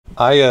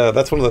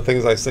That's one of the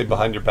things I say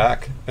behind your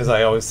back, is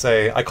I always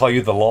say, I call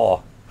you the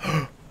law.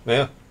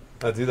 Yeah,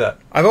 I do that.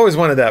 I've always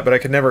wanted that, but I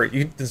could never.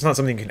 It's not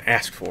something you can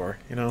ask for,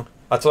 you know.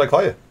 That's what I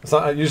call you. It's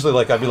not usually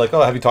like, I'd be like,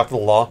 oh, have you talked to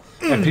the law?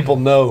 And people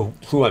know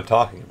who I'm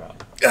talking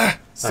about.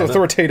 So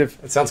authoritative.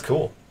 It sounds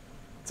cool.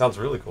 It sounds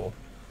really cool.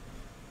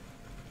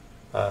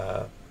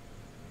 Have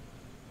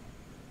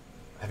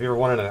you ever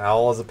wanted an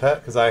owl as a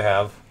pet? Because I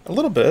have. A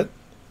little bit.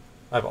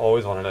 I've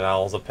always wanted an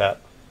owl as a pet.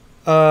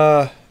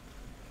 I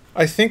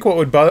think what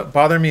would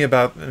bother me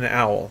about an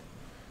owl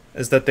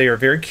is that they are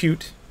very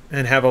cute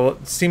and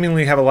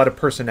seemingly have a lot of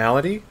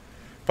personality,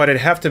 but I'd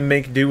have to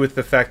make do with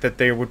the fact that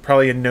they would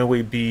probably in no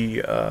way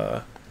be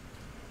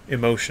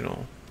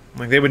emotional.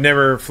 Like, they would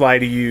never fly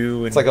to you.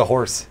 And, it's like a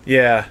horse.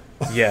 Yeah.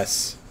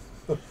 Yes.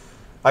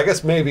 I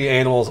guess maybe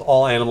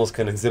all animals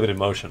can exhibit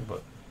emotion,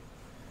 but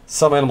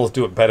some animals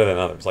do it better than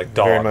others, like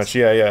dogs. Very much,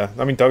 yeah.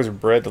 I mean, dogs are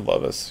bred to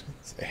love us.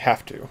 They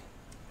have to.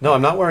 No,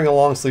 I'm not wearing a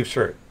long sleeve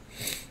shirt.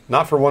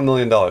 Not for $1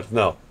 million.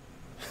 No.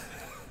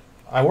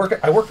 I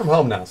work from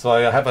home now, so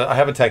I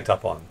have a tank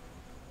top on.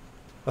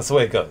 That's the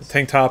way it goes.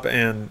 Tank top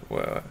and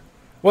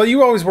well,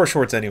 you always wear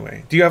shorts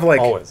anyway. Do you have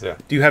always? Yeah.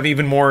 Do you have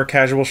even more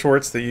casual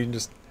shorts that you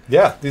just?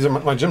 Yeah, these are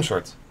my gym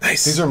shorts.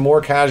 Nice. These are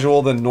more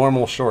casual than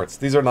normal shorts.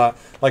 These are not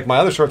like my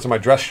other shorts are my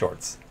dress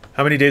shorts.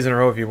 How many days in a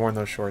row have you worn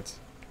those shorts?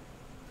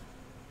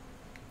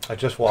 I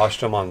just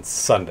washed them on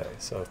Sunday,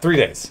 so 3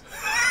 days.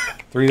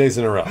 3 days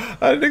in a row.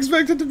 I didn't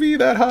expect it to be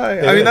that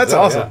high. That's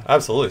awesome. Yeah,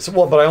 absolutely. So,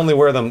 but I only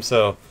wear them.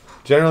 So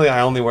generally,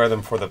 I only wear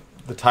them for the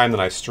time that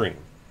I stream.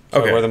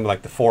 So I wear them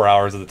like the 4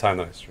 hours of the time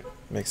that I stream.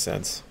 Makes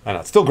sense. I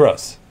know it's still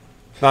gross.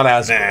 Not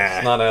as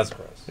gross. Not as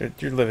gross.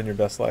 You're living your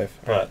best life.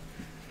 But right.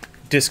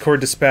 Discord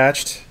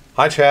dispatched.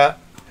 Hi, chat.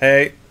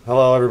 Hey.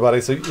 Hello,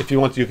 everybody. So if you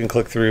want, you can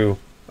click through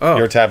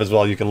your tab as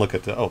well. You can look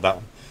at that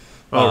one.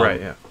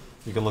 Right. Yeah.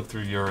 You can look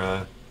through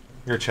your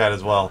chat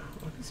as well.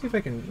 Let me see if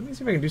I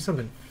can do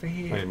something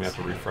fancy. I may have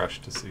to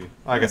refresh to see.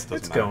 I guess it doesn't matter.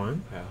 It's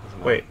going. Yeah, it doesn't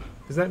matter. Wait,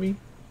 is that me?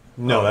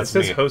 No, that's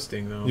me. It says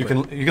hosting though. You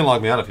can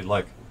log me out if you'd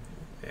like.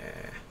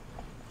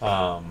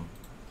 Yeah.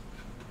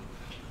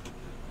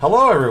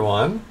 Hello,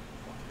 everyone.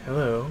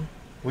 Hello.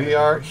 We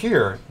are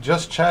here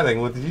just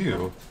chatting with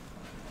you,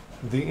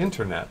 the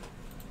internet.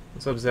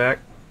 What's up, Zach?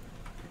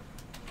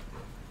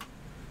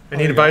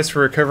 Any advice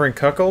for recovering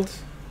cuckold?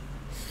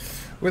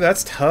 Ooh,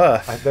 that's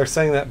tough. They're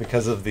saying that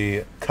because of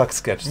the cuck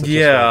sketch that just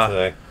ran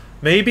today.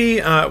 Maybe,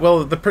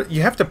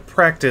 you have to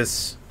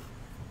practice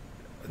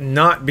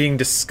not being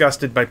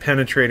disgusted by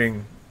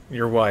penetrating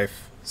your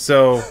wife.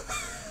 So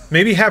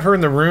maybe have her in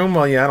the room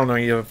while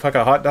you fuck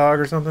a hot dog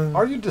or something.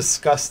 Are you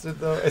disgusted,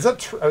 though? Is that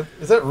true?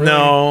 Is that really?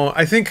 No,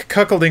 I think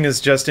cuckolding is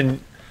just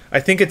I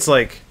think it's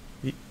like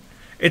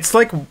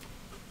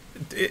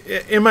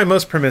in my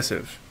most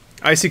primitive,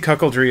 I see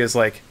cuckoldry as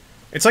like,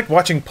 it's like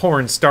watching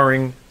porn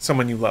starring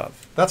someone you love.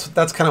 That's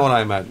kind of what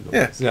I imagine.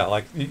 Yeah,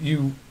 like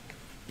you.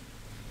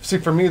 See,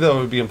 for me though,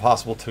 it would be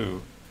impossible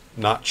to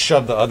not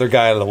shove the other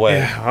guy out of the way.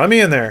 Yeah, let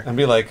me in there and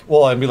be like,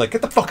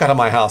 get the fuck out of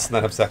my house, and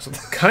then have sex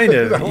with them. Kind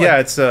of. Yeah,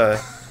 it's I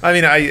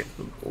mean, I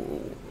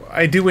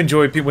do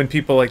enjoy when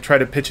people like try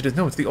to pitch it as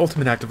no, it's the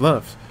ultimate act of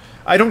love.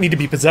 I don't need to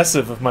be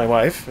possessive of my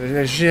wife.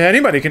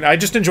 Anybody can. I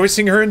just enjoy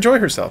seeing her enjoy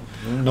herself.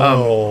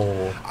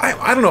 No.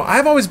 I don't know.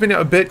 I've always been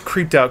a bit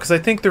creeped out because I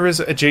think there is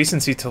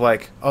adjacency to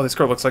like, oh, this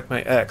girl looks like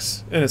my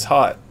ex and it's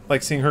hot.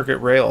 Like seeing her get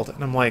railed,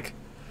 and I'm like,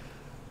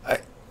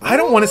 I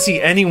don't want to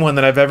see anyone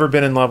that I've ever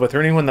been in love with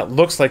or anyone that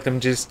looks like them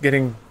just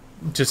getting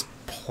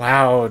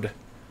plowed.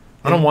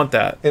 I don't want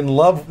that. In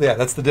love, yeah,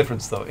 that's the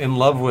difference though. In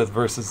love with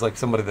versus like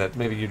somebody that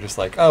maybe you're just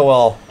like, oh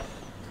well,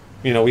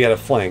 we had a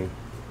fling.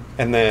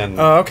 And then,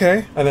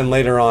 okay. And then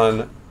later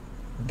on,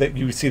 that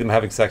you see them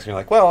having sex, and you're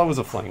like, "Well, it was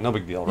a fling, no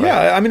big deal, right?"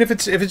 Yeah, I mean, if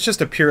it's just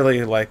a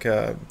purely like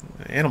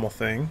animal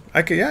thing,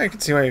 I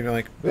could see why you'd be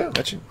like, yeah,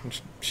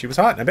 she was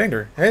hot and I banged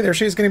her. Hey, there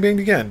she is getting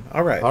banged again.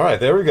 All right,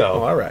 there we go.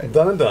 Oh, all right,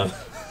 done and done.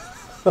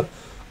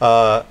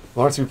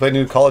 Lawrence, have you played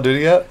new Call of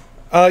Duty yet?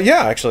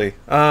 Yeah, actually,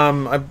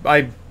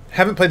 I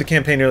haven't played the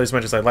campaign nearly as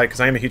much as I like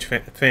because I am a huge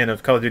fan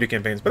of Call of Duty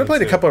campaigns. But I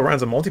played a couple of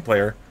rounds of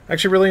multiplayer. I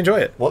actually really enjoy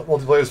it.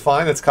 Multiplayer is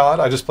fine. It's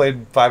COD. I just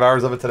played 5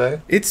 hours of it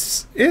today.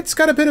 It's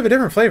got a bit of a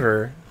different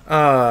flavor.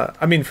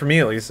 I mean, for me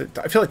at least,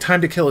 I feel like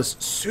time to kill is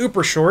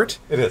super short.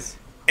 It is.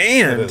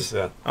 And it is,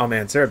 yeah. Oh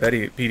man, Sarah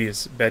Beatty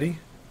is Betty.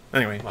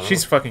 Anyway,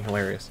 she's fucking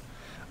hilarious.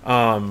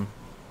 Jeez.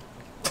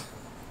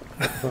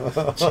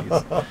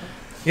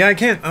 Yeah,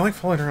 I like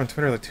followed her on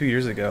Twitter like 2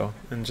 years ago,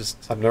 and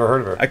just I've never heard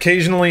of her.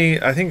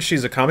 Occasionally, I think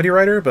she's a comedy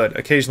writer, but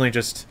occasionally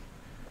just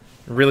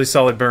really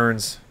solid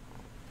burns.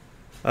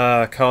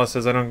 Kala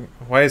says,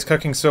 why is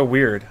cucking so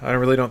weird? I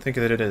really don't think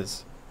that it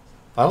is.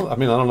 I don't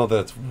know that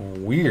it's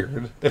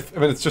weird.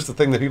 It's just a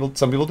thing that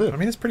some people do. I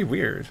mean, it's pretty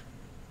weird,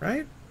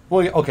 right?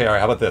 Well, okay, all right,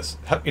 how about this?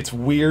 It's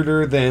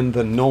weirder than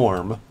the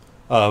norm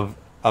of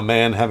a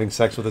man having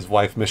sex with his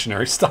wife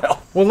missionary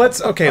style. Well,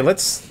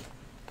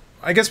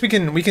 I guess we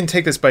can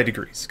take this by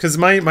degrees, because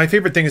my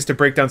favorite thing is to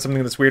break down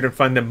something that's weird and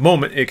find the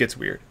moment it gets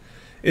weird.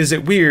 Is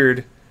it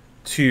weird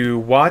to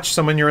watch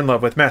someone you're in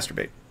love with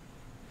masturbate?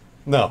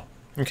 No.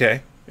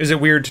 Okay. Is it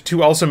weird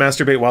to also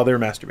masturbate while they're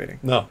masturbating?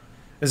 No.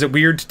 Is it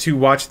weird to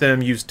watch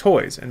them use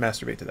toys and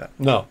masturbate to that?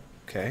 No.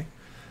 Okay.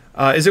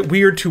 Is it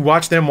weird to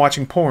watch them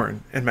watching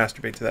porn and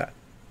masturbate to that?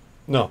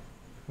 No.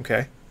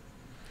 Okay.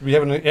 You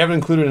haven't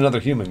included another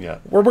human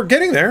yet. We're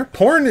getting there.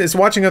 Porn is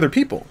watching other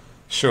people.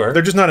 Sure.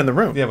 They're just not in the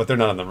room. Yeah, but they're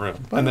not in the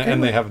room, Well, okay,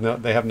 and they have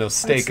no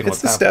stake in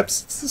what's the happening.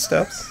 steps. It's the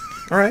steps.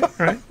 All right. All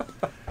right.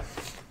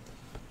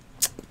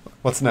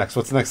 What's next?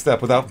 What's the next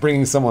step without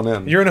bringing someone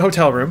in? You're in a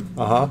hotel room.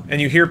 Uh-huh.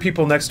 And you hear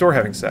people next door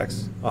having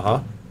sex.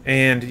 Uh-huh.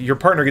 And your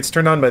partner gets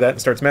turned on by that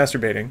and starts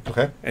masturbating.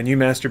 Okay. And you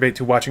masturbate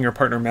to watching your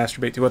partner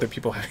masturbate to other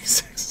people having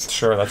sex.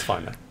 Sure, that's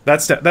fine. Then.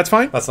 That's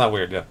fine? That's not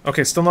weird, yeah.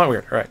 Okay, still not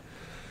weird. All right.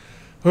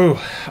 Ooh.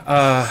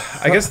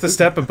 I guess the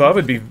step above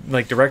would be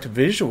like direct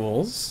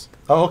visuals.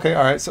 Oh, okay,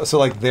 all right. So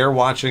like they're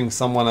watching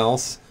someone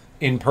else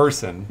in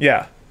person.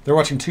 Yeah. They're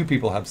watching two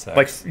people have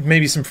sex. Like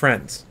maybe some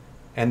friends.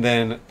 And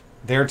then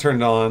they're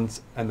turned on,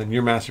 and then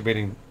you're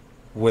masturbating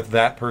with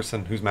that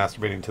person who's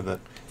masturbating to the...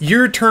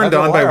 You're turned There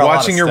on by are a lot of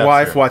watching your steps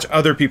wife here. watch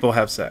other people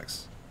have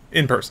sex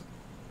in person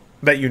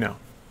that you know.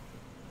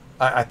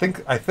 I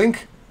think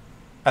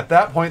at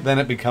that point then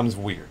it becomes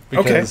weird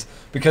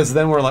because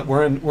then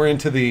we're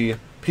into the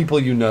people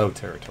you know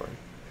territory.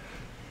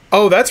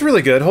 Oh, that's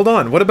really good. Hold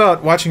on. What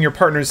about watching your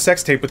partner's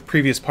sex tape with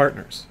previous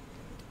partners?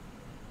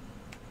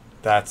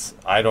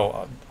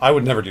 I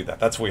would never do that.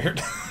 That's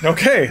weird.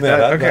 Okay.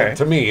 Yeah, okay. that,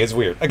 to me is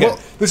weird. Again, Well-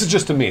 this is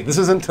just to me. This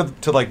isn't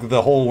to like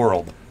the whole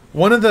world.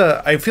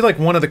 I feel like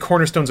one of the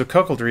cornerstones of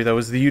cuckoldry, though,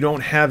 is that you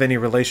don't have any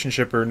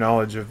relationship or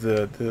knowledge of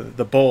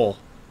the bull.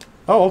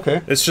 Oh,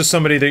 okay. It's just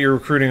somebody that you're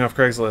recruiting off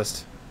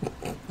Craigslist.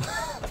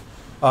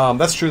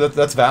 That's true.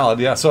 That's valid.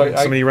 Yeah. So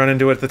Somebody you run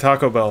into at the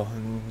Taco Bell,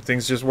 and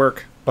things just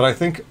work. but I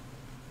think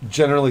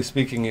generally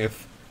speaking,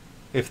 if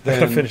I'm then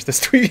gonna finish this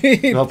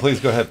tweet. no, please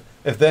go ahead.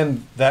 If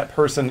then that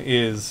person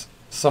is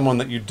someone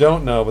that you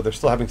don't know, but they're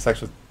still having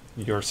sex with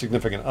your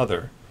significant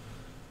other,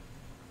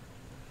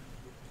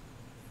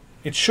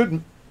 it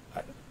shouldn't.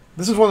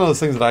 This is one of those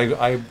things that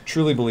I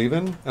truly believe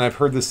in, and I've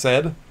heard this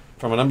said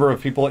from a number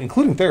of people,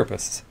 including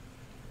therapists.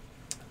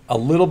 A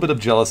little bit of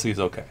jealousy is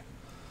okay.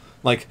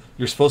 Like,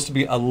 you're supposed to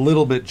be a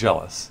little bit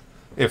jealous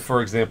if,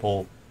 for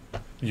example,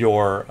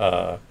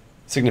 your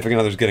significant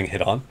other's getting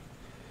hit on,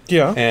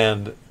 Yeah.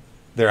 and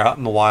they're out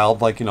in the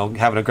wild, like,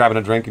 grabbing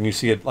a drink, and you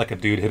see it like a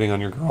dude hitting on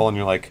your girl, and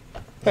you're like,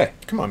 hey,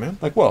 Come on, man.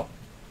 like, whoa.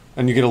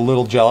 And you get a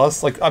little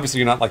jealous. Like, obviously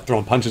you're not like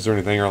throwing punches or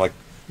anything or like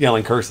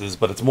yelling curses,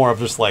 but it's more of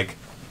just like,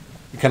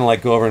 you kind of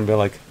like go over and be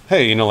like,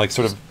 hey, like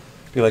sort of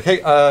be like, hey,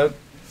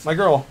 my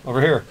girl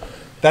over here.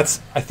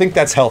 I think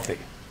that's healthy.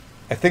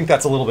 I think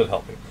that's a little bit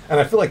healthy. And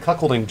I feel like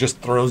cuckolding just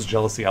throws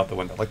jealousy out the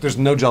window. Like, there's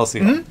no jealousy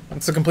at all.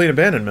 It's a complete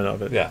abandonment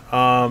of it. Yeah.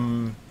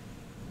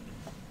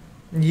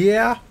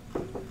 Yeah.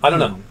 I don't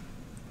know.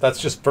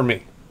 That's just for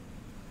me.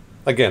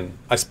 Again,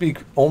 I speak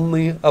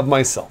only of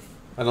myself.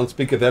 I don't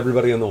speak of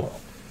everybody in the world.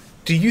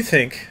 Do you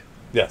think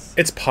Yes.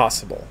 it's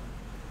possible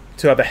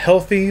to have a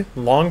healthy,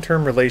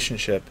 long-term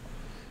relationship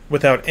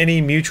without any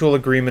mutual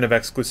agreement of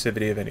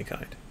exclusivity of any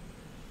kind?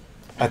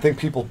 I think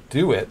people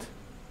do it,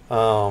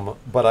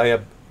 but I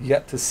have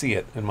yet to see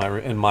it in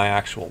my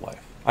actual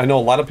life. I know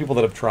a lot of people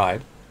that have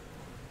tried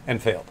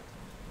and failed,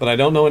 but I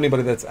don't know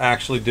anybody that's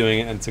actually doing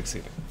it and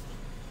succeeding.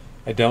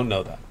 I don't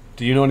know that.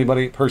 Do you know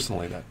anybody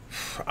personally that?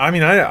 I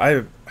mean,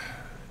 I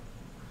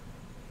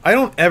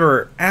don't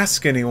ever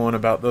ask anyone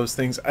about those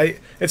things.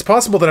 It's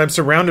possible that I'm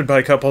surrounded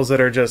by couples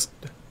that are just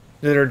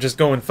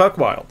going fuck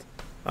wild.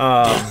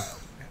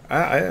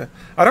 I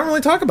don't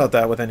really talk about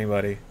that with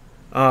anybody.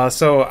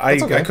 So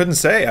That's okay. I couldn't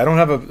say. I don't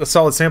have a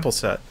solid sample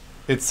set.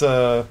 It's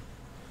a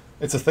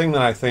thing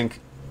that I think,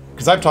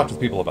 because I've talked with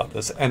people about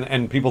this,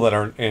 and people that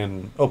are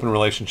in open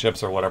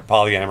relationships or whatever,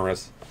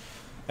 polyamorous,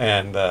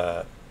 and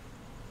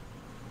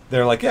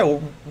they're like, yeah,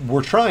 well,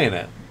 we're trying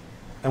it.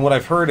 And what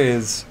I've heard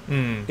is,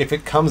 if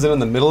it comes in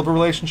the middle of a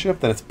relationship,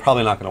 then it's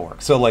probably not going to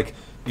work. So, like,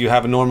 you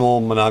have a normal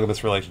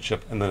monogamous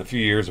relationship, and then a few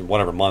years or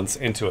whatever months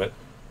into it,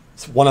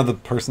 one of the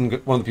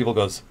people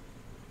goes,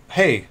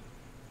 hey,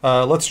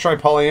 let's try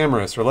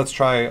polyamorous, or let's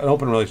try an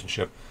open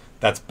relationship.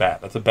 That's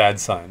bad. That's a bad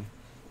sign.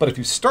 But if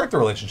you start the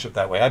relationship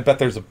that way, I bet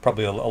there's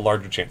probably a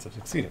larger chance of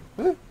succeeding.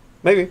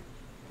 Maybe.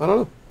 I don't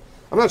know.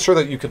 I'm not sure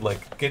that you could,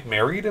 like, get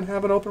married and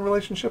have an open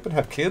relationship and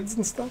have kids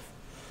and stuff.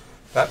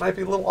 That might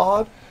be a little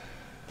odd,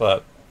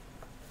 but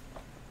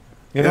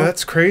you know,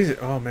 That's crazy.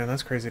 Oh man,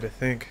 that's crazy to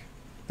think.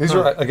 these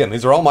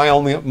are all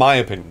my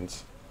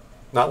opinions,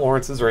 not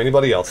Lawrence's or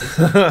anybody else's.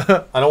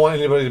 I don't want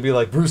anybody to be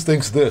like, Bruce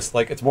thinks this.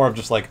 Like, it's more of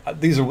just like,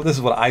 this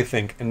is what I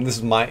think, and this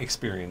is my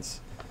experience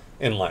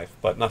in life,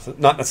 but not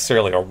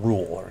necessarily a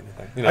rule or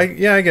anything. You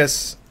know? I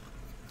guess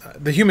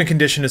the human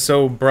condition is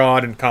so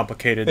broad and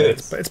complicated. It that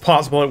is. It's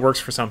possible it works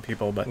for some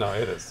people, but No,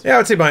 it is. yeah, I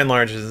would say by and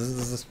large, I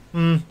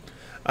don't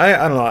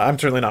know. I'm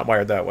certainly not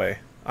wired that way.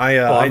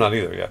 I'm not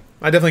either. Yeah.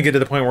 I definitely get to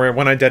the point where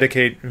when I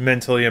dedicate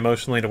mentally,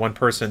 emotionally to one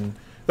person,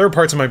 there are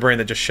parts of my brain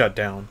that just shut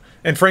down.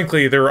 And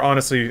frankly, they're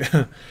honestly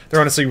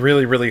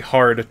really, really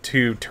hard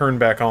to turn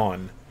back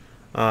on.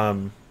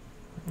 Oh,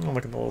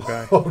 look at the little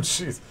guy. Oh,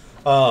 jeez.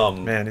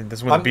 Man, this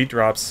is when the beat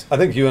drops. I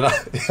think you and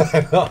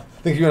I know.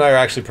 I think you and I are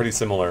actually pretty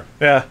similar.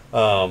 Yeah.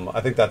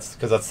 I think that's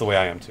because that's the way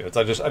I am too. It's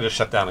I just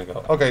shut down and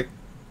go, okay,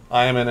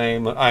 I am in a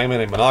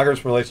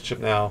monogamous relationship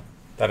now.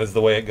 That is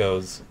the way it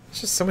goes.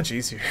 It's just so much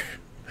easier.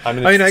 I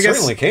mean, it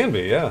certainly can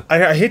be, yeah.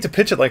 I hate to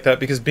pitch it like that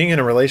because being in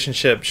a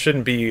relationship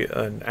shouldn't be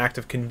an act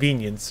of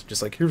convenience.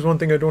 Just like, here's one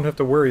thing I don't have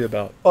to worry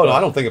about. Oh, no, I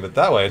don't think of it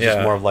that way. It's Yeah.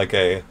 just more of like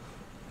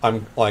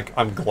I'm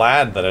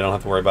glad that I don't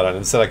have to worry about it.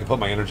 Instead, I can put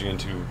my energy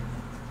into,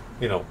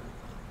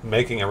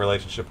 making a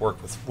relationship work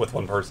with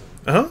one person.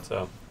 Uh-huh.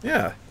 So,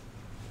 Yeah.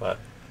 but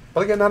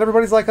again, not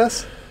everybody's like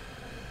us.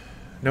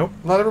 Nope.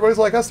 Not everybody's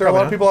like us. There are a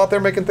lot of Probably people out there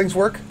making things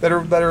work that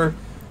are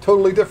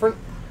totally different.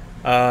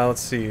 Let's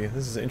see.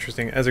 This is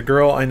interesting. As a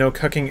girl, I know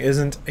cucking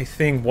isn't a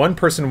thing one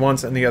person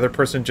wants and the other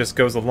person just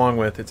goes along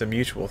with. It's a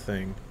mutual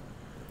thing.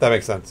 That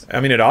makes sense. I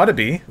mean, it ought to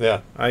be.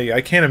 Yeah.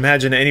 I can't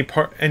imagine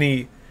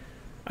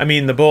I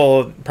mean, the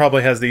bull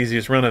probably has the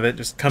easiest run of it.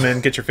 Just come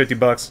in, get your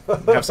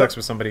 $50, have sex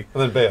with somebody.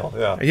 And then bail,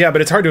 yeah. Yeah, but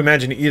it's hard to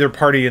imagine either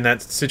party in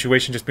that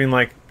situation just being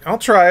like, I'll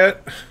try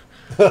it.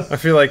 I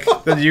feel like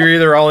that you're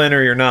either all in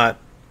or you're not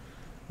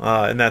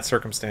in that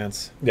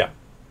circumstance. Yeah.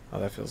 Oh,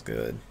 that feels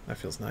good. That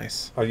feels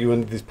nice. Are you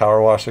into these power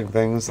washing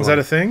things? Is that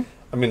a thing?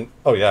 I mean,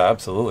 oh yeah,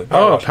 absolutely.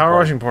 Power porn.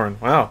 washing porn.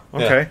 Wow.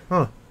 Okay.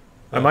 Huh.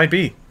 I Yeah. might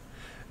be.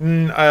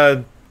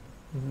 Does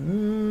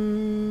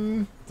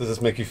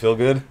this make you feel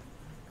good?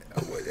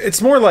 It's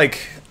more like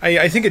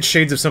I think it's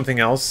shades of something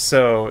else.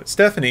 So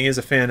Stephanie is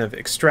a fan of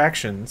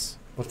extractions.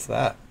 What's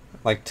that?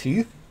 Like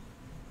teeth?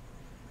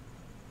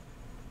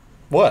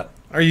 What?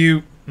 Are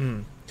you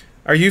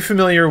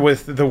familiar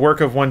with the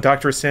work of one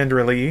Dr.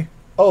 Sandra Lee?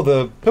 Oh,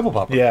 the pimple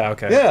popper. Yeah.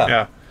 Okay. Yeah.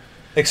 Yeah.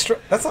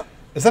 That's not.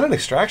 Is that an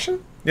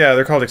extraction? Yeah.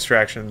 They're called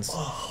extractions.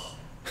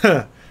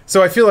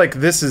 So I feel like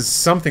this is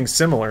something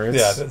similar.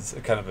 Yeah, it is.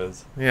 It kind of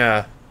is.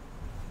 Yeah.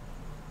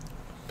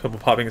 Pimple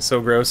popping is so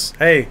gross.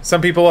 Hey,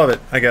 some people love it,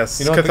 I guess.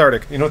 You know It's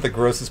cathartic. you know what the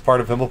grossest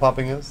part of pimple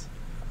popping is?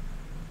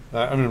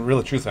 I mean,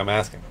 really, truthfully, I'm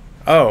asking.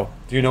 Oh,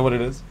 Do you know what it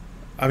is?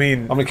 I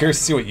mean, I'm curious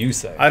to see what you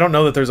say. I don't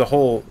know that there's a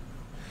whole...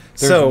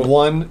 There's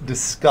one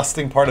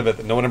disgusting part of it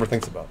that no one ever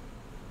thinks about.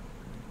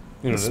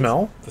 You know The what it is?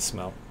 smell? The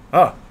smell.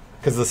 Oh.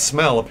 Because the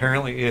smell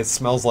apparently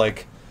smells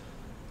like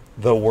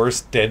the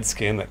worst dead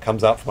skin that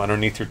comes out from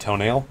underneath your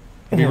toenail.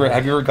 Have you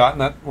ever gotten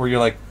that where you're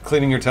like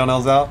cleaning your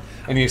toenails out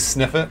and you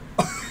sniff it?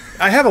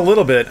 I have a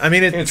little bit. I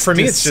mean, It's for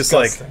me, it's just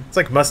like disgusting. it's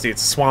like musty.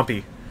 It's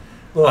swampy.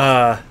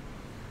 Ugh.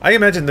 I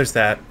imagine there's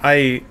that.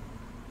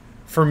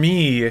 For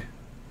me,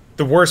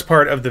 the worst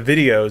part of the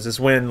videos is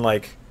when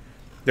like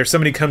there's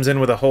somebody comes in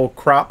with a whole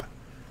crop,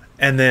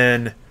 and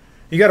then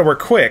you got to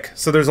work quick.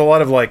 So there's a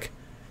lot of like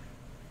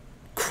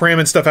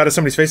cramming stuff out of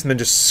somebody's face and then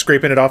just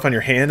scraping it off on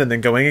your hand and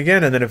then going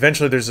again, and then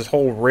eventually there's this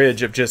whole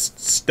ridge of just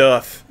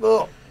stuff.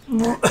 Ugh.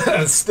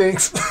 It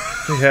stinks.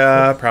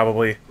 Yeah,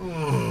 probably.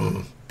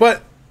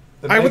 But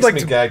It I would makes like me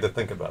to. gag to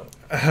think about it.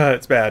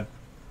 It's bad.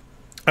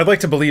 I'd like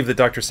to believe that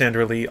Dr.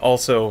 Sandra Lee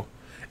also.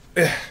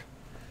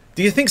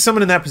 Do you think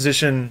someone in that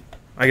position?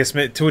 I guess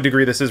to a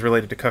degree this is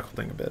related to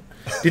cuckolding a bit.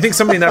 Do you think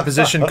somebody in that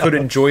position could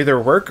enjoy their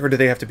work, or do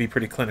they have to be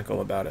pretty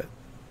clinical about it?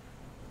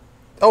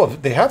 Oh,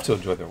 they have to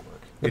enjoy their work.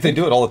 If they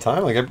do it all the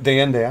time, like day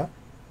in, day out.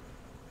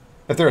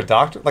 If they're a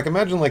doctor, like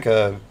imagine like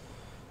an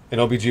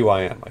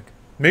OBGYN, like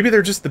Maybe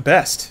they're just the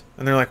best,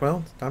 and they're like,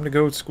 well, it's time to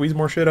go squeeze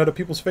more shit out of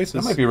people's faces.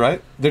 that might be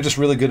right. They're just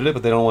really good at it,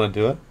 but they don't want to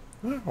do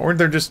it. Or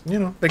they're just,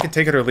 they can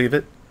take it or leave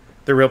it.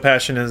 Their real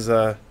passion is,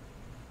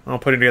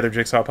 putting together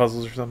jigsaw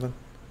puzzles or something.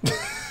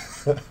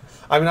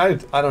 I mean,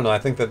 I don't know. I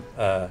think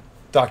that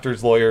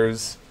doctors,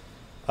 lawyers,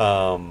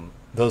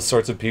 those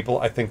sorts of people,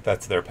 I think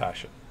that's their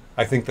passion.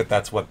 I think that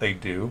that's what they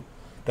do.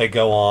 They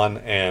go on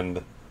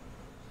and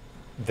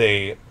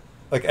they,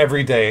 like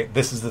every day,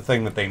 this is the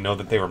thing that they know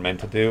that they were meant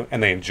to do,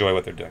 and they enjoy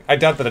what they're doing. I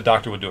doubt that a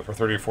doctor would do it for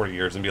 30 or 40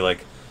 years and be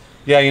like,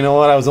 yeah, you know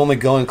what? I was only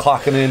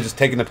clocking in, just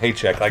taking a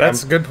paycheck. Like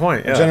That's a good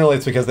point. Yeah. Generally,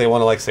 it's because they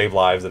want to like save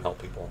lives and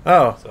help people.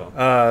 Oh,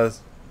 So.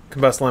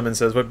 Combust Lemon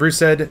says, what Bruce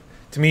said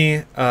to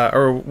me,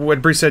 or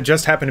what Bruce said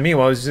just happened to me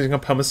while I was using a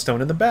pumice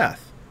stone in the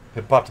bath.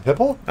 It popped a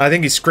pimple? I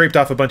think he scraped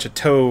off a bunch of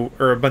toe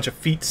or a bunch of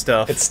feet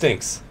stuff. It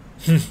stinks.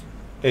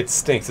 It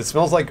stinks. It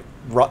smells like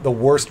the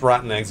worst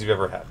rotten eggs you've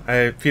ever had.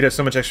 I feed up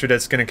so much extra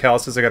dead skin and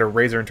calluses, I got a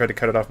razor and tried to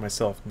cut it off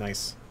myself.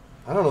 Nice.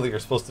 I don't know that you're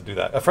supposed to do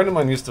that. A friend of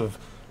mine used to,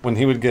 when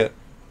he would get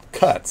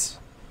cuts,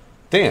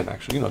 Dan,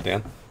 actually, you know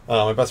Dan,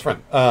 my best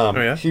friend.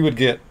 Yeah? He would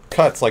get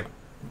cuts like,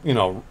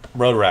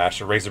 road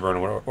rash or razor burn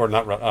or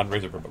not on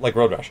razor burn, but like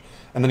road rash.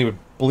 And then he would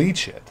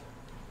bleach it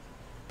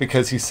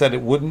because he said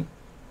it wouldn't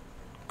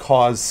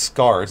cause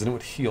scars and it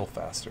would heal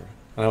faster.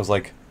 And I was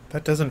like,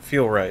 That doesn't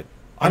feel right.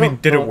 I I mean,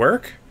 don't did know. it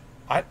work?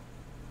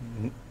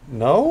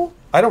 no?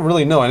 I don't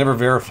really know. I never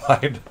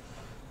verified.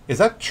 Is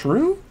that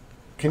true?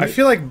 I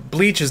feel like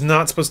bleach is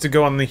not supposed to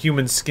go on the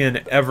human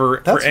skin ever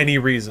for That's- any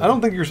reason. I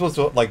don't think you're supposed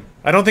to, like,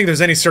 I don't think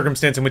there's any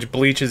circumstance in which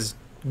bleach is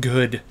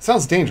good.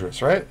 sounds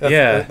dangerous, right?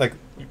 Yeah. Like,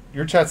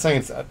 your chat's saying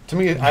it's, to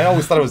me, I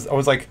always thought I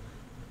was like,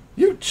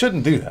 you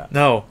shouldn't do that.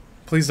 No,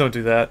 please don't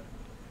do that.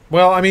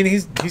 Well, I mean,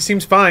 he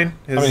seems fine.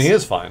 I mean, he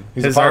is fine.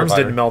 He's His a arms firefighter.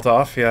 didn't melt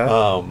off.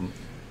 Yeah.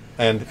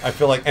 And I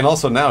feel like, and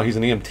also now he's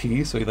an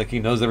EMT, so he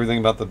knows everything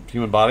about the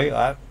human body.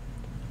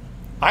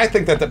 I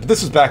think that but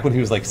this was back when he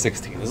was like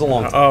 16. This is a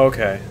long time. Oh,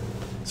 okay.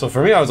 So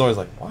for me, I was always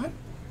like, why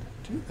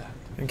do that?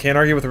 And can't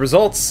argue with the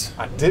results.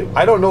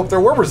 I don't know if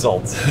there were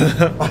results.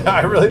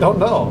 I really don't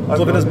know. He's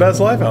living his best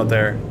life out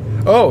there.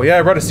 Oh yeah,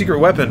 I brought a secret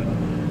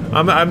weapon.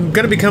 I'm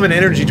gonna become an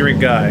energy drink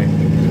guy.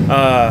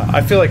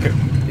 I feel like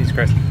Jesus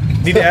Christ.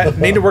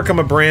 Need to work on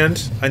my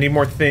brand. I need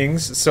more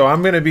things, so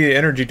I'm gonna be an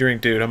energy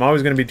drink dude. I'm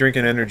always gonna be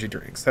drinking energy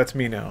drinks. That's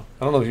me now.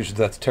 I don't know if you should.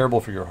 That's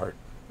terrible for your heart.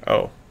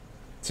 Oh,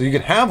 So you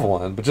can have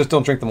one, but just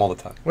don't drink them all the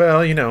time.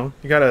 well, you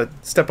gotta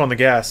step on the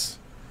gas.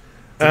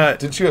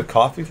 Didn't you have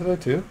coffee today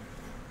too?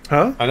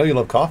 Huh? I know you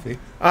love coffee.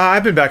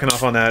 I've been backing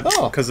off on that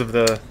Oh. because of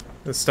the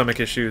stomach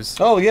issues.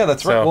 Oh yeah,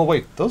 that's right. So- Well,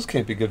 wait, those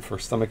can't be good for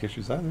stomach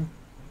issues either.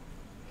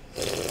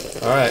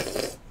 All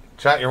right,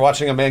 chat. You're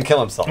watching a man kill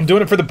himself. I'm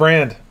doing it for the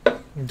brand.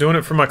 I'm doing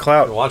it for my You're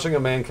clout. watching a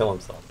man kill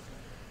himself.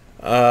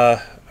 I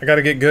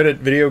gotta get good at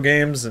video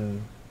games,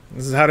 and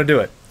this is how to do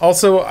it.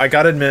 Also, I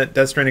gotta admit,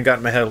 Death Stranding got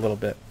in my head a little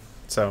bit.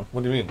 So,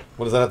 What do you mean?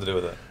 What does that have to do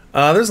with it?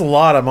 there's a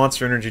lot of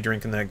Monster Energy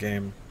drink in that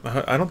game.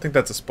 I don't think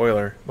that's a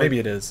spoiler. Maybe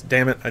it is.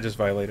 Damn it, I just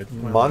violated.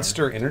 Well,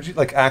 Monster Energy,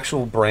 like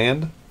actual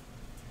brand. whatever.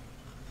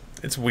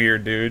 It's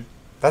weird, dude.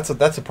 That's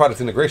a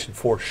product integration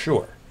for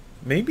sure.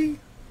 Maybe?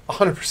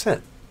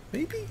 100%.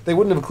 Maybe? They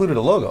wouldn't have included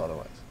a logo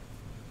otherwise.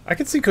 I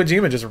could see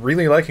Kojima just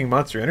really liking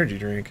Monster Energy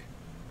drink.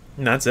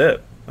 And that's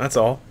it. That's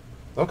all.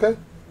 Okay.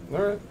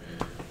 All right.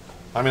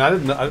 I mean,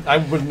 I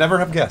would never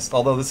have guessed.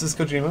 Although this is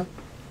Kojima.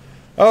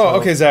 Oh, So-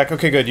 okay, Zach.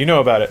 Okay, good. You know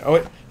about it. Oh,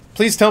 wait.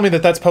 Please tell me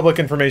that that's public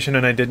information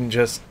and I didn't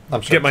just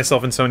I'm sure get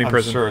myself in Sony I'm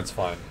prison. sure it's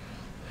fine.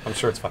 I'm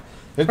sure it's fine.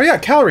 Oh yeah,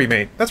 Calorie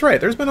Mate. That's right.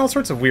 There's been all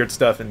sorts of weird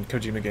stuff in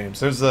Kojima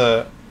games. There's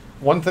a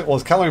one thing. Well,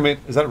 is Calorie Mate?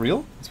 Is that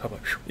real? It's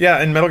public.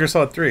 Yeah, in Metal Gear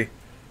Solid 3,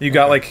 you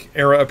got like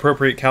era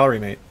appropriate Calorie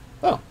Mate,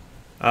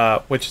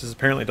 Oh, which is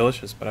apparently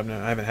delicious, but I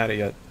haven't had it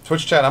yet.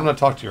 Twitch chat. I'm going to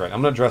talk to you right.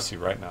 I'm going to address you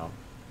right now.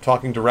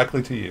 Talking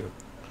directly to you.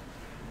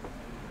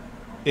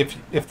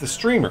 If the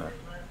streamer,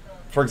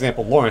 for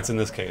example, Lawrence in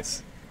this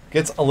case,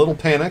 gets a little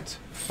panicked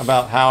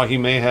about how he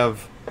may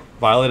have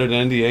violated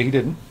an NDA, he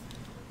didn't.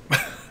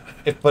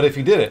 But if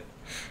he did it,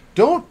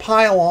 don't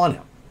pile on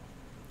him.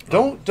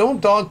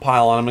 Don't dog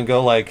pile on him and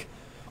go like,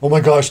 oh my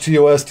gosh,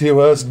 TOS,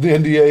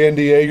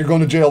 NDA, you're going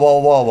to jail, blah,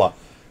 blah, blah, blah.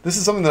 This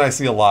is something that I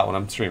see a lot when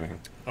I'm streaming.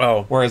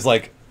 Oh, Whereas,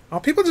 like, oh,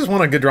 people just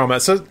want a good drama.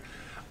 So,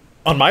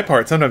 on my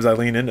part, sometimes I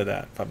lean into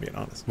that. If I'm being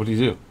honest. what do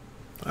you do?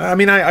 I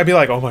mean, I'd be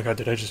like, oh my god,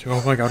 did I just?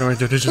 Oh my god,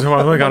 did I just?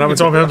 Oh my god, I'm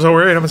so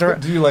worried. I'm so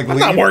worried. Do you, like, I'm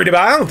not leave? worried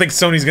about it. I don't think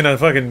Sony's gonna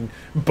fucking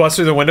bust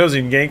through the windows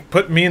and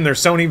put me in their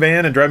Sony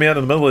van and drive me out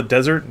in the middle of the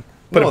desert and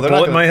put a they're bullet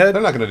not in my head.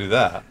 They're not going to do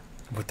that.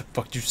 What the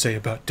fuck did you say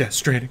about Death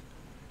Stranding?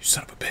 You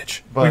son of a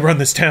bitch. But- we run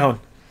this town.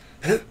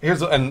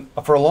 And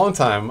for a long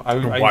time, I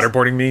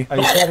Waterboarding me. I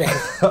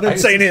Don't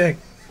used say to- anything.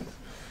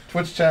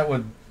 Twitch chat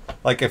would,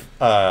 like, if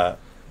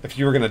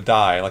you were gonna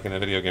die, like in a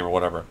video game or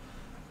whatever,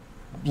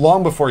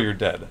 long before you're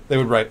dead, they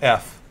would write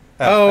F.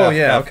 Oh, F,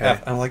 yeah, F, okay.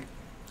 F. And I'm like,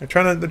 They're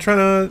trying to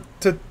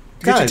get you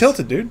Guys.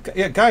 tilted, dude.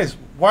 yeah, guys,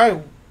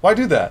 why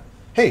do that?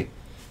 Hey,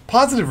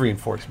 positive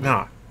reinforcement.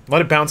 Nah,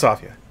 let it bounce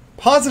off you.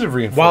 Positive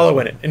reinforcement. Wallow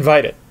in it.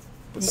 Invite it.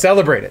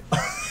 Celebrate it.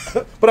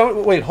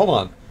 But wait, hold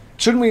on.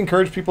 Shouldn't we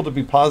encourage people to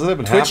be positive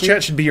and Twitch happy?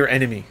 chat should be your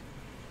enemy.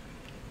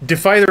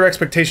 Defy their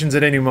expectations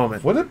at any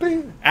moment. Would it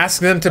be?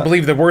 Ask them to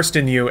believe the worst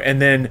in you,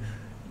 and then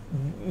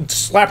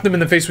slap them in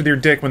the face with your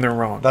dick when they're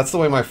wrong. That's the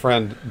way my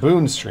friend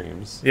Boone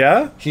streams.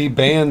 Yeah? He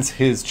bans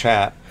his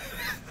chat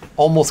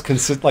almost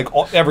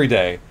every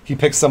day. He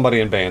picks somebody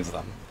and bans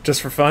them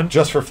Just for fun?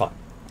 just for fun.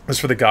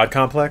 Just for the God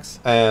complex?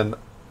 And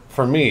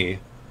for me,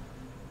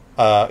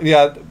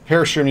 yeah,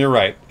 Parastream, you're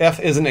right. F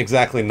isn't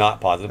exactly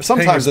not positive.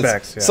 Sometimes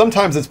respects, yeah.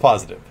 sometimes it's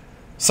positive.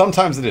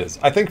 Sometimes it is.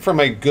 I think from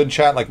a good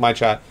chat like my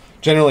chat,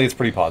 generally it's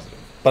pretty positive.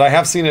 But I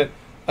have seen it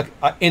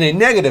in a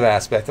negative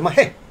aspect. I'm like,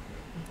 hey,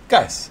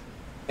 guys,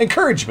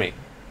 encourage me.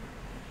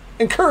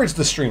 Encourage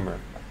the streamer.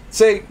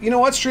 Say, you know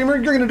what, streamer,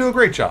 you're going to do a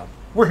great job.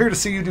 We're here to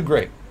see you do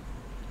great.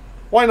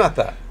 Why not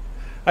that?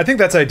 I think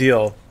that's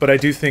ideal, but I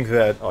do think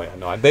that Oh yeah,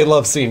 no, they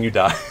love seeing you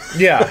die.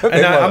 yeah, They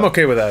and love I'm it.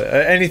 okay with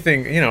that.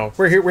 Anything,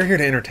 we're here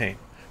to entertain.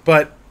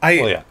 But Well,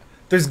 yeah.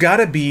 there's got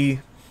to be.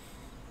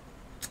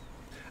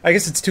 I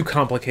guess it's too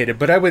complicated,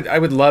 but I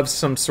would love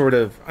some sort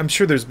of. I'm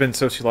sure there's been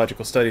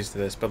sociological studies to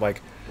this, but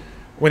like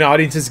when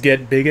audiences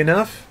get big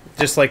enough,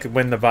 just like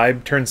when the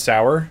vibe turns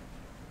sour,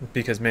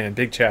 because man,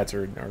 big chats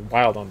are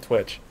wild on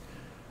Twitch.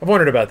 I've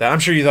wondered about that. I'm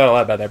sure you thought a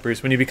lot about that,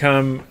 Bruce. When you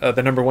become the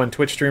 #1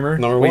 Twitch streamer,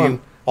 Number will one,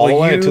 you- all the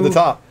will way you- to the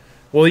top.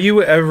 Will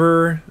you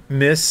ever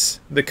miss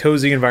the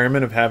cozy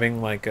environment of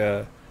having like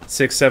a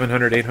 600,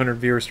 700, 800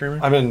 viewer streamer?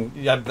 I mean,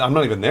 yeah, I'm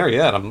not even there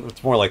yet.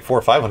 It's more like 400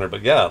 or 500.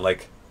 But yeah,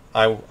 like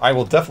I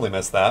will definitely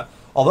miss that.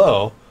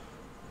 Although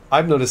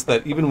I've noticed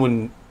that even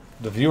when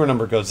the viewer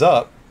number goes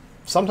up,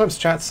 sometimes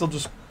chat's still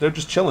they're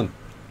just chilling,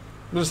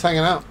 they're just hanging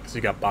out, Because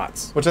you got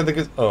bots. which I think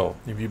is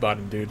You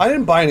botted, dude. I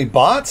didn't buy any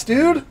bots,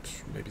 dude.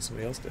 Maybe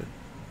somebody else did.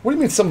 What do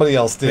you mean somebody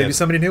else did? Maybe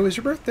somebody knew it was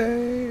your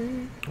birthday.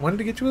 Wanted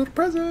to get you a little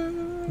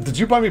present. Did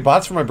you buy me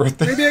bots for my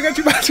birthday? Maybe I got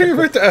you bots for your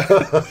birthday.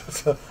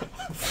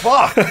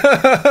 Fuck!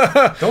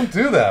 Don't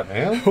do that,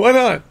 man. Why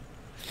not?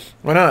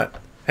 Why not?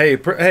 Hey,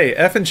 hey,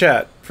 F in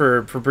chat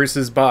for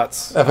Bruce's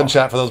bots. F in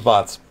chat for those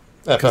bots.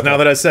 Because now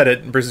that I said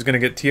it, Bruce is going to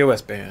get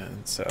TOS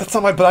banned. So. That's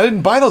not my. But I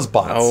didn't buy those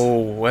bots. Oh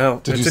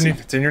well,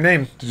 it's in your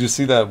name. Did you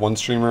see that one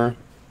streamer?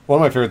 One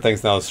of my favorite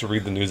things now is to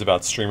read the news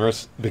about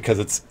streamers because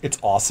it's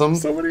awesome.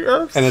 So many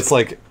Fs. And it's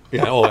like,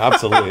 yeah, oh,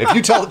 absolutely. If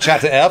you tell the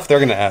chat to F, they're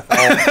gonna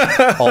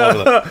F all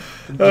over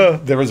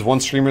them. There was one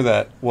streamer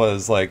that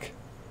was like,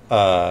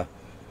 it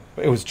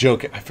was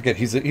joking. I forget.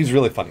 He's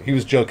really funny. He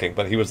was joking,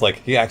 but he was like,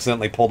 he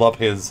accidentally pulled up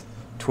his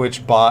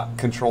Twitch bot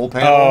control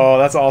panel. Oh,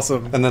 that's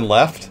awesome. And then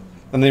left.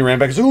 And then he ran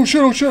back and said, oh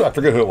shit. I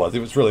forget who it was.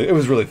 It was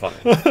really funny.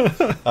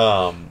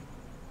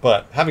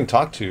 But having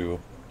talked to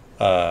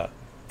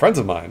friends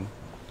of mine,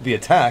 The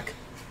Attack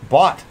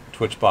bought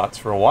Twitch bots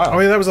for a while. Oh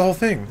yeah, that was the whole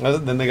thing.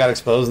 Then they got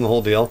exposed in the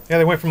whole deal. Yeah,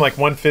 they went from like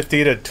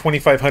 150 to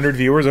 2,500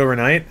 viewers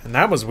overnight, and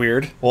that was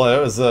weird. Well, it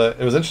was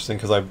interesting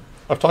because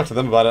I've talked to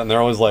them about it, and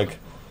they're always like,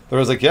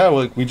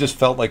 yeah, we just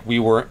felt like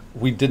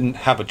we didn't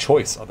have a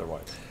choice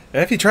otherwise.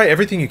 If you try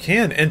everything you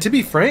can, and to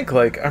be frank,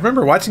 like I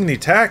remember watching The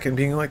Attack and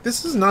being like,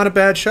 this is not a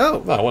bad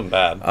show. No, it wasn't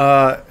bad.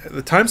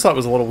 The time slot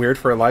was a little weird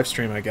for a live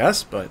stream, I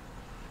guess, but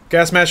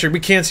Gasmasher, we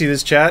can't see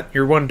this chat.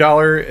 Your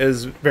 $1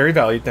 is very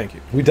valued. Thank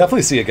you. We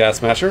definitely see a Gas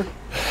Smasher.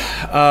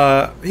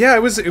 Yeah,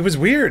 it was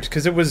weird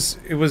because it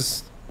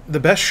was the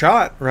best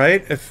shot,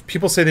 right? If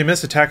people say they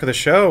missed Attack of the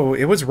Show,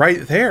 it was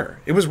right there.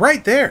 It was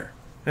right there,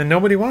 and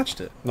nobody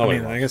watched it.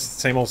 I guess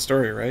same old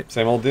story, right?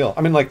 Same old deal.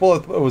 I mean, like, well,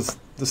 it was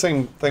the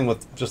same thing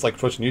with just like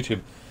Twitch and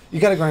YouTube.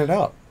 You got to grind it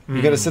out.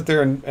 You got to sit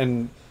there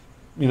and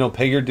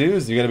pay your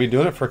dues. You got to be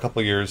doing it for a couple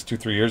of years,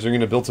 2-3 years. You're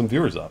going to build some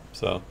viewers up.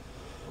 So,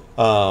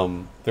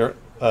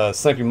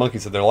 Sniping Monkey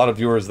said there are a lot of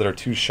viewers that are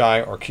too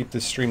shy or keep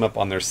this stream up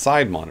on their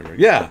side monitor.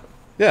 Yeah.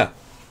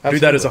 Absolutely.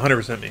 Dude, that is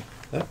 100% me.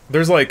 Yeah.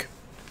 There's like,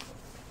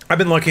 I've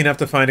been lucky enough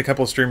to find a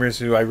couple of streamers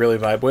who I really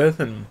vibe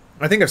with, and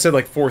I think I've said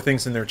like 4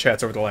 things in their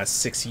chats over the last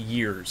 6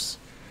 years.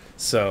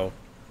 So,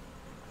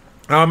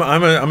 I'm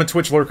a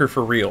Twitch lurker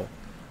for real.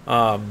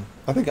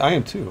 I think I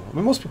am too. I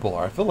mean, most people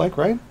are. I feel like,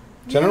 right?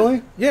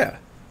 Generally? Yeah,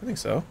 I think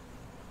so.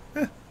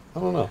 I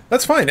don't know.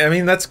 That's fine. I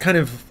mean, that's kind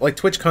of like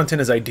Twitch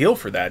content is ideal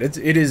for that.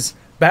 It is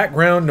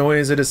background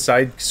noise. It is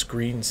side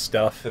screen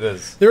stuff. It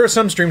is. There are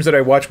some streams that I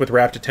watch with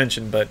rapt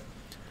attention, but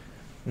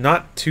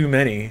not too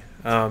many.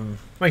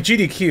 Like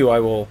GDQ,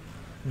 I will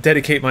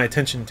dedicate my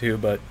attention to,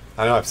 but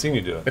I know I've seen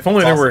you do it. if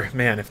only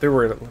if there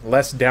were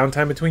less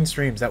downtime between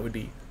streams, that would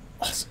be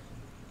awesome.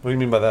 What do you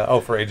mean by that?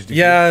 Oh, for HDQ?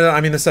 Yeah, I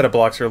mean the setup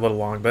blocks are a little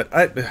long, but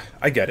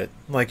I get it.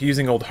 Like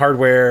using old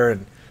hardware,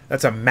 and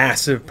that's a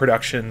massive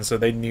production, so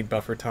they need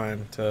buffer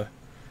time to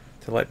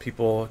let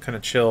people kind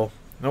of chill.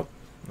 Nope.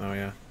 Oh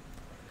yeah.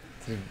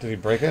 Did he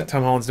break it?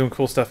 Tom Holland's doing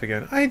cool stuff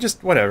again.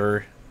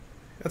 Whatever.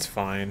 That's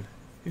fine.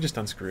 He just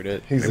unscrewed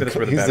it. He's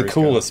the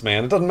coolest,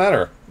 man. It doesn't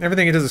matter.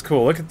 Everything he does is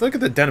cool. Look at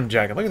the denim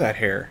jacket. Look at that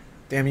hair.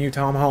 Damn you,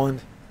 Tom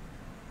Holland.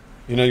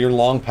 You're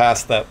long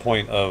past that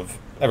point of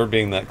ever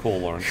being that cool,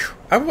 Lauren.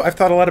 I've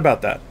thought a lot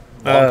about that.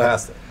 Long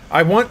past it.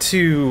 I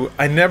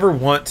never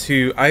want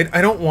to.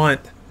 I don't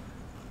want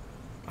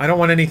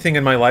anything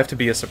in my life to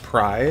be a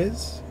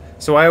surprise.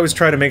 So I always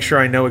try to make sure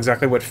I know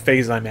exactly what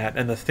phase I'm at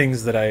and the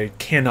things that I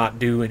cannot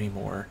do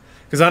anymore.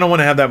 Because I don't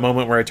want to have that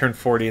moment where I turn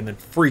 40 and then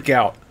freak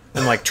out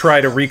and like try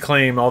to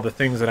reclaim all the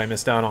things that I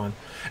missed out on.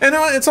 And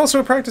it's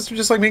also a practice of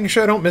just like making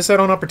sure I don't miss out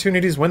on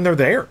opportunities when they're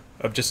there.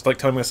 Of just like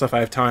telling myself I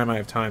have time.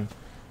 And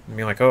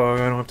being like, oh, I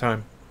don't have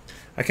time.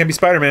 I can't be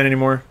Spider-Man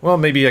anymore. Well,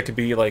 maybe I could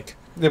be like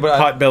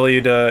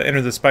pot-bellied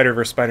Enter the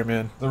Spider-Verse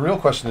Spider-Man. The real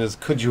question is,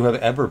 could you have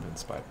ever been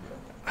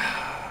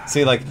Spider-Man?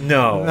 See, like,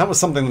 no. That was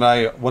something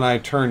that when I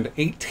turned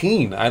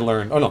 18, I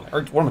learned, what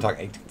am I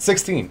talking, 18?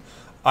 16,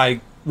 I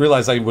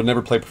realized I would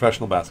never play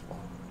professional basketball.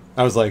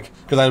 I was like,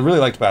 because I really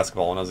liked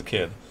basketball when I was a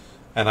kid.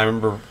 And I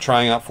remember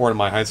trying out for it in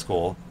my high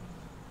school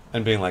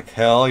and being like,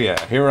 hell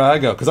yeah, here I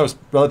go. Because I was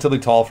relatively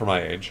tall for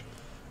my age.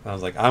 And I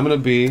was like, I'm going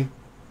to be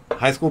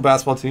high school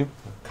basketball team,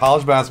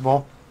 college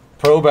basketball,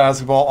 pro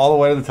basketball, all the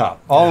way to the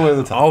top. All the way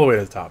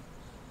to the top.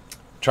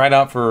 Tried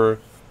out for,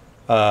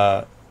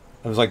 it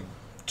was like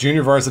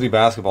junior varsity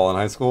basketball in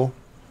high school.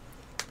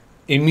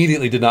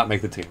 Immediately did not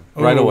make the team.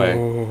 Right away.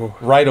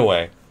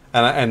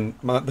 And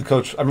the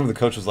coach, I remember the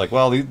coach was like,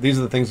 well, these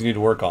are the things you need to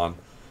work on.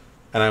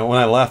 And when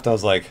I left, I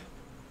was like,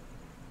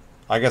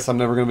 I guess I'm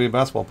never going to be a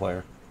basketball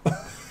player.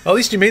 At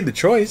least you made the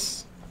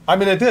choice. I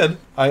mean, I did.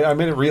 I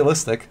made it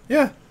realistic.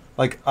 Yeah.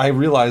 Like, I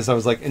realized I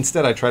was like,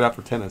 instead I tried out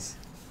for tennis.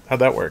 How'd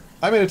that work?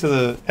 I made it to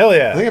the... Hell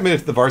yeah. I think I made it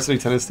to the varsity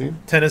tennis team.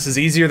 Tennis is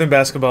easier than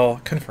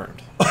basketball.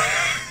 Confirmed.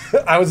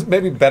 I was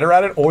maybe better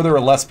at it, or there were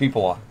less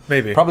people on.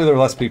 Maybe. Probably there were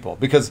less people,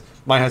 because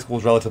my high school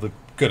was relatively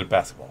good at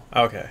basketball.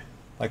 Okay.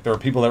 Like, there were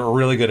people that were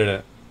really good at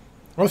it.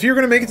 Well, if you're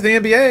going to make it to the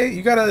NBA,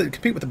 you got to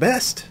compete with the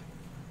best.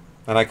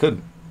 And I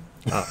couldn't.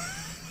 Oh.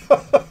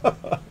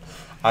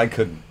 I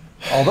couldn't.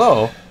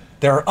 Although,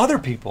 there are other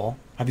people.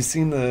 Have you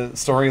seen the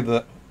story of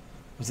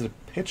was it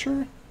a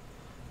pitcher.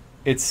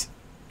 It's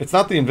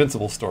not the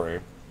Invincible story.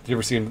 Did you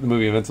ever see the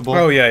movie Invincible?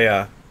 Oh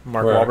yeah.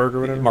 Mark Where Wahlberg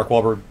or whatever. Mark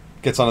Wahlberg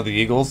gets onto the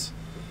Eagles.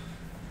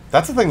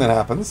 That's a thing that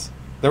happens.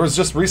 There was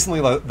just recently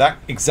that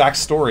exact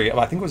story.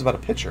 I think it was about a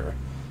pitcher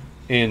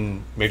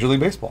in Major League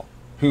Baseball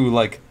who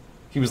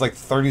he was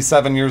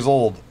 37 years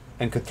old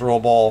and could throw a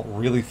ball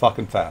really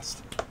fucking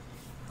fast.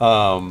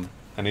 And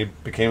he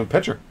became a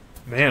pitcher.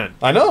 Man,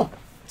 I know.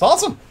 It's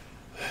awesome.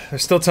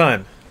 there's still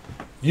time.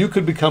 You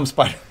could become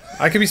Spider.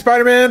 I could be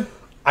Spider-Man.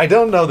 I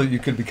don't know that you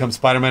could become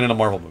Spider-Man in a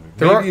Marvel movie.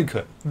 Maybe you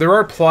could. There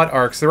are plot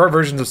arcs. There are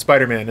versions of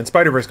Spider-Man, and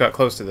Spider-Verse got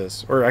close to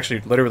this, or actually,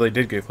 literally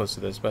did get close to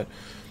this. But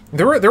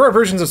there are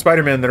versions of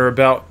Spider-Man that are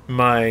about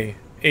my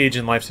age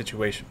and life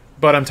situation.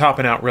 But I'm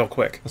topping out real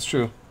quick. That's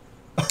true.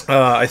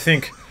 I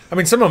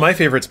mean, some of my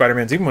favorite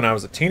Spider-Mans, even when I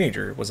was a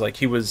teenager, was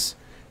he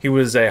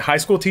was a high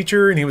school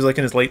teacher, and he was in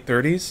his late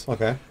 30s.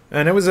 Okay.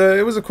 And it was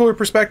a cooler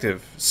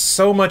perspective.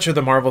 So much of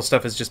the Marvel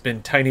stuff has just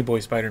been tiny boy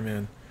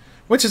Spider-Man,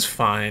 which is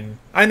fine.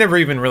 I never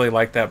even really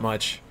liked that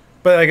much,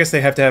 but I guess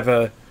they have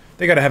to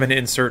they got to have an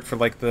insert for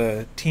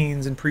the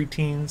teens and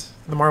preteens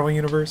in the Marvel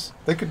universe.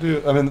 They could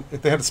do. I mean,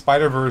 if they had a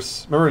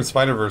Spider-Verse. Remember in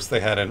Spider-Verse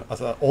they had an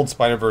old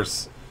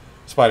Spider-Verse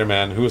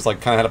Spider-Man who was kind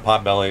of had a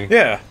pot belly.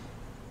 Yeah,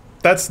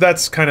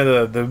 that's kind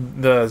of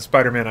the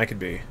Spider-Man I could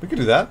be. We could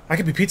do that. I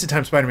could be Pizza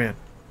Time Spider-Man.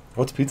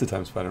 What's Pizza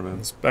Time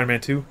Spider-Man? Spider-Man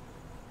 2.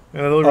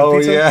 Oh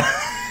pizza? yeah.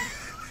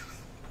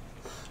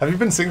 Have you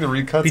been seeing the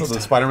recuts Pizza of the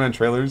time. Spider-Man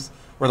trailers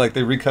where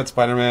they recut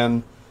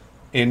Spider-Man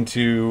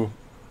into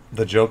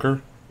the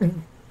Joker?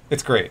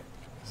 It's great.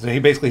 So he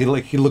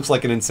basically he looks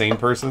like an insane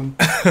person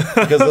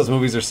because those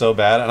movies are so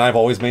bad, and I've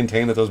always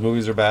maintained that those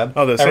movies are bad.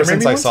 Oh, those ever Sam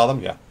since Raimi I ones? saw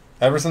them, yeah.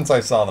 Ever since I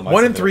saw them, I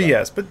 1 said and they were 3, bad.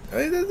 yes,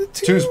 but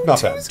Two's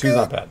not bad. Two's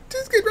not bad.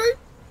 2's good, right?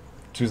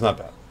 Two's not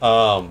bad.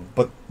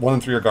 But 1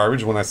 and 3 are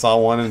garbage. When I saw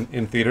one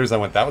in theaters, I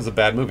went, "That was a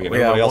bad movie," and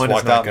Yeah, everybody else 1 is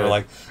walked not out and they're good.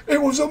 like,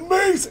 "It was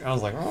amazing." I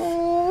was like,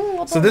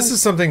 "Oh." So this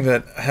is something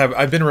that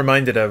I've been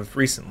reminded of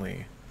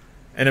recently,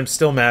 and I'm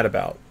still mad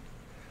about.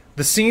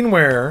 The scene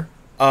where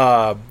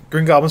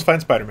Green Goblin's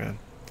fighting Spider-Man.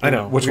 I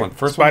know. Which one?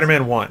 First one?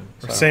 Spider-Man 1.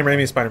 Sam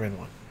Raimi's Spider-Man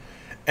 1.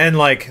 And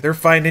they're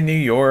fighting in New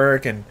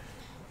York, and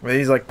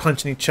he's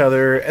punching each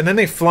other, and then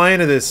they fly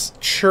into this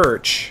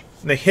church,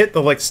 and they hit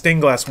the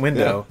stained glass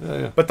window,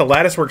 Yeah. but the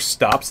lattice work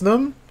stops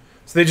them,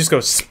 so they just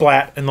go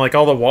splat, and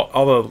all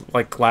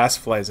the glass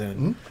flies in.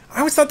 Mm-hmm. I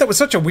always thought that was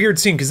such a weird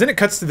scene, because then it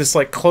cuts to this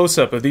close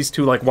up of these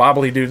two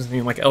wobbly dudes,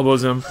 and he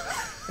elbows them,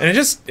 and it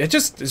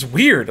just is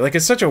weird.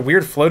 It's such a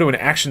weird flow to an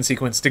action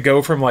sequence to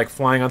go from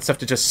flying on stuff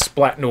to just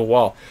splat into a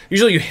wall.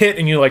 Usually you hit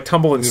and you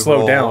tumble and You slow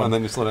roll, down, and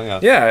then you slow down. Yeah.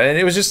 yeah, and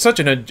it was just such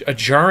a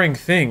jarring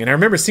thing. And I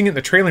remember seeing it in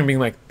the trailer and being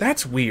like,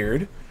 "That's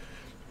weird.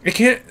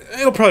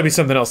 It'll probably be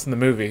something else in the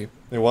movie."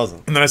 It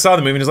wasn't. And then I saw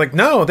the movie and it was like,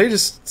 "No, they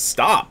just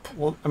stop."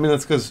 Well, I mean,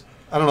 that's because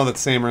I don't know that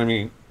Sam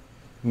Raimi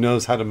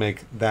knows how to make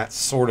that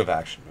sort of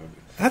action movie.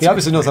 That's He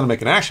obviously knows how to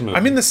make an action movie. I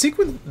mean,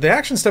 the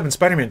action stuff in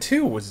Spider-Man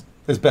 2 was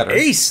it's better.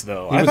 ace,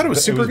 though. I thought it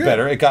was super good.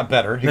 Better. It got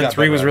better. And then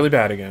 3 was really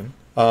bad again.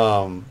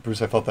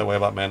 Bruce, I felt that way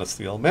about Man of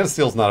Steel. Man of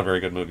Steel's not a very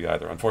good movie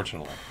either,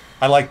 unfortunately.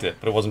 I liked it,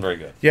 but it wasn't very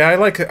good. Yeah, I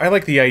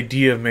like the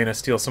idea of Man of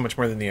Steel so much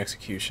more than the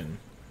execution.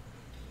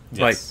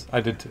 Yes,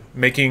 I did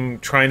too.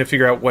 Trying to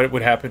figure out what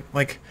would happen.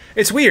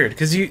 It's weird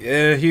because you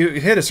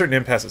hit a certain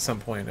impasse at some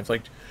point. It's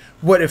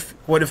what if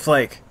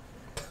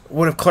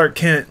Clark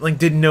Kent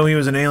didn't know he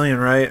was an alien,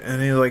 right?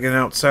 And he's an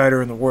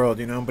outsider in the world,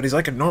 but he's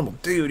a normal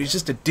dude. He's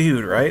just a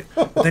dude, right?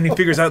 But then he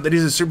figures out that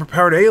he's a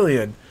superpowered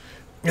alien.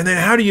 And then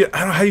how do you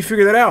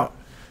figure that out?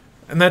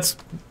 And that's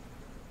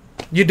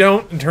you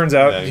don't. It turns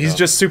out he's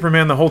just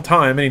Superman the whole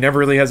time, and he never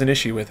really has an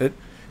issue with it.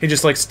 He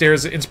just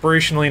stares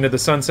inspirationally into the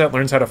sunset,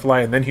 learns how to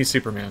fly, and then he's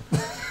Superman.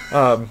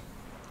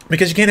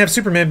 Because you can't have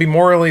Superman be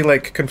morally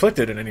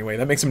conflicted in any way.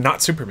 That makes him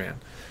not Superman.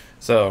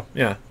 So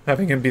yeah,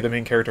 having him be the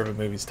main character of a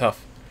movie is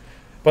tough.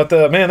 But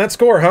man, that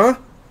score, huh?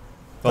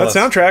 Well, that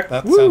soundtrack.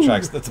 That Woo!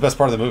 soundtrack's that's the best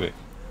part of the movie.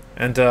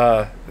 And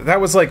that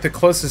was the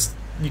closest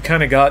you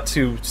kind of got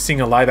to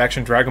seeing a live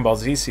action Dragon Ball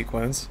Z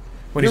sequence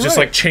when he's just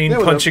chain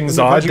punching when Zod.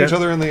 they're punching each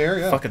other in the air.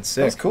 Yeah, Fucking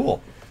sick. That's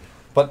cool.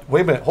 But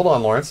wait a minute, hold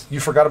on, Lawrence. You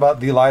forgot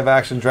about the live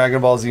action Dragon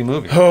Ball Z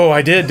movie. Oh,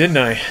 I did, didn't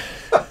I?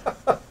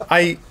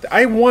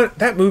 I want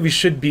that movie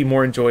should be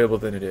more enjoyable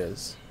than it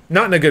is.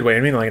 Not in a good way.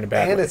 I mean, in a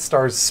bad way. And it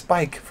stars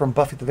Spike from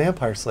Buffy the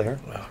Vampire Slayer,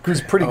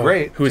 who's pretty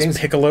great. Who is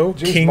Piccolo?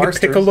 James King Marsters.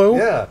 Piccolo?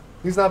 Yeah,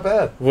 he's not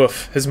bad.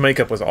 Woof. His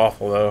makeup was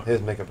awful, though.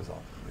 His makeup is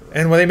awful.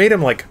 And when they made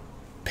him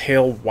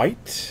pale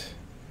white,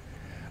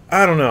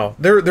 I don't know.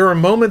 There are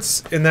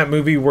moments in that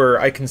movie where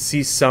I can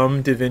see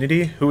some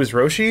divinity. Who is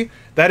Roshi?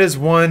 That is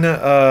one.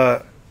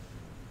 Oh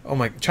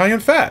my, Chow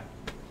Yun-Fat.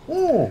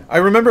 Oh, I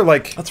remember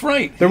that's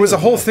right. there was a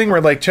whole thing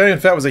where Chow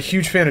Yun-Fat was a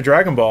huge fan of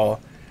Dragon Ball,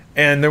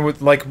 and there was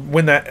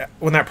when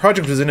that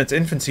project was in its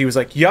infancy, he was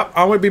like, "Yup,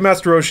 I want to be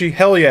Master Roshi.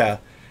 Hell yeah!"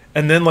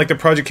 And then the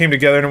project came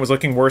together and it was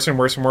looking worse and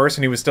worse and worse,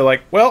 and he was still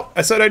like, "Well,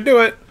 I said I'd do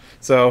it."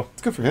 So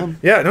it's good for him.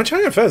 yeah, no, Chow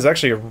Yun-Fat is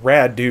actually a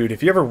rad dude.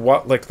 If you ever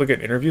look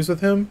at interviews with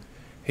him,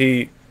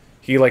 he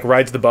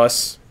rides the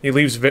bus. He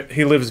lives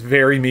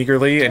very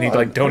meagerly, and he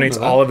I donates know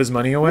that. all of his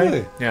money away.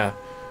 Really? Yeah,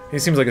 He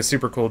seems like a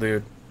super cool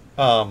dude.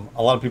 A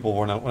lot of people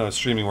when I was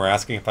streaming were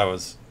asking if I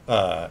was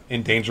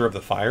in danger of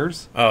the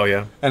fires, Oh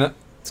yeah, and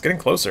it's getting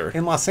closer.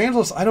 in Los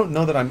Angeles, I don't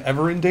know that I'm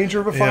ever in danger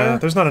of a Yeah, fire.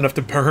 there's not enough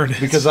to burn.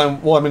 Because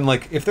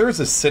like, if there is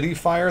a city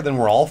fire, then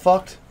we're all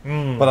fucked.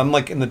 But I'm,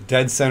 like, in the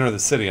dead center of the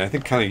city. And I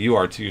think kind of you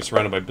are, too. You're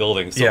surrounded by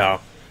buildings. So, Yeah.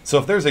 So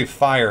if there's a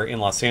fire in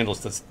Los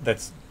Angeles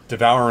that's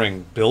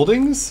devouring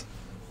buildings,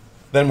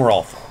 then we're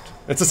all fucked.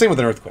 It's the same with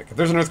an earthquake. If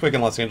there's an earthquake in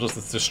Los Angeles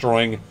that's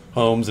destroying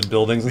homes and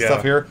buildings and Yeah.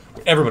 stuff here,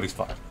 everybody's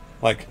fucked.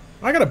 Like,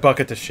 I got a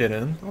bucket to shit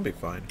in. I'll be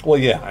fine. well,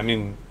 yeah, I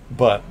mean,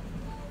 but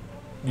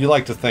you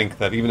like to think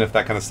that even if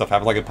that kind of stuff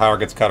happens, like if power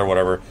gets cut or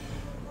whatever,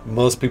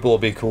 most people will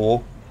be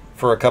cool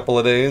for a couple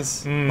of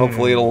days.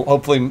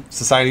 Hopefully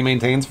society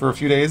maintains for a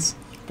few days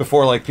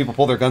before, like, people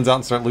pull their guns out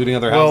and start looting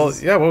other Well,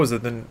 houses. yeah. What was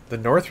it? The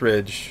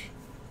Northridge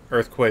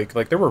earthquake.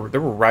 Like there were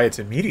riots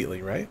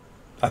immediately, right?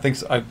 I think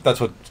so. That's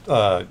what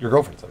your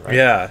girlfriend said, right?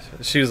 Yeah.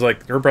 She was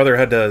like, her brother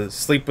had to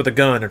sleep with a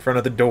gun in front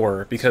of the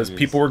door because Jeez.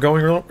 people were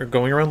going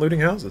around looting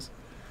houses.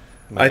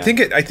 I Man.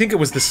 think it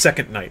was the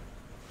second night.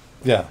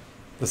 Yeah,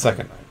 the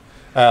second night.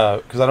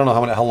 Because I don't know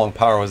how long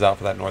power was out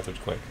for that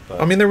Northridge quake. But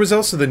I mean, there was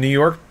also the New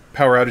York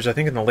power outage, I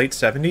think, in the late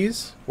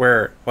 70s,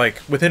 where,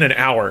 like, within an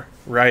hour,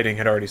 rioting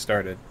had already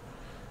started.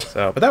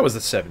 So, but that was the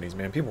 70s,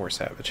 man. People were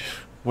savage.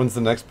 when's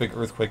the next big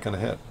earthquake going to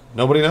hit?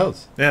 Nobody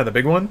knows. Yeah, the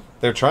big one?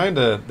 They try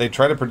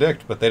to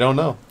predict, but they don't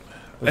know.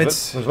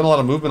 There's been a lot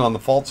of movement on the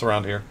faults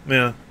around here.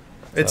 Yeah.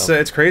 It's So.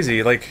 it's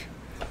crazy. Like,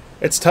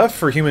 it's tough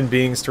for human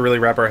beings to really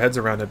wrap our heads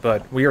around it,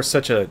 but we are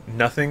such a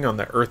nothing on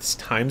the Earth's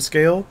time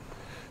scale.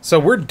 So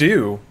we're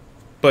due,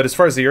 but as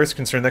far as the Earth's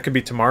concerned, that could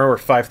be tomorrow or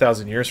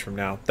 5,000 years from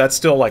now. That's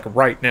still, like,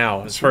 right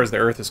now, as far as the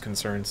Earth is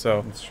concerned.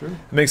 So That's true.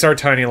 it makes our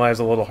tiny lives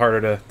a little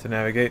harder to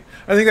navigate.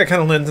 I think that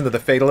kind of lends into the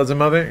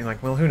fatalism of it. You're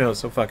like, well, who knows?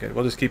 So fuck it.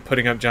 We'll just keep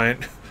putting up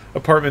giant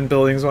apartment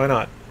buildings. Why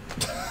not?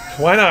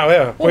 Why not?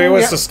 Yeah. Wait,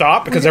 what's to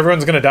stop? Because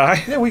everyone's going to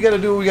die? Yeah, we got to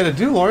do what we got to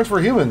do, Lawrence.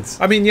 We're humans.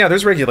 I mean, yeah,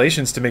 there's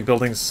regulations to make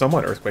buildings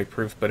somewhat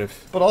earthquake-proof, but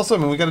if But also, I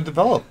mean, we got to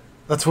develop.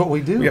 That's what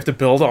we do. we have to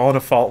build all in a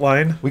fault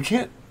line, We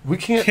can't. we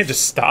can't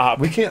just stop.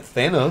 We can't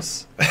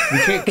Thanos. We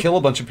can't kill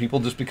a bunch of people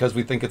just because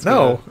we think it's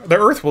No, gonna, the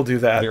Earth will do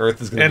that. The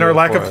Earth is gonna and do our it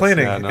lack for of us.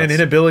 planning Yeah, no, and it's-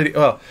 inability.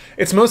 Well,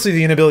 it's mostly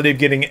the inability of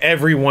getting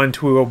everyone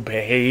to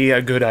obey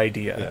a good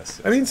idea. Yes.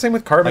 I mean, same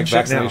with carbon Like shit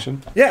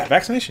vaccination? now. Yeah,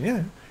 vaccination.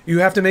 Yeah, you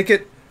have to make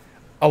it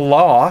a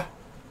law,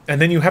 and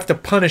then you have to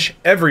punish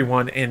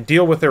everyone and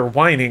deal with their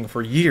whining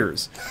for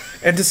years.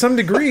 And to some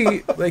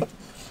degree, like.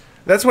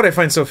 That's what I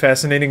find so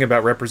fascinating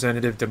about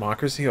representative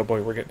democracy. Oh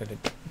boy, we're getting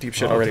into deep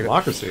shit already.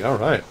 Democracy. All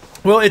right.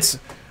 Well,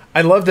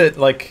 I love that,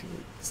 like,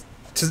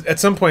 at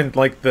some point,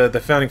 like, the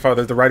founding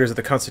fathers, the writers of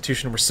the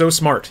Constitution were so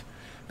smart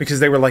because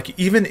they were like,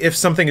 even if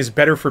something is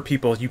better for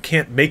people, you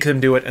can't make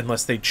them do it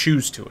unless they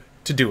choose to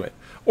do it.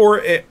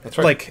 Or, That's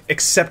right. like,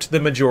 accept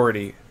the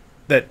majority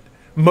that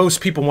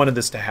most people wanted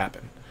this to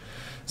happen.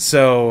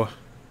 So,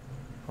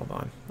 hold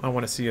on. I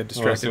want to see a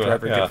distracted what-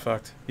 driver yeah. get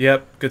fucked.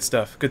 Yep, good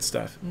stuff, good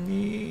stuff.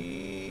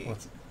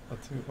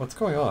 What's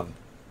going on?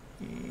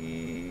 I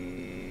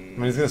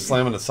mean, he's gonna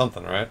slam into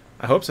something, right?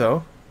 I hope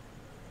so.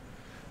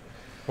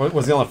 What,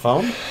 was he on the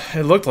phone?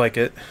 It looked like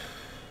it.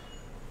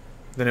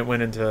 Then it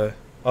went into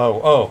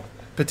Oh,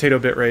 potato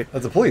bit rate.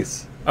 that's the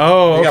police.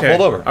 Oh, He okay. got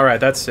pulled over. All right,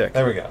 that's sick.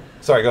 There we go.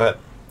 Sorry, go ahead.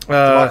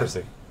 Uh,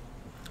 Democracy.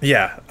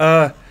 Yeah.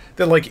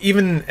 That, like,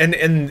 even and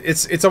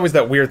it's always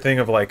that weird thing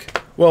of, like,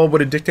 well,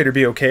 would a dictator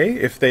be okay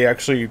if they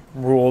actually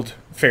ruled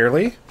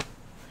fairly?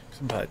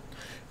 But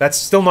that's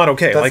still not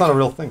okay. That's like, not a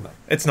real thing, though.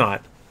 it's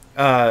not.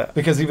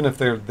 Because even if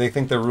they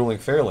think they're ruling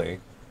fairly,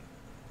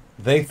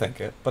 they think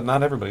it, but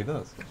not everybody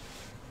does.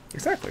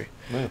 Exactly.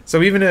 Yeah.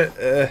 So even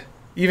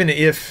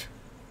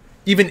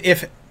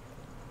if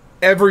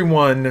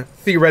everyone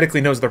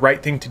theoretically knows the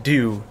right thing to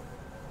do,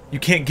 you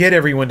can't get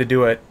everyone to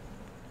do it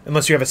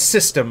unless you have a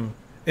system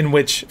in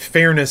which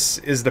fairness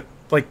is the,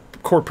 like,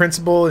 core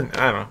principle. And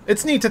I don't know.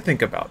 It's neat to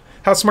think about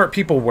how smart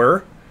people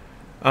were,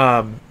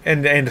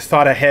 and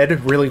thought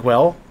ahead really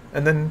well,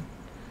 and then,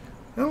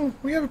 oh,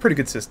 we have a pretty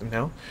good system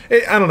now.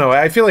 I don't know.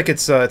 I feel like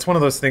it's one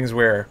of those things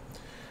where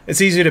it's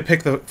easy to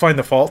find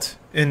the fault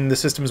in the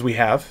systems we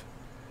have,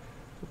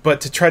 but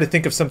to try to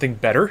think of something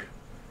better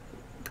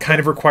kind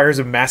of requires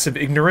a massive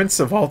ignorance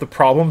of all the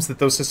problems that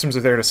those systems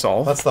are there to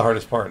solve. That's the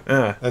hardest part.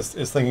 Yeah. Is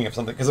thinking of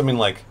something. Because, I mean,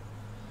 like,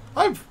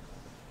 I've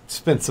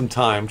spent some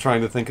time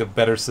trying to think of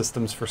better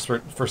systems for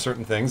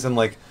certain things, and,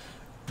 like,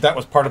 that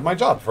was part of my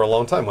job for a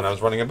long time when I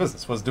was running a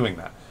business, was doing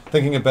that.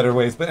 Thinking of better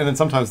ways. And then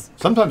sometimes,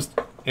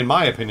 in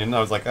my opinion, I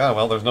was like, oh,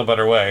 well, there's no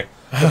better way.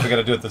 We got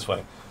to do it this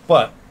way.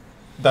 But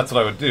that's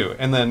what I would do.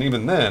 And then,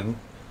 even then,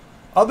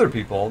 other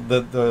people,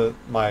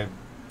 my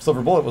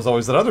silver bullet was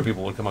always that other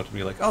people would come up to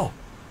me like, oh,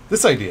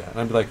 this idea. And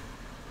I'd be like,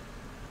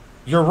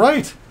 you're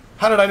right.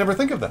 How did I never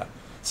think of that?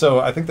 So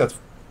I think that's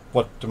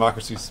what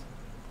democracy's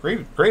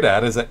great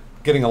at, is at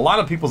getting a lot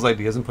of people's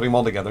ideas and putting them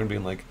all together and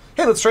being like,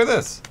 hey, let's try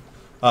this.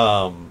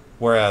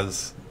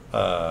 Whereas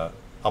a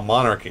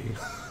monarchy,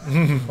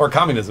 or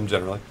communism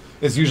generally,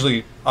 is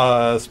usually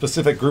a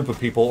specific group of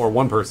people or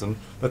one person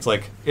that's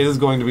like, it is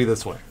going to be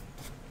this way.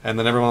 And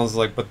then everyone's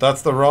like, but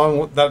that's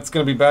that's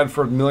going to be bad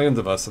for millions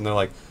of us. And they're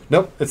like,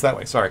 nope, it's that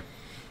way. Sorry.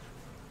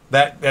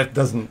 That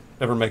doesn't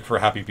ever make for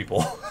happy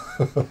people.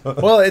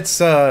 Well, it's,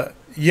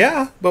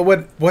 yeah, but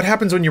what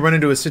happens when you run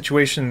into a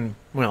situation,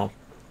 well,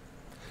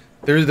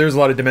 there's a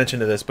lot of dimension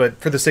to this, but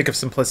for the sake of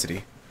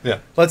simplicity, Yeah.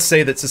 let's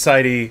say that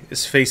society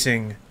is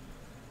facing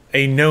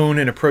a known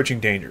and approaching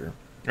danger.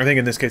 I think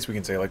in this case we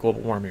can say like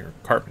global warming or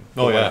carbon.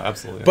 Oh, or yeah, whatever.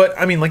 absolutely. But,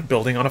 I mean, like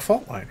building on a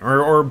fault line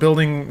or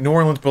building New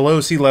Orleans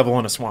below sea level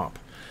in a swamp.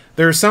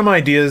 There are some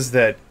ideas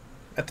that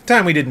at the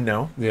time we didn't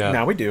know. Yeah.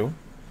 Now we do.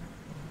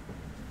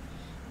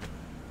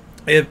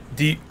 If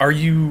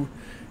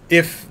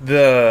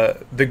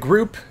the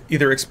group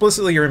either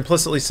explicitly or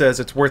implicitly says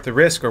it's worth the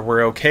risk or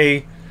we're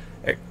okay,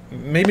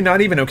 maybe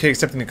not even okay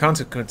accepting the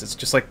consequences,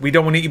 just like we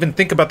don't want to even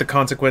think about the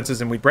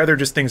consequences and we'd rather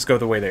just things go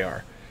the way they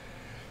are.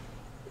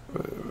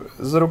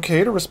 Is it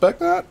okay to respect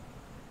that?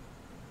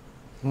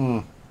 I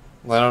don't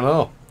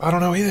know. I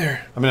don't know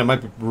either. I mean, it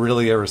might be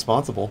really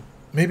irresponsible.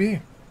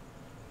 Maybe.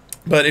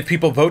 But if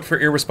people vote for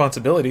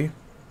irresponsibility,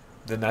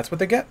 then that's what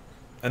they get.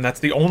 And that's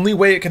the only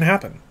way it can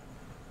happen.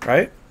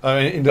 Right?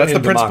 That's the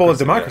principle of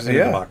democracy. Yeah.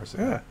 Yeah. Democracy.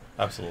 Yeah.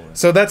 Absolutely.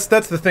 So that's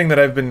the thing that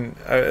I've been.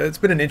 It's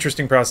been an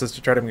interesting process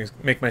to try to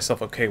make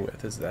myself okay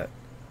with. Is that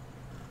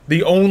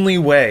the only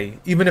way,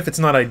 even if it's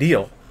not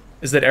ideal,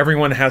 is that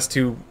everyone has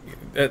to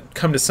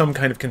come to some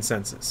kind of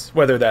consensus,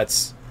 whether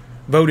that's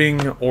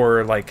voting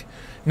or like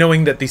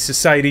knowing that the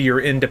society you're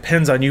in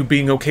depends on you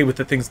being okay with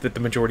the things that the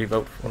majority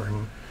vote for,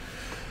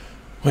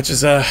 which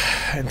is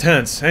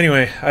intense.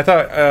 Anyway, I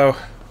thought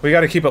we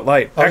got to keep it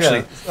light. Oh,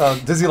 Actually,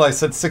 Dizzy Light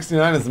said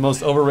 69 is the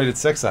most overrated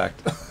sex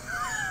act.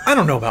 I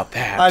don't know about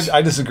that.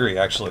 I disagree,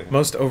 actually.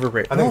 Most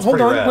overrated. I think it's hold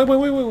pretty on. rad.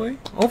 Wait.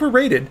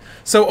 Overrated.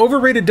 So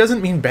overrated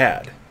doesn't mean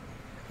bad.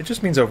 It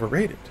just means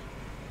overrated.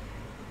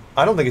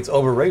 I don't think it's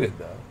overrated,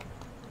 though.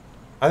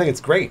 I think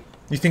it's great.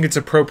 You think it's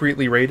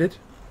appropriately rated?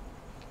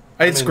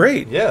 It's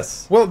great.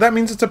 Yes. Well, that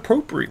means it's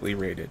appropriately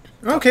rated.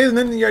 Okay, and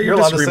then yeah, You're your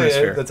allowed to disagreement's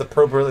say fair. that's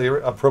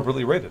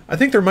appropriately rated. I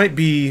think there might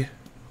be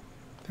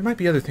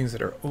other things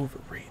that are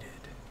overrated.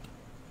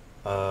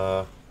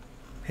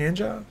 Hand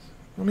jobs?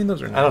 I mean,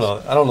 those are nice. I don't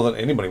know. I don't know that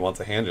anybody wants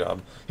a hand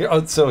job.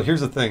 So here's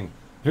the thing.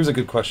 Here's a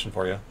good question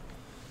for you.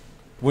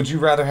 Would you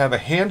rather have a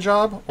hand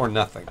job or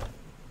nothing?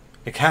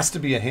 It has to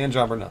be a hand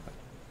job or nothing.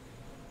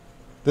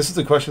 This is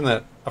a question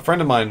that a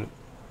friend of mine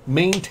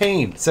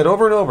said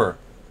over and over.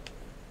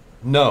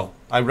 No,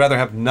 I'd rather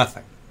have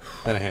nothing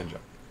than a hand job.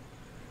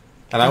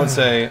 And I would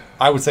say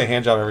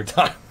hand job every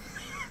time.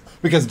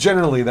 Because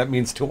generally that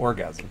means to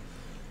orgasm.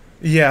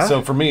 Yeah.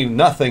 So for me,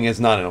 nothing is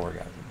not an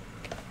orgasm.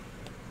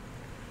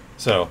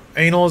 So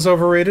Anal is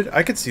overrated.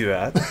 I could see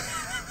that.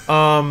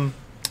 I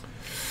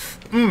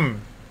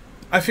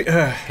feel.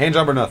 hand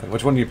job or nothing?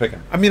 Which one are you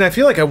picking? I mean, I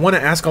feel like I want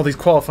to ask all these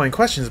qualifying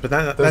questions, but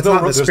that's not the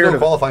There's spirit no of it.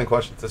 qualifying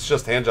questions. It's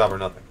just hand job or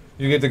nothing.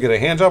 You get to get a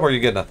hand job or you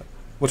get nothing.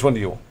 Which one do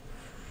you want?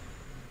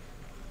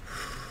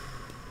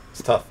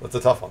 It's tough. It's a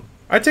tough one.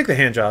 I'd take the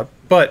hand job,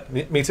 but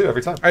Me too.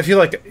 Every time. I feel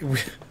like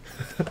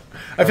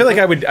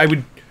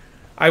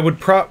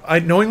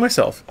knowing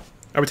myself,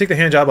 I would take the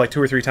hand job like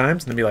 2 or 3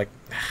 times and then be like,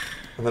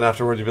 And then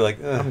afterwards you'd be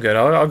like, I'm good.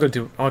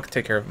 I'll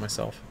take care of it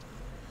myself.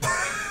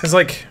 It's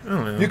like, I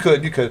don't know. You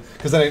could,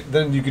 because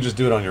then you could just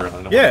do it on your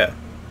own. Yeah.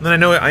 And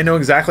then I know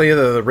exactly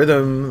the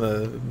rhythm,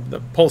 the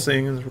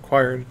pulsing is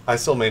required. I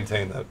still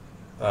maintain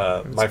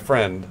that my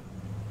friend,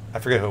 I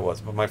forget who it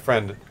was, but my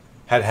friend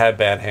had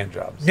bad hand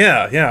jobs.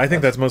 Yeah. I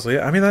think that's mostly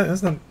it. I mean,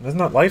 that's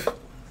not life.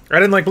 I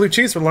didn't like blue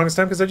cheese for the longest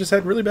time because I just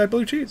had really bad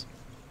blue cheese.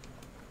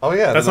 Oh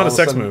yeah, That's then not a all of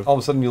sex sudden- move. All of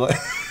a sudden you like.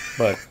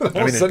 But all I of a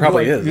mean, it sudden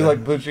probably you like, is. You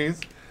like blue cheese?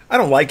 I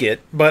don't like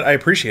it, but I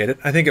appreciate it.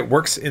 I think it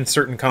works in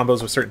certain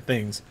combos with certain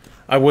things.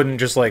 I wouldn't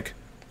just like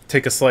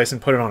take a slice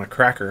and put it on a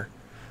cracker.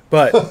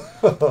 But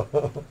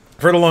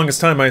for the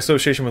longest time, my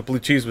association with blue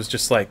cheese was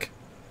just like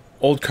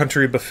Old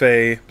Country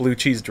Buffet blue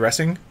cheese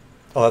dressing.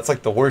 Oh, that's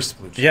like the worst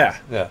blue cheese. Yeah.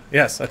 Yeah.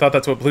 Yes, I thought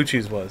that's what blue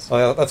cheese was. Oh,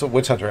 yeah, that's what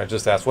Witch Hunter had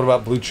just asked. What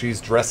about blue cheese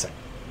dressing?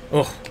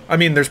 Oh, I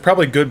mean, there's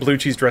probably good blue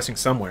cheese dressing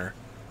somewhere,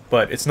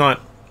 but it's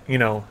not,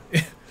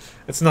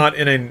 it's not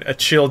in a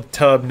chilled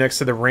tub next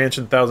to the ranch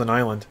in Thousand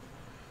Island.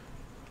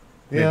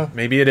 Yeah.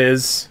 Maybe it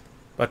is,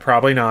 but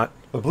probably not.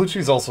 But blue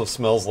cheese also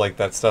smells like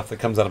that stuff that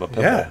comes out of a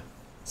pimple. Yeah.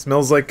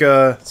 Smells like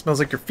your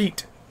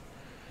feet.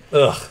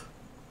 Ugh.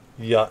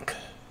 Yuck.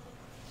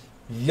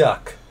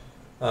 Yuck.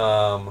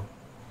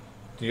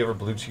 Do you ever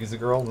blue cheese a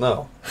girl?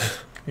 No.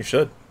 You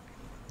should.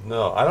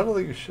 No, I don't know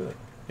that you should.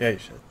 Yeah, you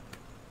should.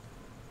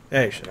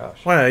 Yeah, you should.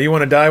 Gosh. Why? You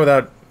want to die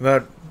without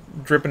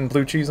dripping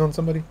blue cheese on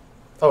somebody?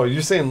 Oh, are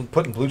you saying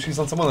putting blue cheese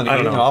on someone and I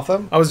don't eating know. it off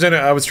them? I was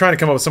trying to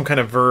come up with some kind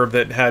of verb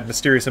that had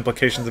mysterious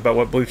implications about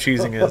what blue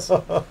cheesing is.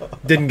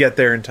 Didn't get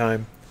there in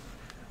time.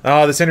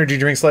 Oh, this energy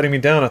drink's letting me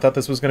down. I thought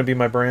this was going to be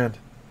my brand.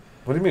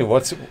 What do you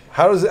mean?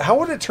 How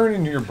would it turn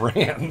into your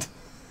brand?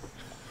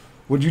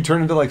 Would you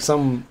turn into like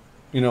some,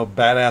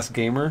 badass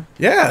gamer?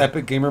 Yeah.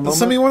 Epic gamer moment?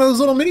 Send me one of those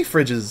little mini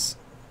fridges.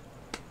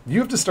 You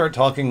have to start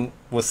talking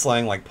with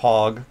slang like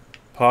pog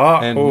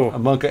and Oh. a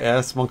Monka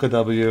S, Monka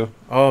W.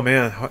 Oh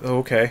man.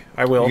 Okay,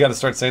 I will. You got to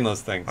start saying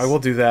those things. I will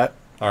do that.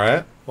 All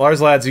right.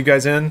 Lars lads, you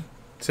guys in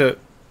to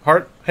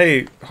hard?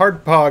 Hey,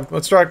 hard pog.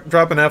 Let's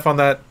drop an F on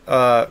that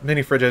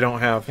mini fridge I don't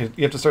have. And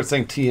you have to start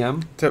saying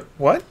TM. To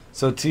what?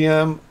 So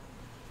TM,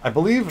 I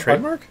believe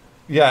Trademark?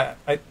 Yeah,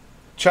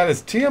 Chad,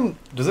 is TM,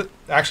 does it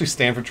actually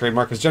stand for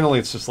trademark? Because generally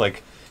it's just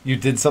like you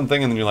did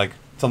something and then you're like,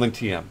 something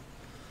TM.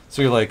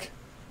 So you're like,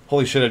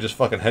 holy shit, I just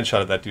fucking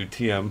headshotted that dude,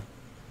 TM.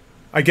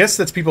 I guess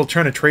that's people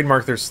trying to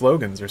trademark their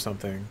slogans or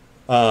something.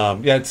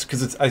 Yeah, it's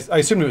because I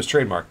assumed it was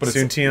trademark, but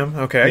Soon it's. TM?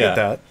 Okay, I Yeah. get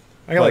that.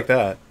 I like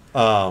that.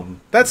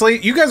 Um, That's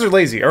late. You guys are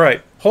lazy. All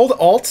right. Hold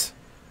Alt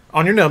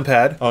on your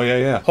numpad. oh,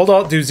 yeah. Hold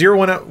Alt, do Let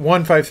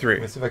 0153.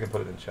 me see if I can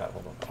put it in chat.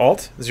 Hold on.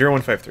 Alt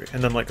 0153.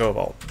 And then let go of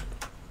Alt.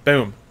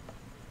 Boom.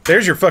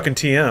 There's your fucking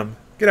TM.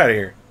 Get out of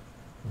here.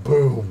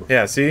 Boom.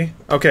 Yeah, see?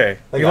 Okay.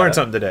 I You got learned it.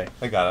 something today.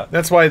 I got it.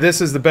 That's why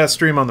this is the best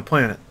stream on the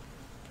planet.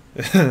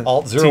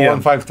 Alt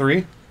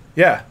 0153?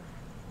 Yeah.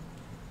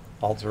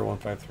 Alt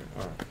 0153.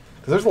 All right.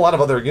 Because there's a lot of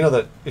other, you know,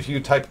 that if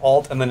you type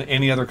Alt and then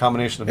any other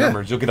combination of Yeah.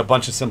 numbers, you'll get a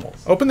bunch of symbols.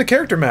 Open the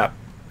character map.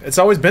 It's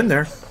always been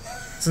there.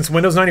 Since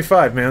Windows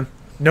 95, man.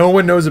 No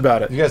one knows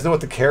about it. You guys know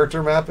what the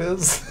character map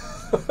is?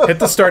 Hit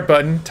the start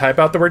button, type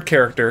out the word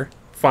character,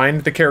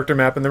 find the character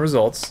map in the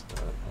results.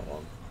 Hold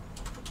on.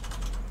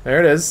 There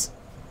it is.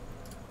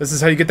 This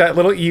is how you get that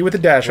little E with a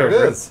dash There it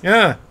over is.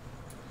 Yeah.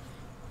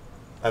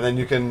 And then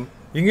you can.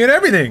 You can get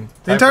everything.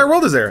 The Type entire it-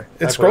 world is there.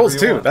 It type scrolls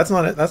whatever you too. want. That's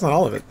not it. That's not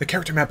all of it. The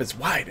character map is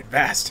wide and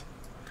vast.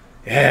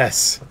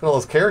 Yes. Look at all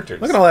those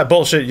characters. Look at all that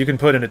bullshit you can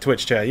put in a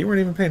Twitch chat. You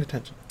weren't even paying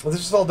attention. Well,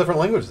 there's just all different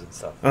languages and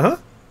stuff. Uh-huh.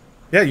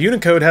 Yeah,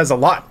 Unicode has a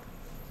lot.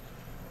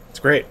 It's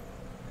great.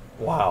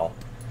 Wow.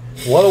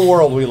 What a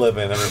world we live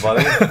in,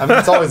 everybody. I mean,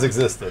 it's always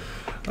existed.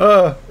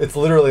 It's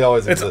literally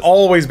always It's existed.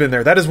 always been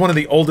there. That is one of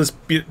the oldest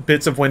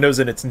bits of Windows,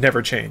 and it's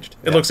never changed.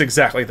 It Yeah. looks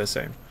exactly the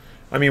same.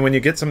 I mean, when you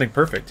get something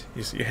perfect,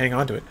 you hang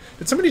on to it.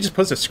 Did somebody just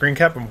post a screen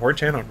cap from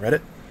 4chan on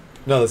Reddit?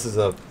 No, this is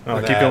a. Oh,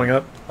 an keep ad. going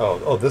up.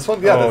 Oh, this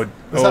one? Yeah, Oh,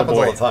 this oh happens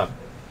boy. all the time.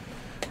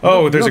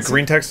 Oh, you there's a don't see-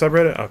 green text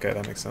subreddit? Okay,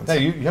 that makes sense. Hey,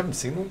 you haven't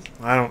seen those?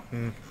 I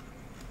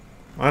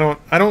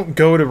don't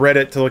go to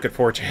Reddit to look at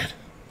 4chan.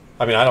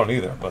 I mean, I don't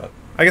either, but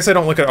I guess I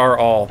don't look at R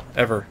all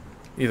ever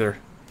either.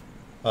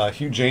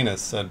 Hugh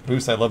Janus said,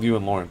 Bruce, I love you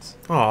and Lawrence.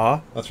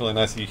 Aw, That's really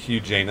nice of you, Hugh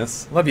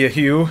Janus. love you,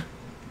 Hugh.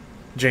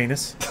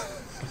 Janus.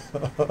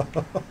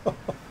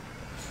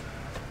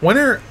 When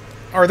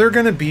are there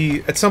going to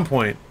be, at some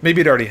point,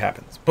 maybe it already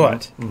happens,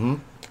 but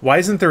why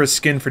isn't there a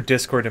skin for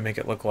Discord to make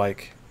it look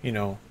like,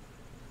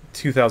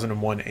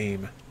 2001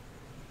 AIM?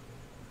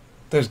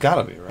 There's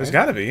gotta be, right? There's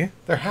got to be.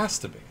 There has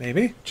to be.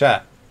 Maybe.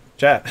 Chat.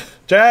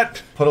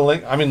 Chat. Put a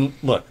link. I mean,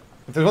 look,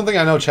 if there's one thing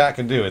I know chat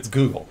can do, it's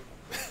Google.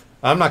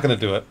 I'm not going to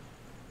do it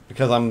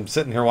because I'm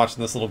sitting here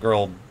watching this little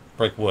girl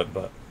break wood,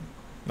 but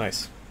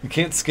Nice. you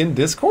can't skin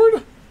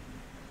Discord?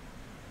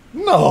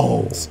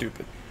 No.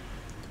 Stupid.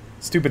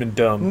 Stupid and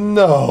dumb.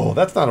 No,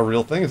 that's not a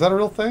real thing. Is that a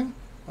real thing?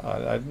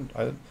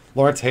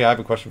 Lawrence, hey, I have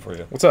a question for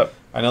you. What's up?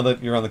 I know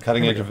that you're on the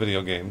cutting Here we edge of go.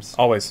 video games.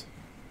 Always.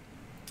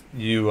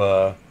 You,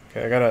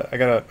 Okay, I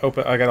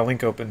got a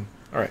link open.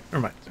 All right,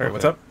 never mind. Sorry,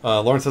 what's up?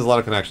 Lawrence has a lot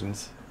of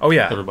connections. Oh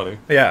yeah. Everybody.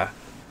 Yeah.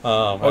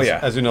 As, yeah.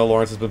 As you know,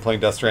 Lawrence has been playing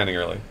Death Stranding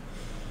early.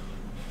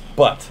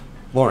 But,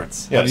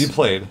 Lawrence, have Yes. you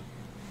played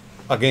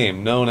a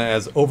game known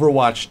as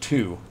Overwatch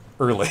 2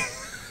 early?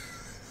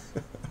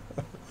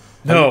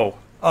 No,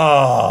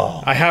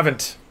 Oh. I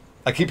haven't.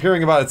 I keep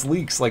hearing about its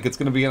leaks, like it's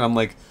going to be, and I'm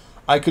like,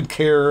 I don't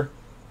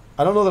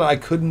know that I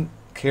couldn't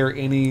care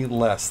any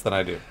less than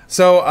I do.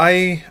 So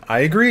I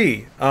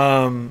agree.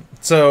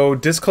 So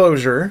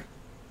disclosure,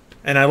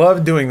 and I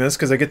love doing this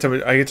because I get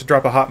to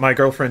drop a hot my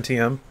girlfriend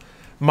TM.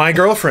 My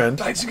girlfriend.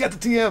 Nice, you got the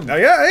TM.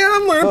 Yeah,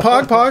 I'm learning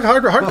hard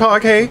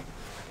pog. Hey,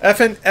 F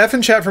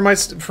and chat for my You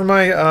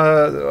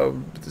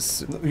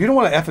don't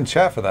want to F and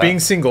chat for that. being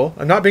single.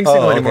 I'm not being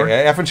single anymore.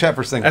 Okay. F and chat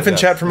for single. F and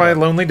yes. chat for my Yeah.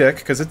 lonely dick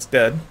because it's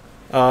dead.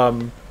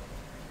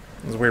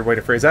 That's a weird way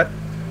to phrase that.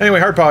 Anyway,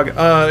 hard pog.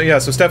 Yeah.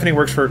 So Stephanie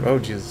works for. Oh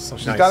Jesus.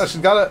 She's got it.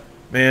 She's got it.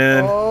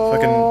 Man,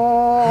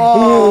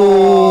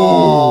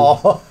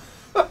 Oh.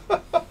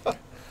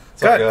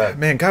 Sorry, go ahead.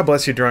 man, God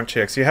bless you, drunk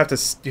chicks. You have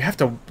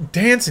to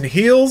dance in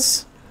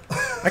heels.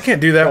 I can't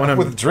do that when I'm.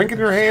 With a drink in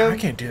your hand. I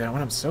can't do that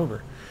when I'm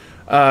sober.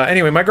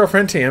 Anyway, my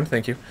girlfriend TM,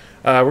 thank you,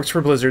 works for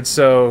Blizzard,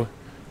 so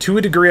to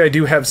a degree I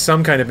do have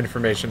some kind of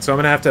information. So I'm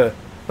gonna have to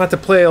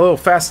play a little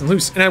fast and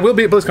loose, and I will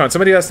be at BlizzCon.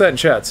 Somebody asked that in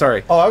chat.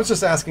 Sorry. Oh, I was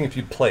just asking if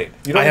you played.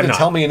 You don't I have even not.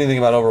 tell me anything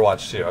about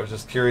Overwatch 2. I was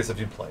just curious if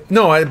you played.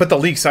 No, but the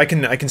leaks, I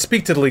can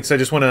speak to the leaks. I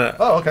just want to.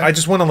 Oh, okay. I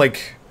just want to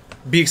like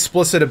be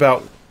explicit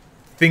about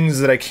things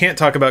that I can't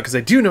talk about because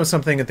I do know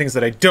something, and things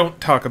that I don't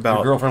talk about.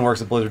 Your girlfriend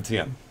works at Blizzard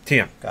TM.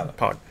 TM. Got it.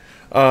 Pog.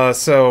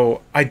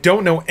 So I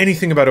don't know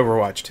anything about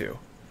Overwatch 2.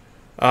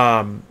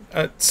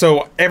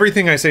 So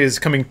everything I say is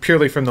coming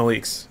purely from the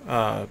leaks.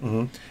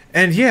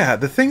 And yeah,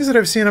 the things that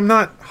I've seen, I'm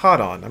not hot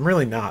on. I'm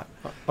really not.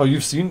 Oh,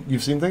 you've seen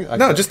things?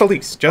 No, just the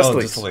leaks. Just Oh,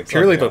 the just leaks. the leaks.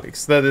 Purely Okay, the yeah.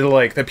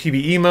 leaks. The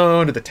PvE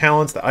mode, the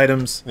talents, the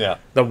items. Yeah.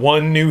 The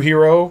one new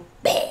hero.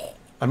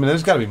 I mean,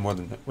 there's got to be more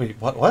than that. Wait,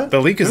 what? The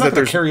leak is They're not that gonna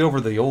there's- carry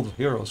over the old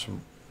heroes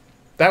from.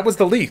 That was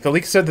the leak. The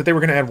leak said that they were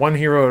going to add one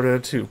hero to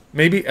 2.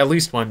 Maybe at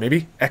least one.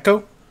 Maybe Echo?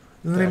 Is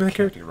the name of the That can't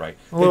character? be right.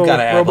 A little They've got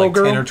to add Robo like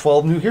girl? 10 or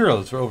 12 new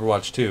heroes for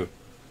Overwatch 2.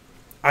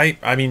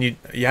 I mean,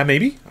 yeah,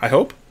 maybe. I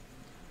hope.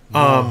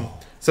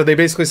 So they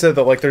basically said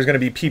that like there's going to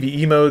be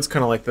PvE modes,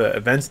 kind of like the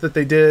events that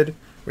they did,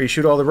 where you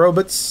shoot all the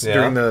robots Yeah.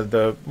 during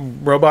the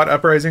robot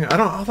uprising. I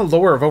don't. All the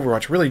lore of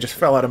Overwatch really just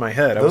fell out of my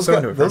head. I was Those so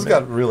into it. for a those minute.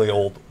 got really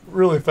old,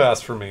 really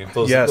fast for me.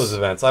 Yes. Those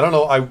events. I don't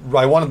know.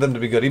 I wanted them to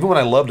be good. Even when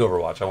I loved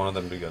Overwatch, I wanted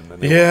them to be good. And then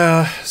they weren't.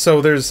 Yeah. So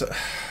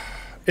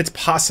it's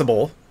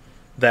possible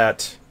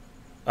that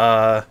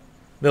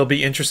they'll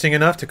be interesting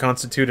enough to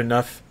constitute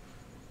enough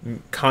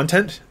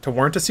content to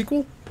warrant a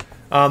sequel.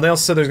 They also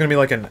said there's going to be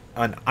like an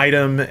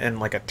item and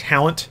like a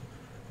talent,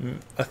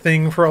 a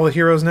thing for all the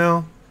heroes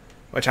now,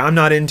 which I'm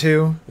not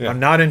into. Yeah. I'm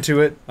not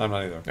into it. I'm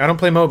not either. I don't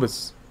play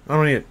MOBAs. I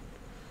don't need it.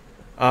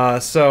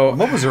 So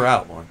MOBAs are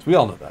out, Lawrence. We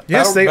all know that.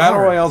 Yes, they Battle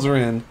are. Royales are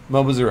in.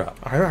 MOBAs are out.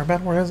 are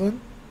Battle Royales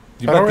in?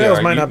 You Battle bet they Royales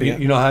are. might You- not be you,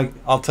 in. you know how?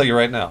 I'll tell you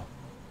right now.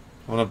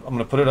 I'm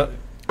gonna put it up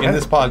in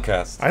this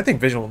podcast. I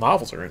think visual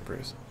novels are in,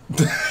 Bruce.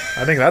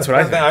 I think that's what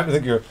I think. I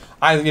think you're.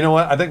 You know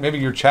what? I think maybe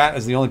your chat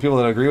is the only people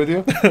that agree with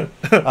you.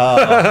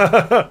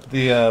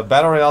 The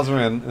Battle Royales are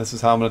in. This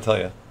is how I'm going to tell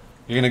you.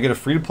 You're going to get a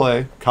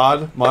free-to-play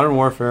COD, Modern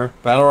Warfare,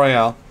 Battle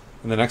Royale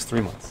in the next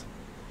 3 months.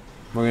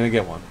 We're going to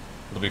get one.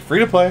 It'll be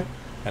free-to-play,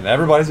 and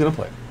everybody's going to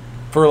play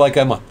for like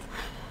a month.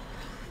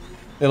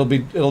 It'll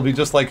be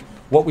just like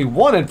what we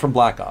wanted from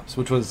Black Ops,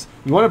 which was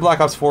we wanted Black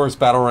Ops 4's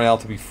Battle Royale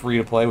to be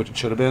free-to-play, which it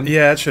should have been.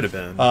 Yeah, it should have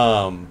been.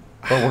 But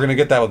we're going to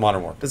get that with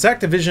Modern Warfare. Does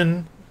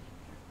Activision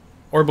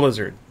or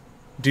Blizzard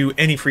do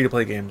any free to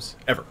play games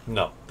ever?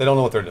 No, they don't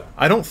know what they're doing.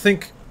 I don't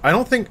think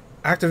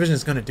Activision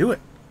is going to do it.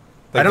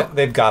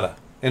 They've got to.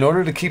 In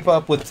order to keep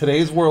up with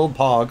today's world,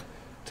 Pog,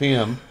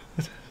 TM,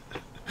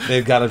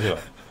 they've got to do it.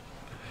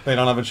 They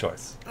don't have a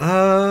choice.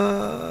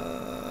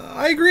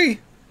 I agree,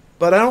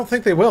 but I don't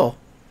think they will.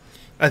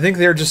 I think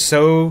they're just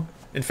so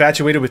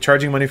infatuated with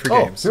charging money for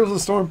games. Heroes of the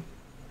Storm.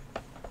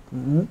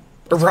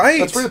 Right.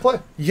 That's free to play.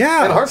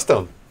 Yeah. And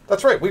Hearthstone.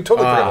 That's right. We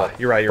totally forgot about it.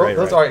 You're right.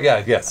 Those are,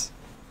 yeah, yes.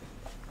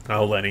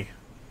 Oh, Lenny.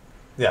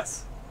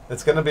 Yes.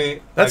 It's going to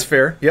be... That's like,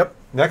 fair. Yep.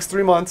 Next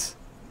 3 months.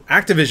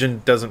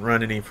 Activision doesn't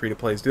run any free to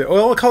plays, do they?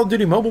 Well, Call of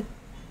Duty Mobile.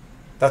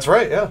 That's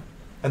right, yeah.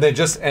 And they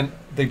just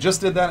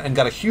did that and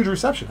got a huge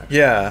reception. Actually.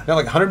 Yeah. Got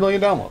like 100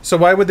 million downloads. So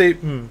why would they?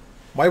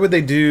 Why would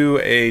they do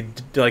a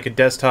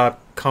desktop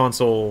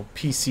console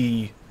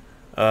PC,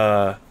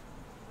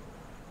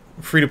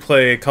 free to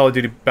play Call of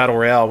Duty Battle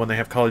Royale when they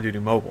have Call of Duty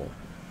Mobile?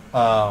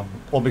 Well,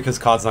 because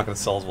COD's not going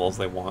to sell as well as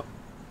they want.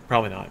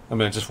 Probably not. I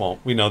mean, it just won't.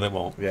 We know they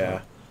won't.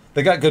 Yeah.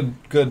 They got good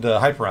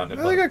hype around it.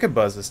 I think I could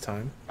buzz this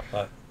time.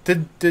 but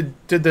Did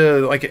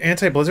the like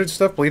anti-Blizzard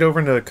stuff bleed over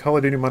into Call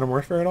of Duty Modern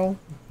Warfare at all?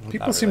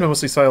 People seem to really.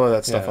 mostly silo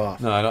that stuff yeah. off.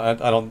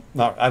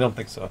 No, I don't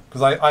think so.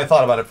 Because I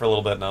thought about it for a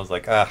little bit and I was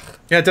like,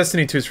 Yeah,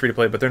 Destiny 2 is free to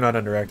play, but they're not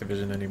under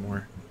Activision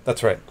anymore.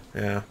 that's right.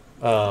 Yeah.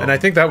 Um, And I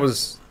think that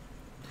is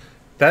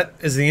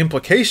the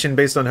implication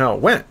based on how it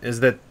went,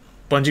 is that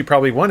Bungie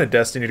probably wanted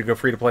Destiny to go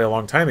free to play a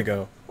long time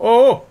ago.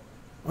 Oh,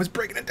 I was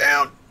breaking it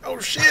down. Oh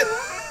shit,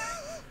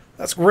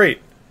 that's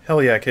great.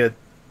 Hell yeah, kid.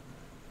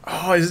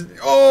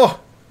 Oh,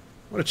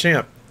 what a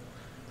champ.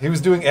 he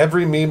was doing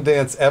every meme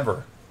dance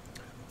ever.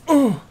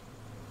 Oh,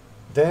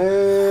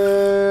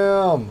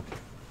 Damn.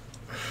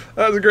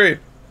 that was great.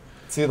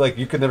 See, like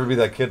you could never be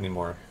that kid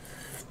anymore.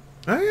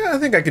 I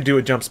think I could do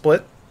a jump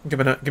split. Give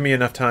me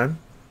enough time.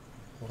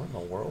 What in the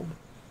world?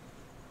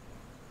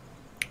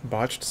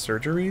 Botched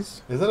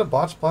surgeries. Is that a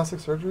botched plastic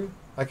surgery?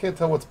 I can't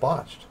tell what's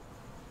botched.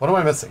 What am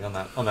I missing on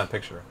that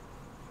picture?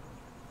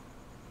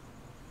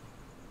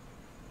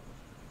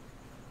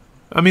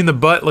 I mean, the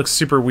butt looks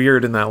super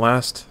weird in that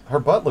last. Her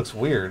butt looks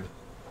weird.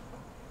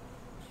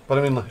 But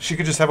I mean, she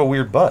could just have a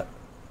weird butt.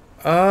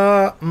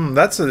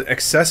 That's an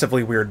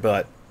excessively weird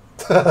butt.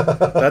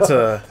 That's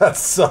a. That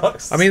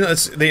sucks. I mean,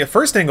 it's, the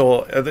first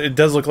angle, it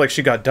does look like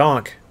she got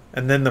donk,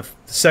 and then the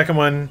second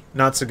one,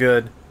 not so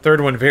good.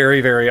 Third one,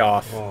 very, very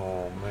off.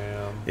 Oh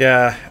man.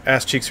 Yeah,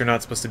 ass cheeks are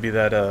not supposed to be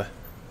that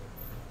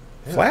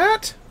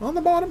flat on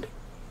the bottom.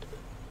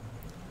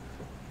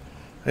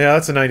 Yeah,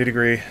 that's a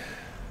 90-degree.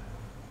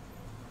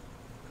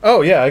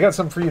 Oh yeah, I got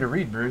something for you to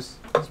read, Bruce.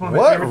 That's one of my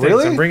What? favorite things.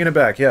 Really? I'm bringing it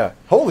back. Yeah,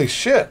 Holy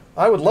shit!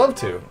 I would love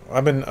to.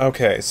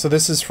 okay. So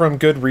this is from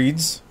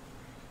Goodreads.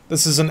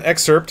 This is an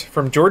excerpt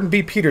from Jordan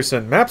B.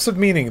 Peterson, Maps of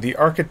Meaning, the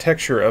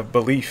Architecture of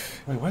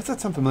Belief. Wait, why does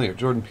that sound familiar?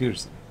 Jordan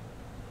Peterson.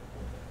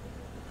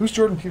 Who's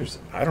Jordan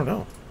Peterson? I don't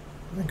know.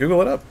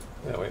 Google it up.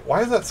 Yeah, wait. Why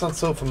does that sound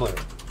so familiar?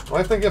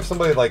 When I think of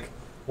somebody like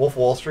Wolf of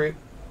Wall Street,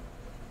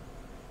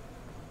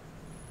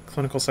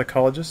 Clinical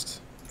psychologist.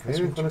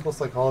 maybe clinical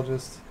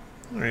psychologist.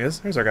 There he is.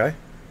 There's our guy.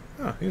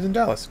 Oh, he was in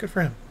Dallas. Good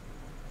for him.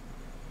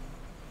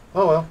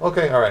 Oh well.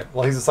 Okay. All right.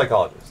 Well, he's a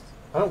psychologist.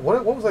 I don't.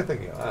 What was I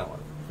thinking of? I don't know.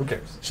 Who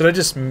cares? Should I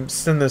just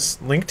send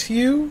this link to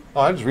you?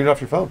 Oh, I just read it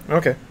off your phone.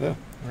 Okay. Yeah.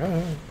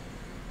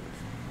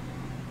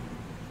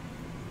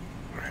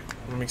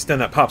 Let me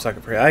extend that pop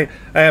socket for you.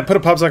 I put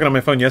a pop socket on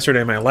my phone yesterday,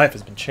 and my life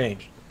has been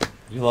changed.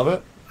 You love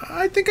it?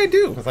 I think I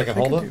do. If I can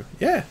hold it? do.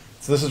 Yeah.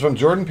 So this is from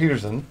Jordan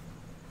Peterson,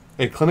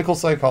 a clinical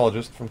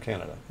psychologist from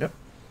Canada. Yep.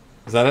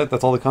 Is that it?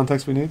 That's all the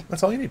context we need?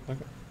 That's all you need.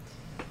 Okay.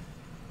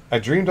 I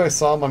dreamed I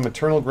saw my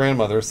maternal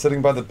grandmother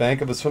sitting by the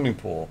bank of a swimming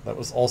pool that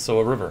was also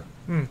a river.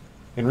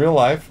 In real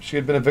life, she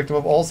had been a victim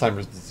of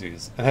Alzheimer's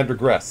disease and had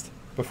regressed,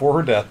 before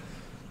her death,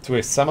 to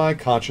a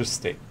semi-conscious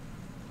state.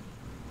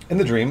 In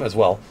the dream, as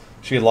well,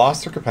 she had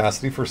lost her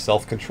capacity for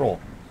self-control.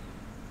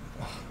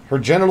 Her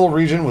genital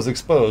region was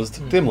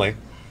exposed, dimly,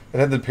 and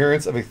had the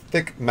appearance of a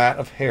thick mat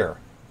of hair.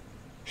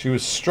 She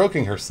was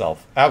stroking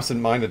herself,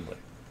 absent-mindedly.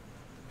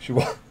 She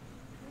walked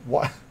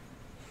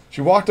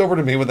over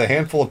to me with a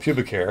handful of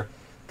pubic hair,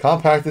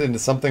 compacted into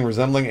something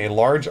resembling a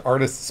large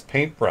artist's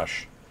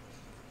paintbrush.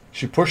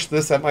 She pushed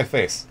this at my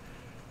face.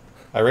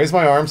 I raised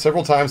my arm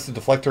several times to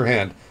deflect her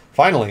hand.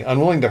 Finally,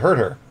 unwilling to hurt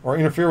her or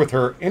interfere with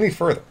her any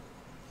further,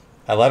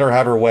 I let her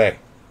have her way.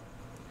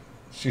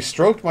 She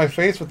stroked my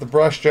face with the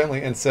brush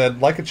gently and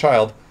said, like a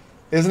child,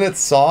 "Isn't it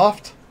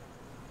soft?"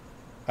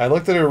 I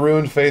looked at her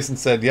ruined face and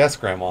said, "Yes,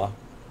 Grandma,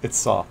 it's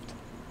soft."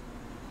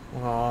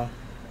 Aw.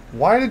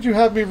 Why did you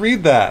have me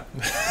read that?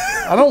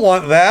 I don't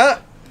want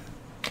that.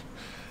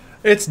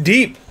 It's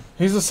deep.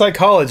 He's a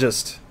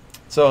psychologist.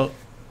 So,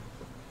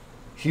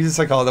 he's a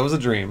psychologist. That was a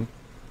dream.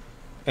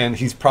 And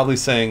he's probably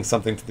saying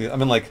something to the... I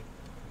mean, like,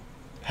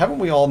 haven't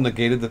we all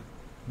negated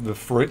the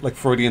Freud, like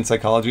Freudian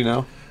psychology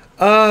now?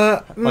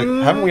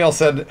 Haven't we all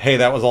said, hey,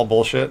 that was all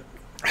bullshit?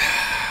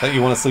 That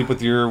you want to sleep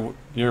with your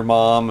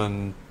mom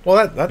and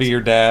that's be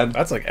your dad?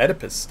 That's like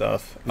Oedipus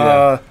stuff.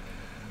 Yeah.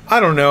 I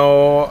don't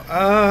know.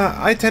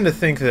 I tend to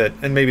think that,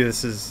 and maybe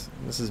this is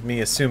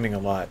me assuming a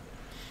lot.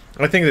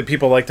 I think that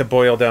people like to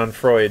boil down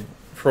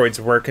Freud's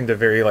work into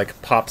very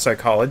like pop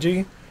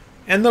psychology,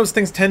 and those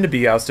things tend to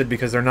be ousted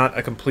because they're not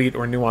a complete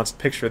or nuanced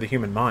picture of the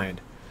human mind.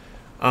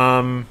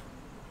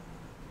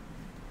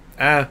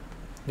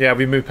 Yeah,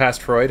 we moved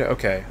past Freud.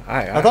 Okay,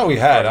 I thought we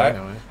had.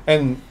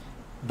 I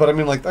But I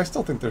mean, like, I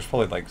still think there's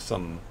probably like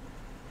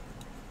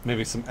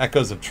maybe some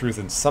echoes of truth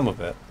in some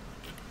of it.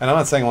 And I'm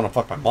not saying I want to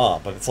fuck my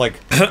mom, but it's like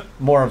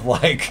more of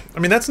like. I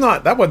mean,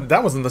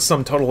 that wasn't the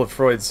sum total of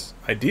Freud's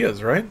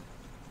ideas, right?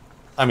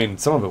 I mean,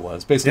 some of it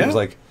was basically it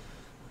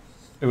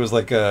was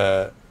like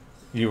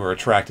you were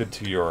attracted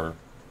to your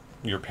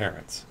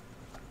parents,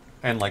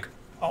 and like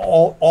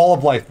all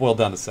of life boiled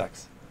down to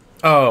sex.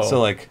 Oh, So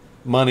like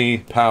money,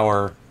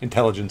 power,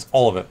 intelligence,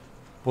 all of it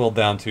boiled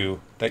down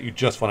to that you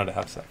just wanted to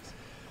have sex.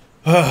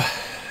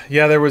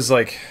 yeah, there was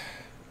like,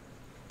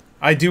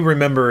 I do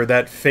remember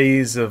that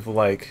phase of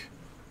like,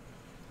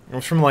 it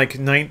was from like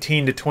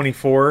 19 to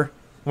 24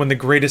 when the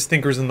greatest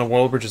thinkers in the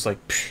world were just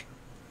like, psh,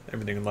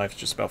 everything in life is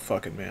just about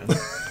fucking, man.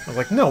 I was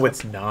like, no,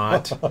 it's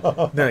not.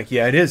 They're like,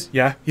 yeah, it is.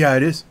 Yeah,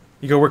 it is.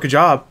 You go work a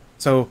job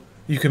so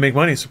you can make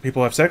money so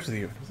people have sex with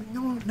you. I was like,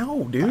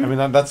 no, dude. I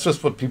mean, that's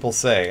just what people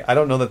say. I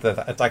don't know that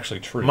that's actually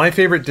true. My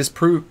favorite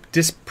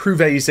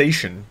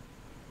disprovisation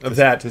of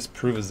that.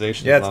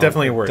 Disprovisation. Yeah, it's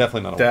definitely a word.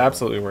 Definitely not a word.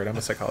 Absolutely a word. I'm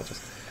a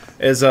psychologist.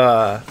 Is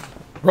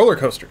roller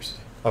coasters.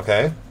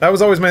 Okay. That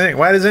was always my thing.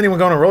 Why does anyone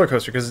go on a roller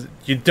coaster? Because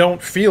you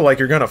don't feel like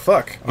you're gonna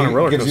fuck on a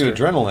roller It gives coaster. you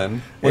adrenaline,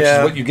 which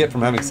is what you get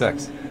from having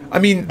sex. I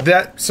mean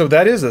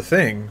that is a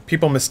thing.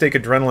 People mistake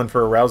adrenaline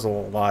for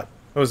arousal a lot.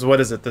 What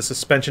is it? The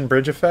suspension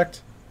bridge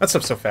effect? That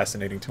stuff's so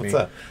fascinating to me.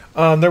 What's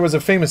that? There was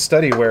a famous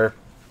study where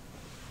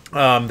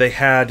they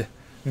had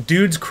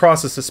dudes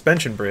cross a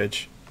suspension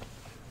bridge.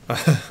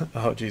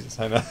 Oh Jesus!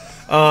 I know.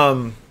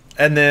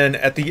 And then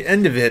at the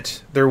end of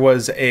it, there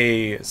was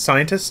a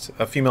scientist,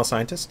 a female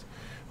scientist,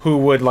 who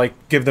would like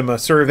give them a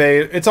survey.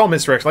 It's all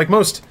misdirection. Like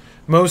most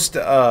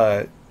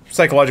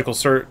psychological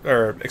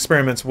or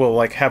experiments will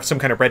like have some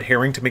kind of red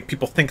herring to make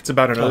people think it's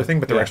about another thing,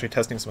 but they're actually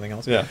testing something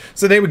else. Yeah.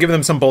 So they would give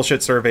them some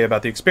bullshit survey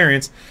about the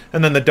experience,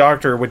 and then the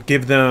doctor would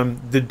give them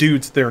the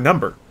dudes their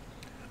number.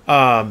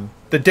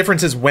 The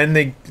difference is when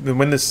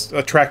this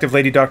attractive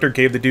lady doctor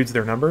gave the dudes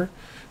their number.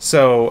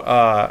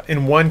 So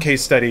in one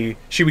case study,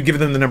 she would give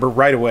them the number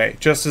right away,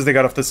 just as they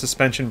got off the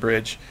suspension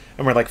bridge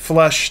and were like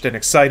flushed and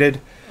excited.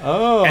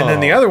 Oh. And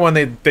then the other one,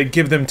 they'd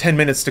give them 10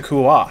 minutes to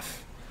cool off,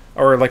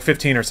 or like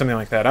 15 or something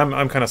like that.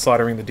 I'm kind of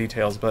slaughtering the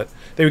details, but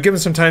they would give them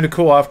some time to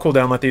cool off, cool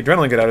down, let the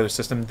adrenaline get out of their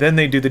system. Then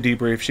they'd do the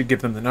debrief. She'd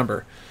give them the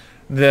number.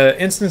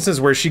 The instances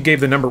where she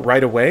gave the number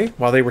right away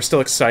while they were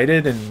still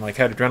excited and like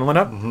had adrenaline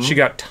up, she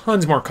got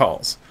tons more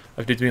calls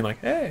of dudes being like,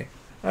 "Hey,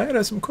 I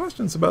had some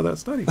questions about that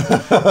study."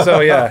 So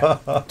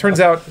yeah, turns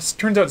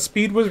out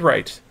speed was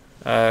right.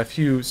 If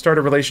you start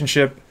a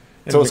relationship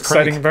in an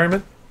exciting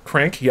environment,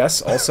 crank,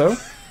 yes, also.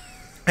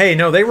 Hey,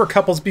 no, they were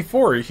couples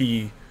before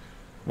he.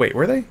 Wait,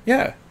 were they?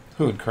 Yeah.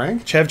 Who would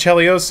Crank? Chev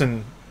Chelios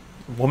and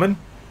woman.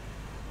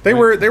 They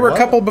were a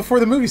couple before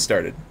the movie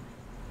started.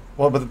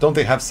 Well, but don't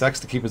they have sex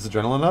to keep his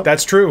adrenaline up?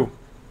 That's true.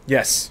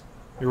 Yes,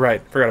 you're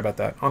right. Forgot about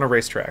that. On a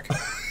racetrack,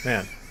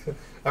 man.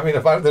 I mean,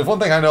 there's one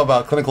thing I know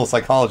about clinical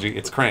psychology,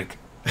 it's Crank.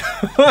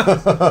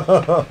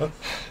 I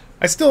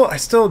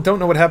still don't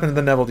know what happened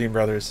to the Neveldine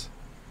brothers.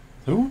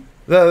 Who?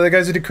 The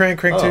guys who did Crank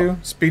 2,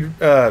 Speed,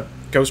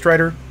 Ghost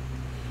Rider.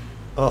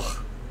 Ugh.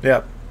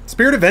 Yeah.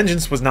 Spirit of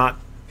Vengeance was not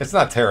It's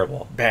not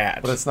terrible.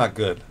 bad. But it's not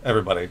good.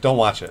 Everybody, don't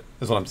watch it,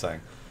 is what I'm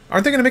saying.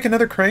 Aren't they going to make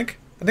another Crank?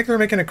 I think they're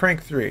making a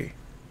Crank 3.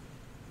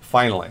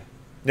 Finally.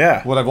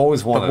 Yeah. What I've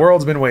always wanted. The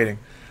world's been waiting.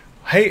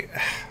 Hey,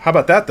 how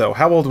about that, though?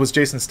 How old was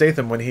Jason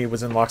Statham when he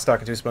was in Lock, Stock,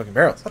 and Two Smoking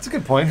Barrels? That's a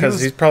good point. Because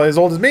he's probably as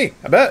old as me,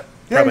 I bet.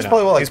 yeah, he's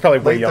probably, not. what, He's probably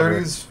way late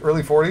younger. 30s,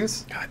 early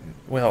 40s. God,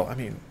 well, I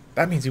mean,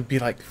 that means he'd be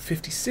like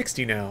 50,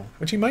 60 now,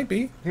 which he might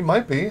be. He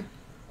might be.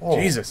 Oh,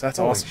 Jesus, that's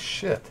holy awesome.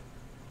 shit.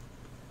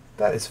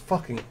 That is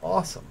fucking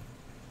awesome.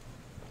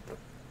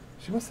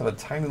 She must have a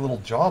tiny little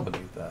jaw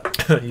beneath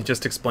that. You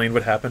just explained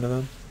what happened to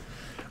them.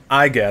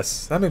 I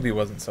guess that movie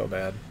wasn't so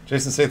bad.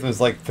 Jason Statham is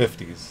like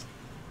 50s.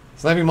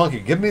 Snappy Monkey,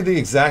 give me the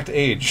exact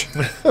age.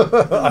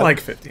 Like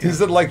 50.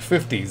 He's at like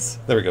 50s.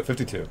 There we go,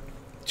 52.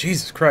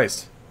 Jesus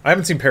Christ. I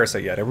haven't seen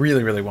Parasite yet. I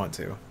really, really want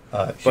to.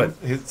 But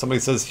somebody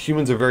says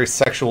humans are very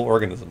sexual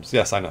organisms.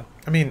 Yes, I know.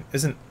 I mean,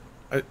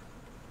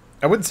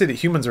 I wouldn't say that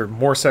humans are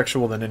more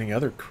sexual than any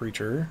other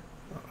creature,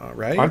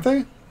 right? Aren't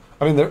they?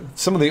 I mean, they're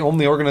some of the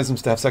only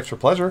organisms to have sex for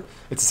pleasure.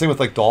 It's the same with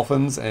like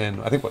dolphins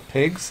and I think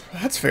pigs.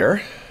 That's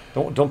fair.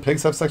 Don't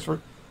pigs have sex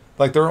for?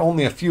 Like there are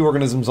only a few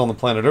organisms on the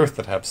planet Earth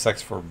that have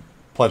sex for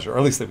pleasure, or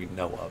at least that we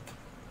know of,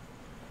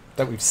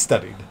 that we've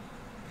studied.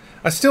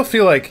 I still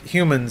feel like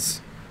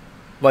humans,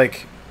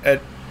 like,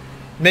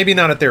 maybe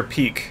not at their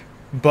peak,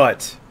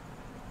 but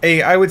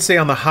I would say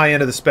on the high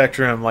end of the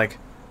spectrum, like,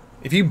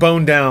 if you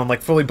bone down,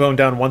 like fully bone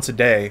down once a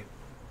day,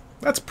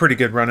 that's pretty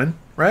good running,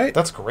 right?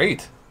 That's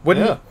great.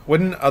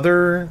 Wouldn't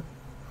other,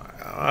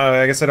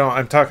 I guess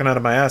I'm talking out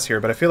of my ass here,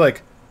 but I feel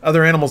like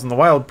other animals in the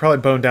wild probably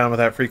bone down with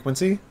that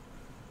frequency.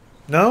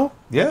 No?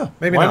 Yeah.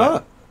 Maybe Why not.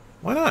 not?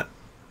 Why not?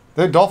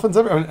 They're dolphins,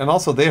 and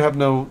also they have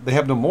no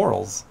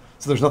morals,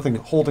 so there's nothing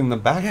holding them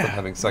back from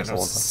having sex no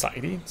all the time.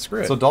 society. Screw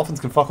it. So dolphins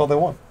can fuck all they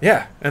want.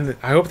 Yeah, and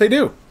I hope they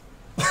do.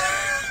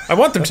 I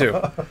want them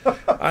to.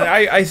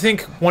 I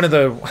think one of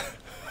the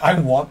I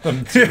want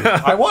them to.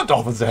 Yeah. I want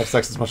dolphins to have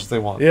sex as much as they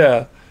want.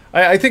 yeah,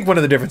 I think one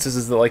of the differences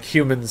is that like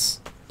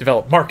humans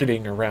develop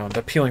marketing around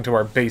appealing to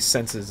our base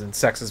senses, and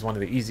sex is one of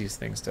the easiest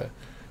things to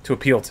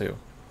appeal to.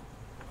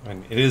 I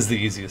mean, it is the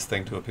easiest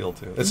thing to appeal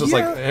to. It's just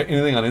like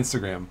anything on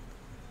Instagram.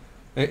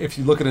 If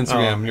you look at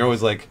Instagram, you're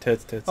always like,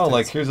 tits.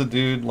 like here's a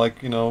dude like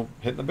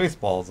hitting a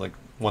baseball. It's like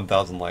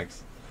 1,000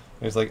 likes.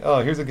 It's like, oh,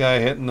 here's a guy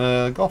hitting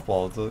a golf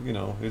ball.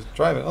 It's he's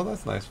driving. Oh,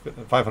 that's nice.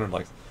 500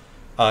 likes.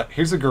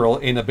 Here's a girl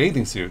in a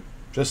bathing suit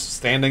just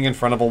standing in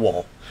front of a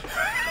wall.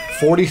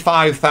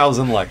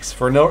 45,000 likes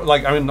for no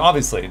like. I mean,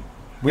 obviously,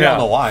 we don't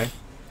know why,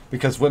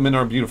 because women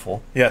are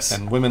beautiful. Yes.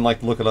 And women like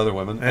to look at other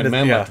women, and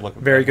men like to look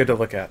at very good to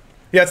look at.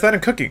 Yeah, it's that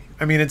in cooking.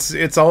 I mean,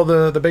 it's all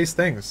the base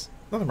things.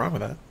 Nothing wrong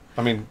with that.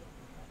 I mean,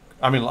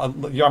 I'm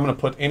going to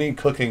put any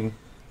cooking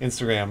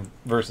Instagram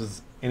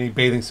versus any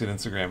bathing suit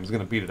Instagram is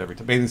going to beat it every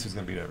time. Bathing suit's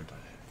going to beat it every time.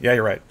 Yeah,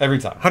 you're right. Every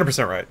time.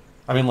 100% right.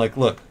 I mean, like,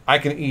 look, I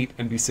can eat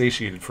and be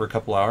satiated for a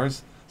couple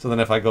hours. So then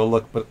if I go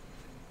look, but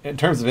in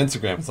terms of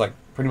Instagram, it's like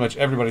pretty much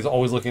everybody's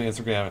always looking at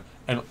Instagram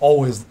and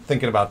always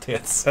thinking about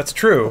tits. That's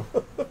true.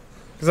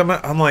 Because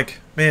I'm like,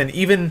 man,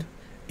 even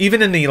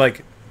in the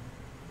like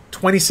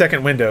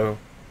 20-second window,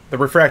 the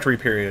refractory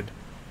period,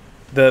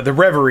 the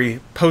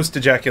reverie post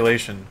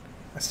ejaculation,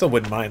 I still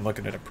wouldn't mind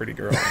looking at a pretty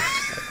girl.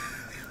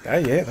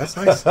 Yeah, that's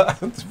nice.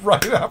 It's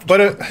right after.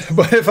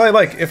 But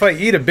if I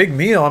eat a big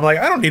meal, I'm like,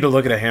 I don't need to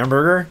look at a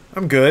hamburger.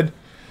 I'm good.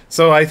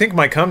 So I think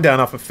my come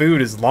down off of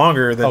food is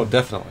longer than. Oh,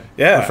 definitely.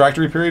 Yeah.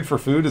 Refractory period for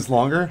food is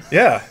longer.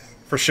 Yeah,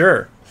 for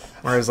sure.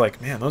 Whereas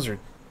like, man, those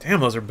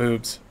are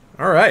boobs.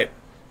 All right,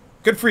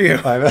 good for you.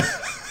 I know.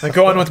 I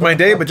go on with my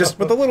day, but just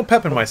with a little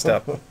pep in my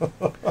step.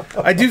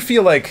 I do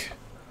feel like.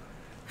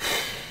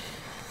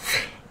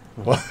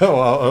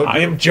 I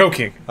am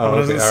joking. I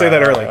was going to say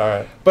that early. All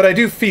right. But I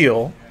do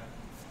feel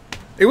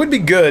it would be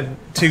good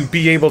to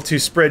be able to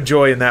spread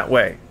joy in that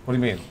way. What do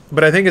you mean?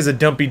 But I think as a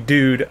dumpy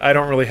dude, I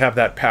don't really have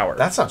that power.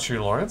 That's not true,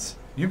 Lawrence.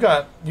 You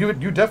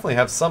definitely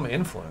have some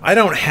influence. I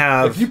don't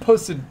have If you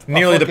posted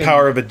nearly the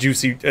power of a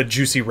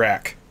juicy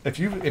rack. If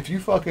you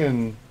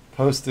fucking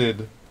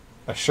posted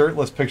a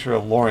shirtless picture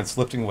of Lawrence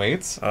lifting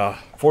weights,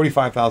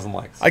 45,000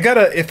 likes.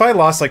 If I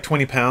lost like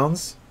 20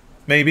 pounds,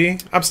 maybe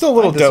I'm still a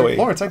little doughy.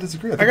 Lawrence, I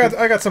disagree. I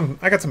got some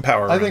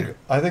power.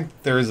 I think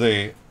there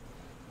is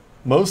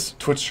most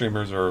Twitch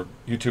streamers or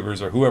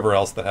YouTubers or whoever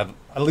else that have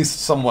at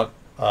least somewhat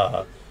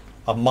a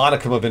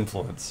modicum of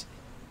influence.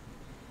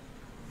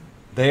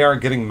 They are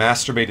getting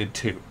masturbated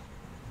to.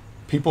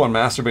 People are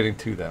masturbating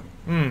to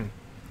them.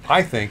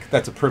 I think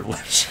that's a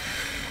privilege.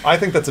 I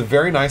think that's a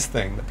very nice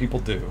thing that people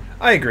do.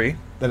 I agree.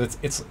 That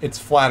it's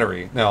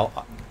flattery.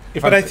 Now,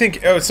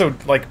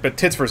 but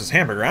tits versus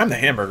hamburger. I'm the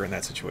hamburger in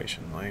that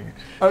situation. Like,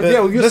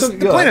 the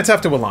planets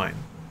have to align.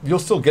 You'll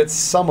still get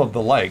some of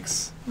the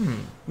likes,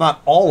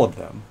 not all of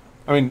them.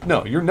 I mean,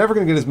 no, you're never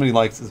going to get as many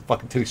likes as a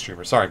fucking titty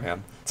streamer. Sorry,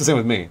 man. It's the same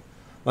with me.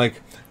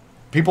 Like,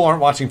 people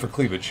aren't watching for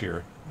cleavage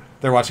here.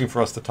 They're watching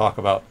for us to talk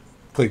about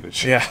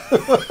cleavage. Yeah.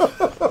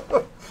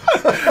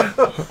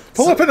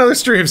 Pull up another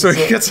stream so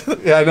he gets.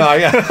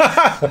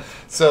 Yeah.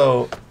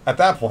 So at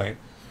that point,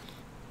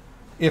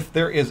 if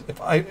there is,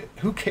 if I,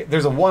 who ca-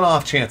 there's a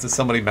one-off chance that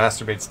somebody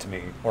masturbates to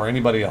me or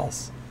anybody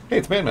else. Hey,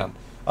 it's Man Man.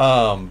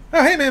 Oh,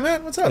 hey,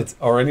 man, what's up?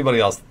 Or anybody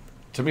else.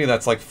 To me,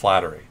 that's like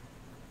flattery.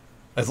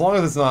 As long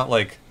as it's not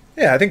like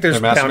Yeah, I think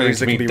there's they're masturbating boundaries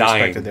to that can me be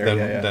dying, respected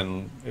there.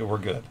 then we're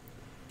good.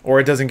 Or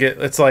it doesn't get.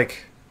 It's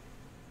like,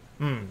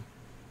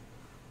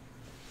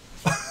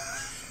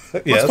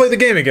 Yes. let's play the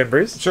game again,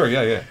 Bruce. Sure,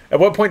 yeah. At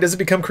what point does it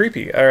become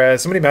creepy? Or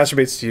somebody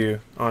masturbates to you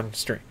on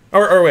stream?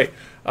 Or wait.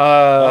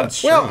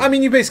 stream. Well, I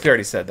mean, you basically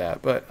already said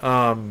that, but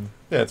Yeah,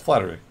 it's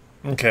flattery.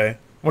 okay.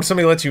 What if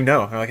somebody lets you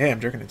know? They're like, hey, I'm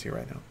jerking it to you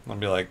right now. I'll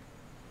be like,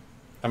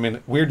 I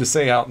mean, weird to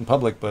say out in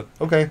public, but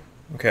okay.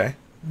 Okay.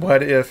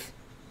 What if?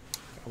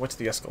 What's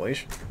the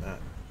escalation from that?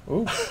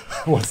 Ooh.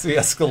 What's the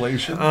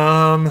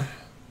escalation?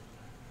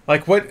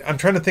 Like what? I'm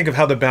trying to think of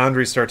how the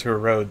boundaries start to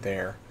erode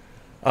there.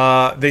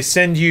 They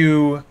send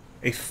you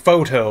a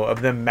photo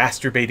of them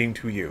masturbating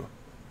to you.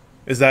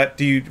 Is that?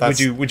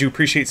 Would you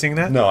appreciate seeing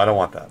that? No, I don't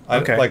want that.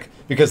 Okay.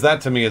 Because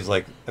that to me is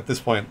like, at this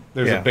point,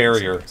 there's Yeah, a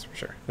barrier. for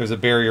sure. There's a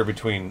barrier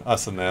between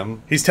us and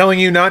them. He's telling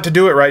you not to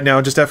do it right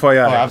now. Just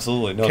FYI. Oh,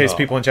 absolutely. No, In case no.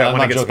 people in chat I'm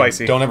want to not get joking.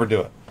 spicy. Don't ever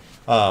do it.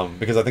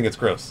 Because I think it's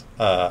gross.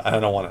 And I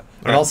don't want it.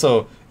 And right.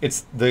 also,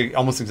 it's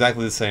almost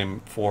exactly the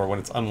same for when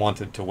it's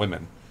unwanted to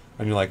women.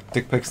 And you're like,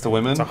 dick pics to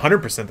women? It's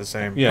 100% the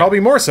same. Yeah. Probably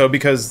more so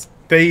because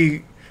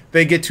they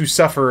get to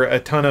suffer a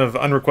ton of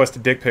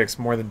unrequested dick pics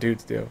more than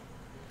dudes do.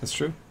 That's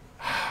true.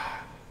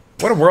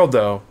 What a world,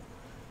 though.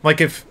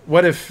 Like,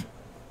 what if...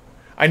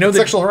 I know that...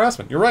 Sexual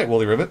harassment. You're right,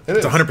 Willie Ribbit. It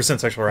is. It's 100%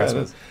 sexual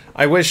harassment. is.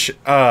 I wish...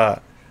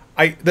 the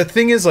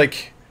thing is,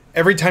 like,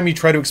 every time you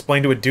try to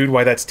explain to a dude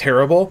why that's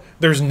terrible,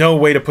 there's no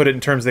way to put it in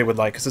terms they would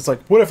like. Because it's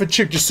like, what if a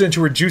chick just sent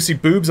you her juicy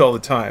boobs all the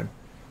time?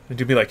 And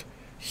you'd be like,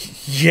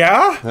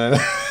 yeah?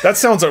 That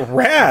sounds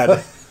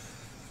rad.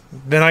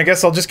 Then I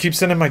guess I'll just keep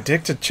sending my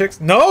dick to chicks.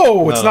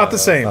 No, it's not the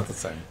same. Not the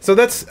same. So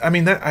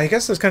I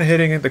guess that's kind of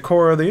hitting at the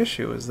core of the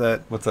issue is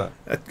that What's that?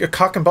 a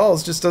cock and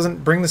balls just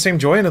doesn't bring the same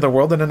joy into the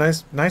world that a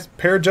nice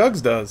pair of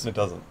jugs does. It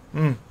doesn't.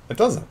 It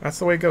doesn't. That's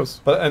the way it goes.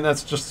 And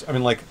that's just, I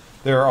mean, like,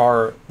 there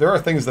are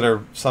things that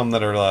are, some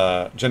that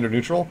are gender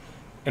neutral.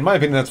 In my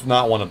opinion, that's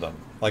not one of them.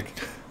 Like,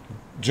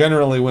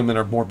 generally women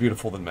are more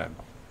beautiful than men.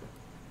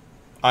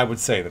 I would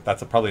say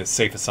that's probably a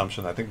safe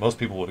assumption. I think most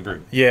people would agree.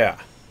 Yeah.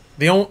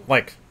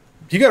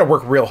 You got to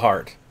work real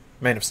hard.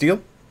 Man of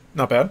Steel,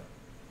 not bad.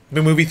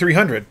 The movie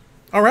 300.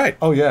 All right.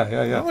 Oh, yeah.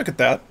 I'll look at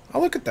that.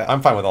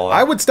 I'm fine with all that.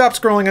 I would stop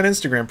scrolling on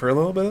Instagram for a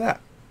little bit of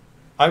that.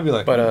 I'd be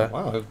like, But,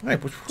 wow, hey,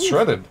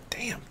 shredded.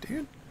 Damn,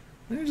 dude.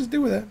 What did I just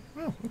do with that?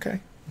 Oh, okay.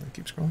 I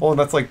keep scrolling. Well, and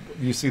that's like,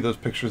 you see those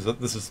pictures,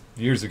 this is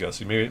years ago,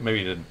 so maybe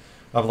you didn't,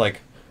 of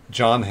like,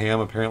 John Hamm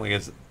apparently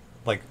has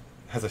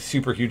a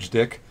super huge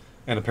dick,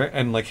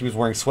 and like he was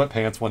wearing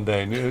sweatpants one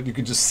day, and you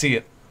could just see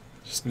it.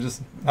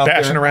 Just out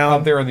Bashing there, around,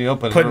 out there in the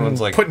open. Everyone's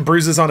like, putting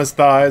bruises on his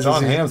thighs.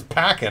 John Hamm's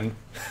packing.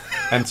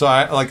 And so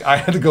I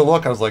had to go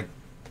look. I was like,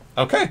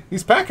 okay,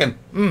 he's packing.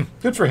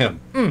 Good for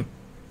him. And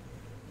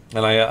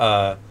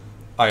I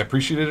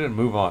appreciated it and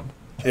move on.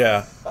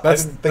 Yeah,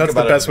 that's didn't think the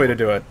about it best way to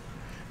do it.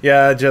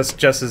 Yeah,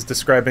 Jess is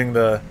describing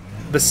the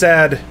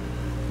sad.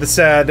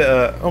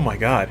 Oh my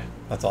god,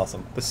 That's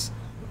awesome. this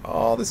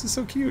is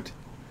so cute.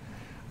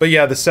 But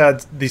yeah, the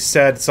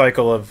sad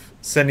cycle of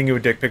sending you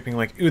a dick pic being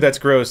like, ooh, that's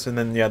gross, and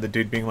then the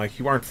dude being like,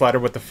 you aren't flattered,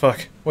 what the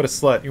fuck, what a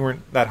slut, you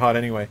weren't that hot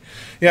anyway.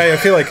 Yeah, I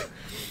feel like,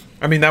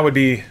 I mean, that would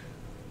be,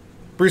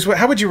 Bruce,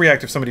 how would you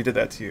react if somebody did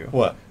that to you?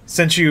 What?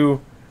 Sent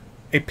you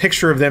a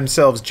picture of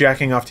themselves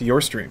jacking off to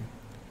your stream,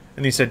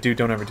 and you said, dude,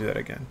 don't ever do that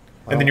again.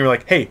 And then you were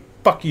like, hey,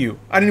 fuck you,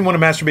 I didn't want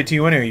to masturbate to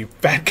you anyway, you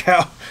fat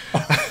cow.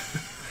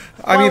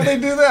 Why would they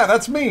do that?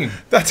 That's mean.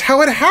 That's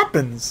how it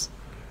happens.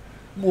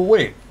 Well,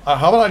 wait.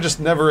 How about I just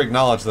never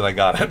acknowledge that I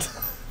got it?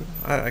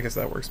 I guess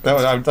that works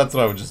best. That's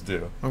what I would just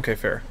do. Okay,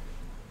 fair.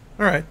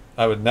 All right.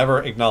 I would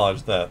never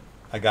acknowledge that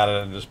I got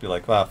it and just be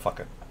like, fuck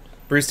it.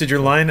 Bruce, did your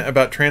line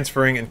about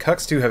transferring and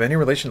Cucks 2 have any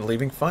relation to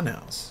leaving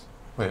Funhouse?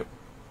 Wait.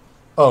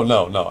 Oh,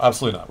 no,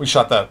 absolutely not. We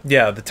shot that.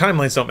 Yeah, the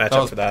timelines don't match That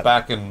up was for that.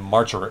 back in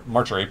March or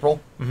April.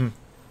 Mm-hmm.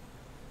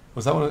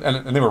 Was that one?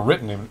 And they were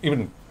written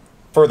even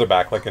further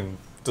back, like in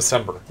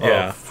December of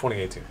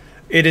 2018.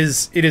 It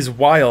is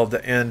wild,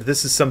 and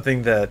this is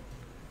something that,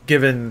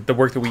 given the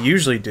work that we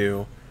usually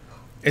do,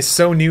 is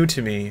so new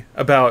to me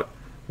about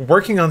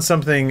working on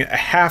something a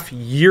half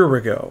year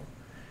ago.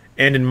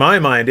 And in my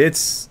mind,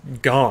 it's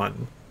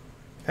gone.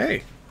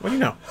 Hey, what do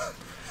you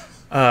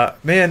know?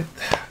 Man,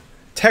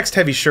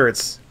 text-heavy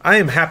shirts. I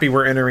am happy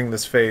we're entering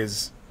this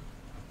phase.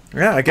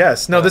 Yeah, I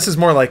guess. No, this is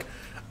more like,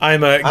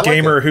 I'm a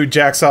gamer who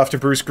jacks off to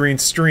Bruce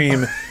Green's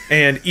stream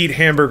and eat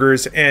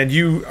hamburgers, and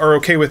you are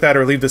okay with that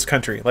or leave this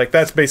country. Like,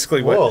 that's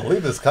basically what... Whoa,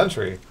 leave this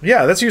country.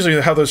 Yeah, that's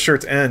usually how those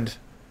shirts end.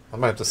 I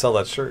might have to sell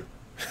that shirt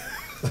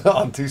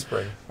on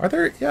Teespring. Are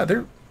there...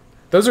 Yeah,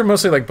 those are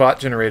mostly, like,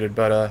 bot-generated,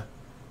 but,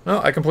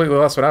 well, I completely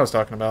lost what I was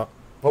talking about.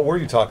 What were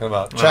you talking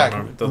about? Jack,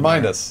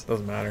 remind us.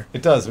 Doesn't matter.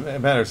 It does.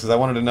 It matters, because I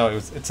wanted to know.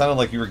 It sounded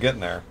like you were getting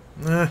there.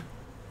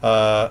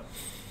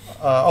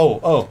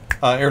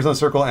 Arizona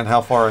Circle and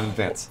how far in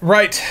advance?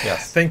 Right.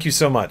 Yes. Thank you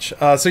so much.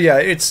 So yeah,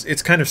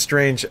 it's kind of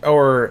strange,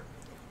 or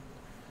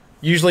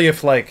usually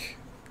if like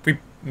we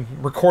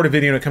record a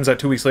video and it comes out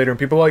 2 weeks later and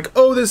people are like,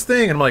 oh, this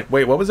thing, and I'm like,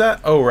 wait, what was that?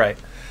 Oh, right.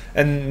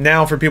 And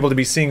now for people to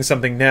be seeing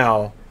something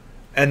now,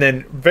 and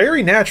then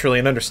very naturally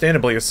and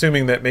understandably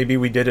assuming that maybe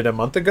we did it a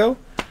month ago,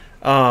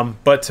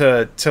 but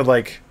to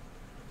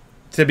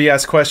be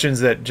asked questions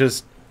that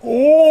just,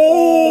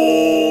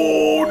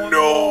 oh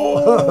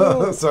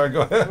no. Sorry,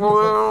 go ahead.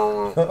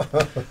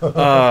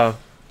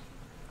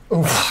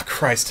 Oh,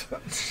 Christ.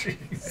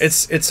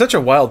 Jeez. It's such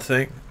a wild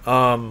thing,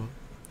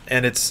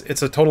 and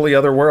it's a totally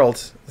other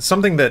world.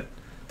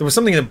 There was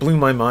something that blew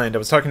my mind. I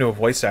was talking to a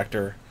voice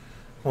actor,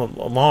 well,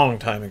 a long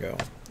time ago,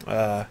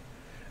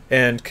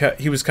 and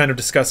he was kind of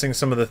discussing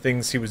some of the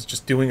things he was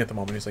just doing at the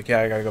moment. He's like,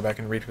 "Yeah, I gotta go back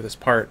and read for this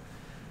part."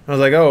 And I was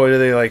like, "Oh, did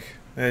they like?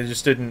 They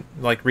just didn't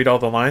like read all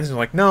the lines?" And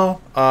like, "No,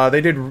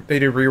 they did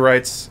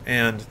rewrites,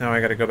 and now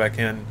I gotta go back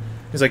in."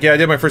 He's like, "Yeah, I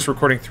did my first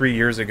recording 3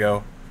 years ago."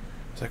 I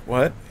was like,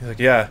 "What?" He's like,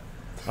 "Yeah."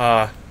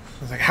 I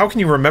was like, how can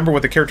you remember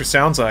what the character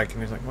sounds like?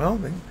 And he's like, well,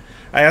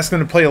 I asked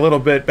them to play a little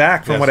bit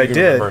back from what I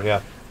did. Remember,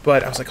 yeah.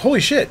 But I was like, holy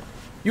shit,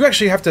 you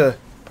actually have to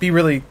be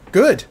really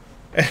good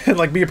and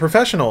like be a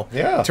professional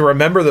to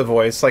remember the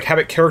voice, like have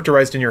it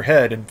characterized in your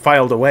head and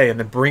filed away and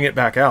then bring it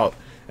back out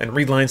and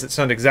read lines that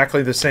sound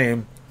exactly the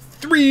same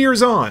 3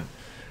 years on.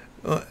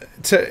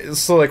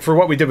 So like for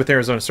what we did with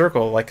Arizona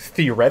Circle, like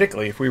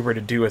theoretically, if we were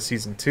to do a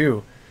season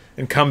 2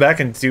 and come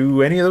back and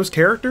do any of those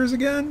characters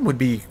again would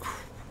be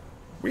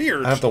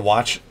weird. I have to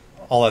watch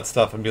all that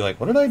stuff and be like,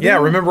 what did I do? Yeah,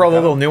 remember all the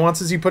little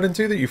nuances you put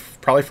into that you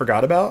probably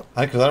forgot about?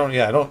 I barely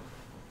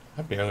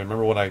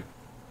remember what I,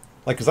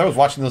 like, because I was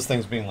watching those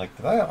things being like,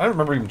 I don't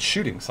remember even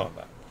shooting some of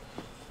that.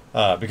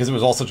 Because it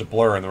was all such a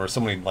blur and there were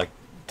so many, like,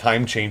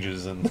 time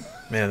changes and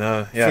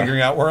Man, figuring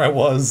out where I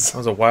was. That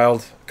was a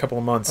wild couple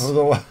of months. It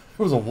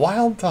was a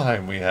wild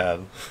time we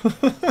had.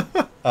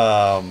 But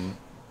I'm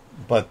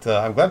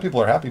glad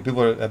people are happy.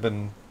 People have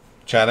been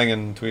chatting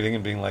and tweeting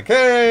and being like,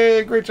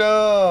 hey, great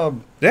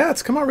job. Yeah,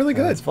 it's come out really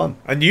good. It's fun.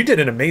 And you did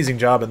an amazing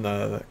job in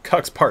the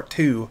Cucks Part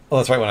 2. Well,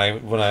 that's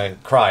right, when I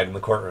cried in the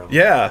courtroom.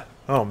 Yeah.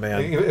 Oh,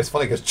 man. It's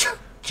funny because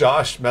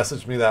Josh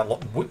messaged me that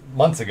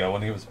months ago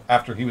when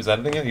after he was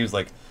editing it. He was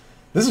like,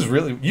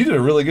 you did a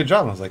really good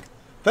job. And I was like,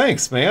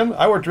 thanks, man.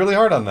 I worked really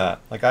hard on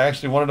that. Like, I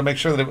actually wanted to make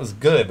sure that it was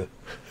good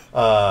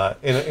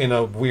in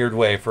a weird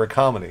way for a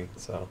comedy.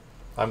 So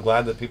I'm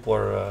glad that people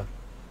are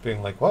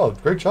being like, wow,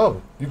 great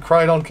job. You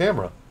cried on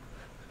camera.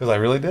 Because I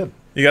really did.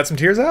 You got some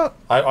tears out?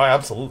 I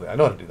absolutely. I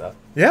know how to do that.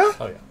 Yeah?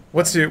 Oh, yeah.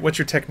 What's your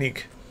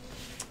technique?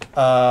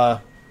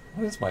 What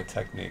is my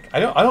technique? I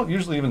don't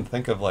usually even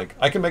think of like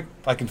I can make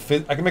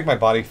my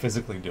body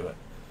physically do it.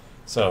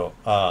 So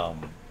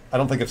I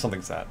don't think of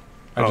something sad.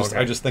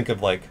 I just think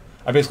of like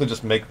I basically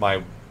just make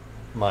my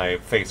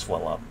face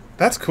swell up.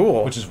 That's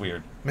cool. Which is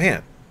weird.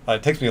 Man.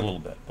 It takes me a little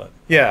bit, but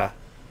yeah.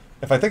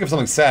 If I think of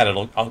something sad,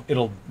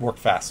 it'll work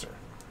faster.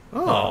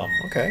 Oh,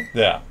 okay.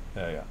 Yeah.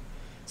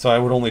 So I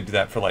would only do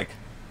that for like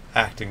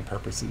acting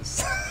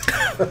purposes.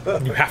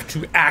 You have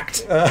to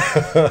act.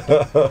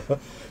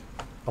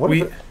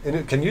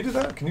 Can you do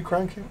that? Can you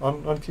cry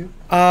on cue?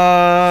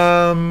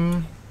 I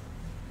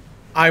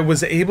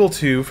was able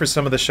to for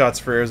some of the shots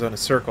for Arizona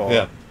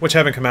Circle, which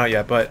haven't come out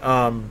yet, but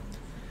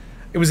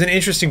it was an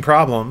interesting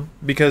problem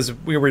because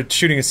we were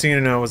shooting a scene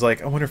and I was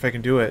like, I wonder if I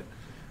can do it.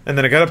 And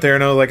then I got up there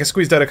and I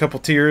squeezed out a couple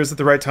tears at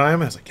the right time.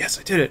 And I was like, yes,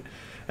 I did it.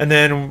 And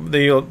then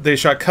they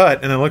shot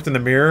cut, and I looked in the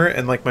mirror,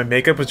 and like my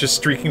makeup was just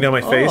streaking down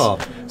my face. So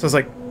I was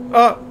like,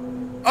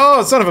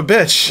 oh, son of a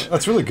bitch.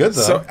 That's really good,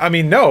 though. So I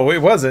mean, no,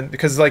 it wasn't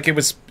because like it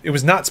was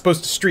not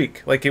supposed to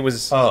streak. Like it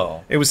was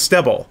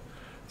stubble.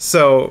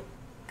 So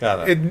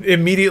got it. It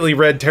immediately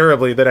read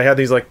terribly that I had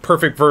these like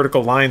perfect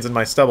vertical lines in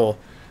my stubble.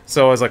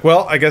 So I was like,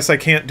 well, I guess I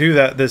can't do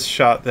this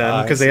shot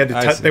then because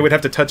they would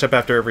have to touch up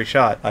after every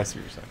shot. I see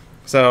what you're saying.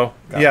 So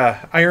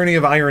irony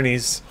of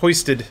ironies,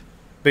 hoisted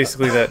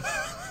basically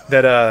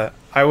that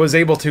I was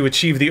able to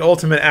achieve the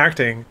ultimate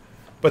acting,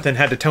 but then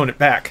had to tone it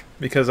back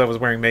because I was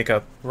wearing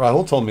makeup.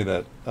 Rahul told me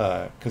that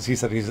because he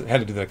said he's had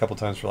to do that a couple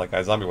times for like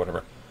iZombie or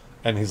whatever,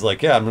 and he's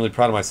like, yeah, I'm really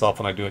proud of myself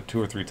when I do it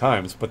 2 or 3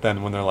 times, but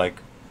then when they're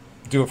like,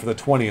 do it for the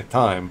 20th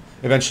time,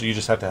 eventually you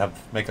just have to have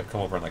makeup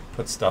come over and like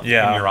put stuff in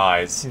your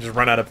eyes. You just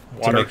run out of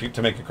water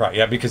to make you cry.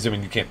 Yeah, because I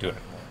mean you can't do it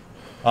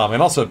anymore.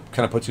 And also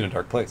kind of puts you in a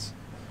dark place.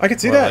 I could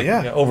see that.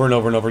 Like, over and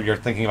over and over, you're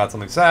thinking about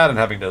something sad and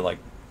having to like,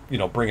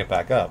 bring it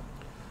back up.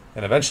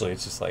 And eventually,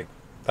 it's just like,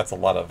 that's a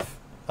lot of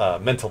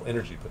mental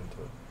energy put into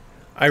it.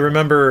 I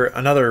remember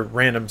another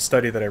random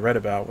study that I read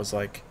about was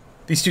like,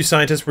 these 2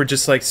 scientists were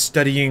just like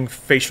studying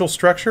facial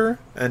structure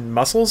and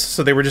muscles.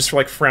 So they were just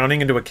like frowning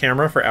into a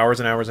camera for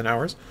hours and hours and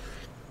hours.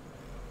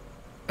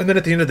 And then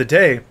at the end of the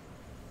day,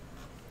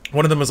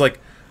 one of them was like,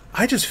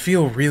 I just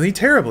feel really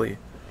terribly.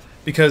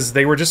 Because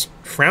they were just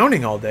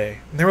frowning all day.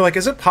 And they were like,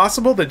 is it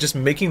possible that just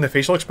making the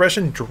facial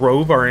expression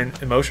drove our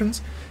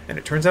emotions? And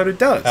it turns out it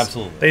does.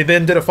 Absolutely. They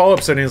then did a follow-up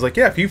study and was like,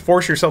 yeah, if you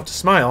force yourself to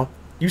smile,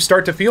 you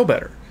start to feel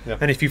better.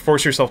 Yep. And if you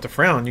force yourself to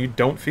frown, you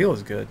don't feel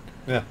as good.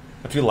 Yeah.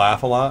 If you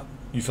laugh a lot,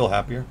 you feel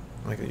happier.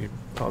 Like that you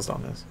paused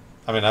on this.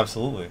 I mean,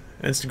 absolutely.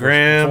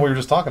 Instagram. That's what we were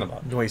just talking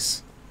about.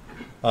 Noise.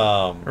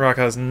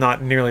 Uraka's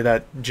not nearly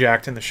that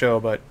jacked in the show,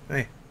 but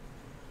hey.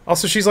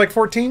 Also, she's like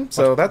 14,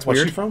 so that's what's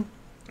weird. she from?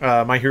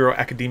 My Hero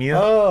Academia.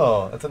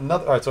 Oh, that's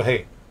another. All right, so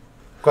hey,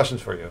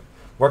 questions for you.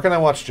 Where can I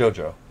watch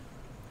JoJo?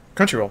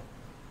 Crunchyroll.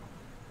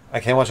 I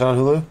can't watch it on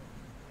Hulu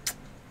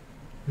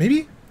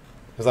Maybe?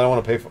 because I don't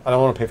want to pay. I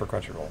don't want to pay for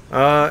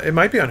Crunchyroll. It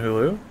might be on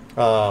Hulu.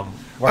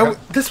 Where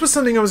This was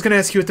something I was going to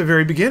ask you at the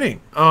very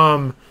beginning.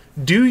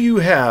 Do you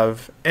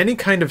have any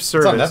kind of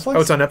service? on Netflix?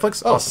 Oh, it's on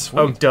Netflix? Oh, Awesome. sweet.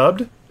 Oh,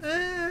 dubbed?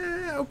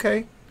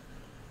 Okay.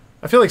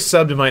 I feel like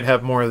subbed might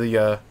have more of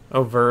the,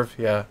 Verve,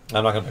 yeah.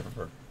 I'm not gonna pay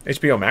for it.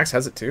 HBO Max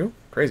has it too?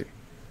 Crazy.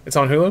 It's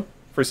on Hulu?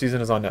 First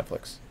season is on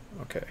Netflix.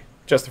 Okay.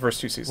 Just the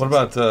first 2 seasons.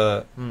 What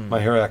about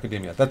My Hero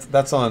Academia?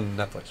 That's on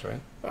Netflix,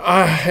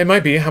 right? It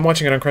might be. I'm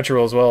watching it on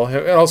Crunchyroll as well.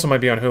 It also might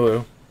be on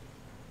Hulu.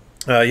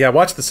 Yeah,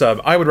 watch the sub.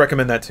 I would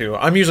recommend that too.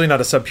 I'm usually not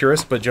a sub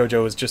purist, but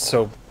JoJo is just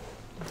so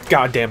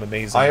goddamn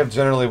amazing. I have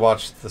generally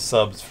watched the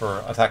subs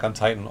for Attack on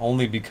Titan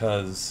only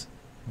because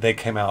they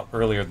came out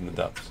earlier than the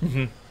dubs.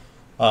 Mm-hmm.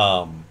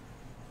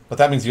 But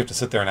that means you have to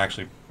sit there and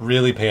actually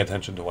really pay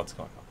attention to what's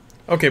going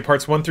on. Okay,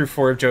 parts 1 through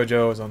 4 of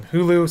JoJo is on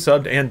Hulu,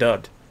 subbed and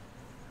dubbed.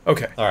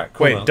 Okay. All right,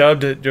 cool. Wait,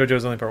 dubbed JoJo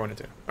is only part 1 and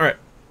 2. All right.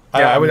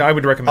 Yeah, I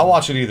would recommend. I'll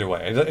watch it either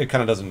way. It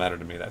kind of doesn't matter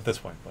to me at this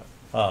point, but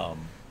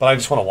I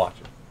just want to watch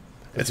it.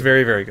 It's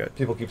very, very good.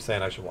 People keep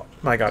saying I should watch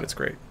it, My God, it's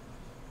great.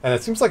 and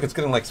it seems like it's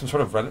getting like some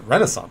sort of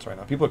renaissance right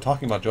now. People are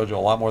talking about JoJo a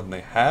lot more than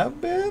they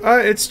have been.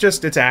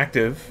 It's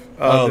active.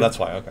 That's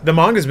why. Okay. The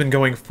manga's been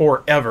going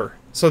forever,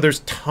 so there's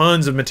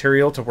tons of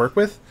material to work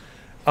with.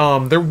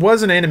 There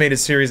was an animated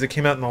series that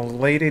came out in the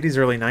late 80s,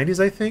 early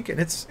 90s, I think, and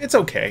it's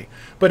okay.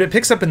 But it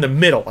picks up in the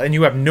middle, and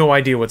you have no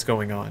idea what's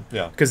going on.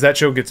 Yeah. Because that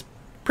show gets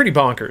pretty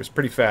bonkers,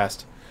 pretty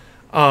fast.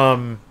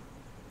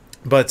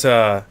 But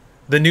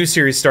the new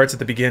series starts at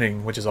the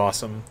beginning, which is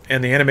awesome.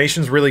 And the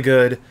animation's really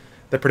good.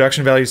 The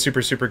production value is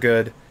super, super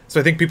good. So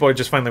I think people are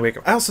just finally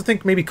waking up. I also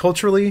think maybe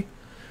culturally,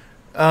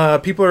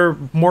 people are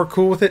more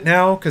cool with it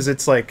now, because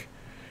it's like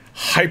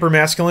hyper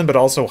masculine but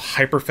also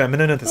hyper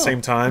feminine at the same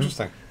time.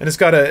 Interesting. And it's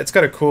got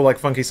a cool, like,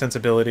 funky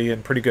sensibility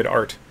and pretty good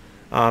art.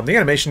 The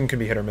animation can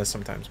be hit or miss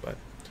sometimes, but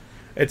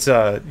it's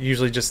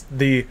usually just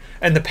the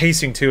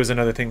pacing too is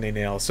another thing they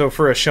nail. So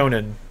for a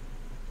shonen,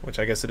 which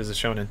I guess it is a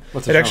shonen,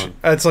 What's a shonen? actually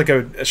it's like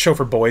a show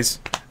for boys,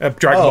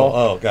 Dragon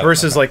Ball, got it,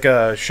 versus okay. like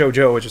a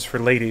shoujo, which is for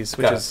ladies,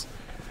 which Got it. is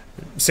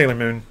Sailor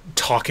Moon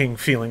talking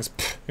feelings.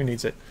 Pfft, who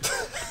needs it?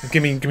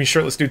 give me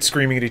shirtless dudes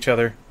screaming at each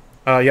other.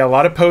 Yeah, a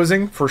lot of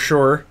posing for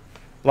sure.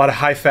 A lot of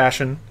high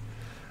fashion.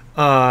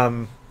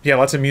 Yeah,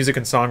 lots of music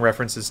and song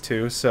references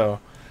too. So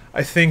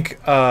I think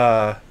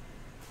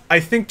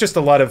just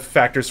a lot of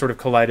factors sort of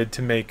collided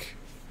to make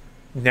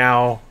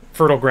now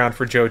fertile ground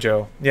for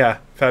JoJo. Yeah,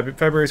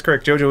 February is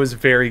correct. JoJo is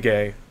very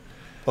gay.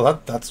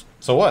 Well, that's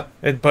so what?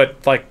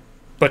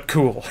 But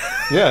cool.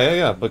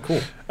 Yeah, but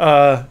cool.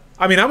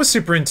 I mean, I was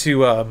super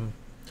into what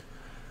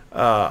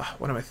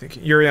am I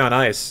thinking? Yuri on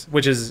Ice,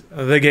 which is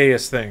the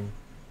gayest thing.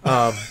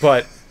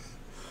 But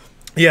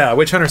yeah,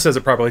 Witch Hunter says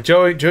it properly.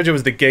 JoJo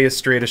is the gayest,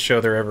 straightest show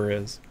there ever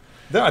is.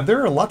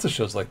 There are lots of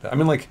shows like that. I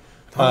mean, like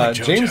like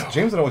James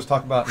JoJo. would always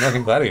talk about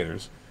American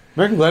Gladiators.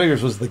 American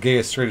Gladiators was the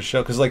gayest, straightest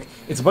show because like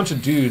it's a bunch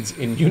of dudes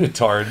in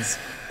unitards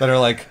that are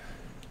like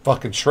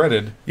fucking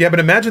shredded, Yeah, but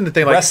imagine that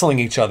they like. wrestling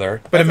each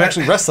other. But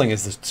actually, wrestling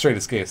is the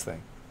straightest, gayest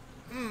thing.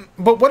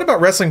 But what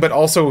about wrestling? But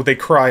also they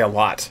cry a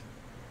lot.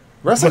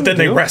 Wrestling, But then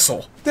they do.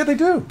 wrestle. Yeah, they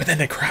do. But then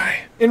they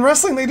cry. In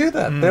wrestling, they do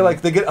that.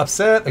 They get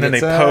upset. And then they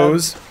get sad.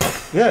 pose.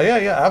 Yeah,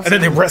 absolutely. And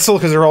then they wrestle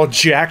because they're all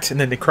jacked. And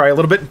then they cry a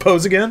little bit and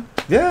pose again.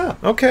 Yeah,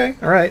 Okay,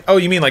 all right. Oh,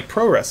 you mean like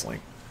pro wrestling?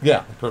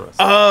 yeah. Pro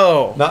wrestling.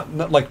 Oh.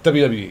 Not like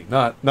WWE.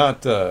 Not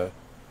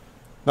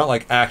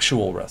like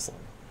actual wrestling.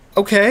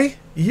 Okay.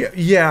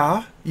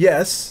 Yeah.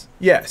 Yes.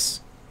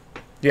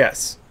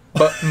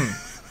 But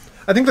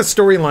I think the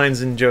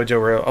storylines in JoJo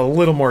were a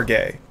little more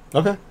gay.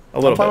 Okay, A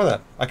little I'm fine bit. with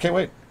that. I can't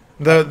wait.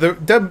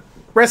 The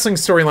wrestling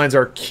storylines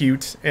are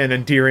cute and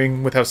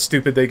endearing with how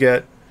stupid they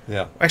get.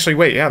 Yeah, Actually,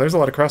 wait. Yeah, there's a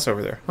lot of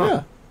crossover there. Huh.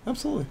 yeah,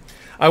 absolutely.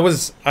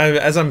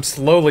 As I'm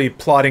slowly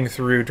plodding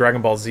through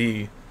Dragon Ball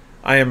Z,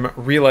 I am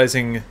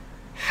realizing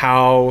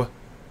how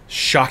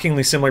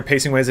shockingly similar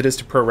pacing wise it is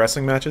to pro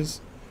wrestling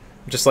matches.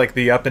 Just like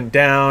the up and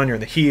down, you're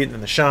in the heat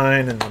and the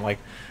shine, and then like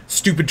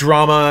stupid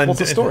drama. And, Well,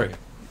 it's a story.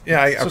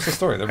 Yeah, It's just a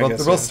story. They're I both, guess,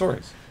 they're both yeah.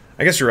 stories.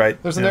 I guess you're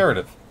right. There's a Yeah.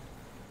 narrative,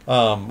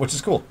 which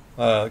is cool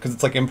because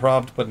it's like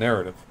improv but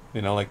narrative.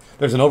 You know, like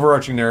there's an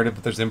overarching narrative,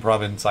 but there's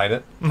improv inside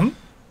it. Mhm.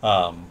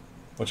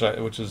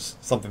 Which is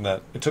something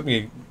that it took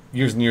me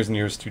years and years and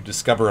years to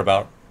discover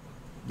about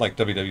like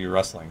WWE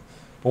wrestling.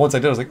 But once I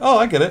did, I was like, oh,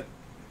 I get it.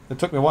 It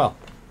took me a while.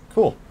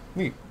 Cool,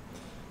 neat.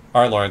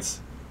 All right,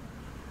 Lawrence.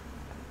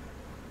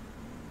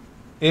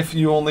 If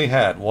you only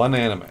had one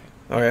anime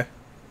Okay.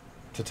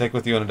 to take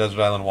with you on a desert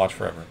island and watch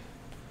forever,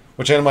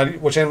 which anime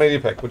do you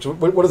pick?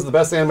 What is the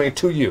best anime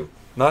to you?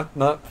 Not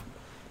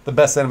the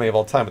best anime of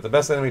all time, but the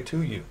best anime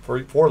to you for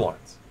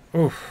Lawrence.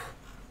 Oof.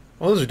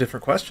 Well, those are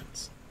different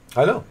questions.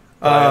 I know.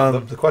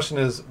 The question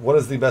is, what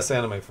is the best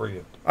anime for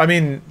you? I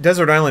mean,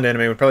 Desert Island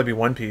anime would probably be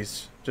One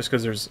Piece, just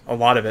because there's a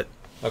lot of it.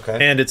 Okay.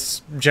 and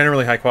it's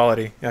generally high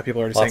quality. Yeah,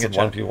 people are already Lots saying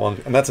of it. One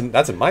Piece, and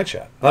that's in my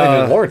chat, not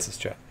even Lawrence's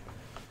chat.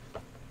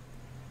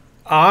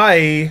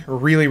 I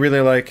really,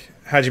 really like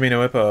Hajime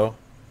no Ippo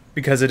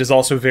because it is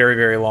also very,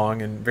 very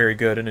long and very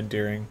good and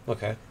endearing.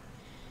 Okay.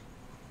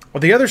 Well,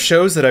 the other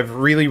shows that I've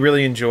really,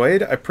 really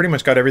enjoyed, I pretty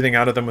much got everything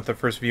out of them with the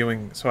first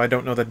viewing, so I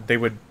don't know that they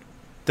would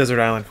Desert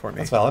Island for me.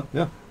 That's valid.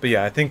 Yeah. But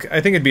yeah, I think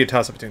it'd be a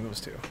toss-up between those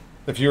two.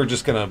 If you were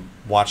just gonna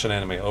watch an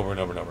anime over and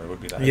over and over, it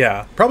would be that.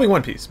 Yeah, probably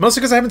One Piece.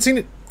 Mostly because I haven't seen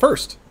it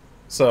first.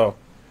 So,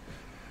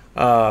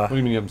 What do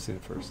you mean you haven't seen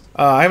it first?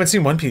 I haven't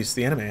seen One Piece,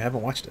 the anime. I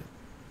haven't watched it.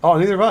 Oh,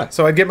 neither have I.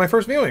 So I'd get my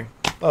first viewing.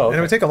 Oh, okay. And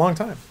it would take a long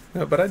time.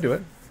 Yeah, but I'd do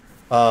it.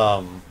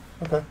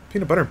 Okay.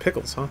 Peanut butter and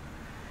pickles, huh?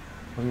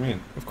 What do you mean?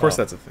 Of course Oh.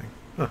 that's a thing.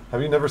 Huh.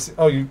 Have you never seen?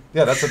 Oh, you.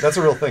 Yeah, that's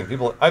a real thing.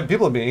 People have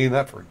been eating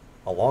that for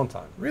a long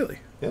time. Really?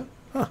 Yeah.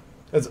 Huh.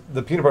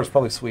 The peanut butter's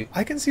probably sweet.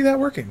 I can see that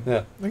working.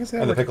 Yeah. I can see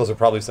that And the working. pickles are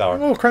probably A sour.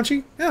 little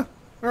crunchy? Yeah.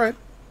 All right.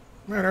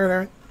 All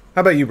right.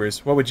 How about you,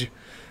 Bruce? What would you...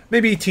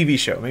 Maybe TV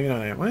show. Maybe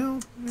not anime. Well...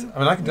 I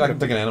mean, I can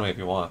take an anime if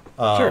you want.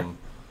 Sure.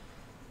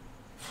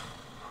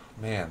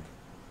 Man,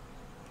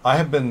 I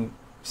have been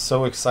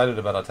so excited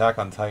about Attack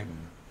on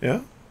Titan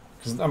Yeah?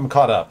 because I'm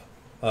caught up.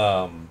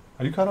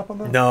 Are you caught up on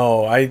that?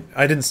 No, I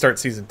didn't start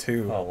season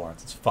 2. Oh,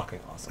 Lawrence, it's fucking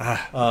awesome.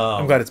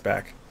 I'm glad it's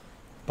back.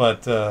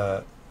 But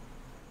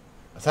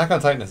Attack on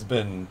Titan has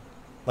been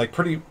like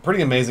pretty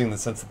amazing in the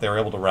sense that they were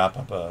able to wrap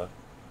up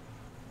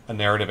a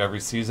narrative every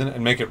season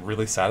and make it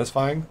really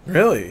satisfying,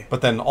 Really?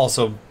 but then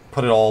also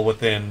put it all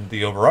within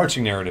the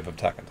overarching narrative of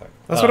Attack on Titan.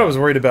 That's what I was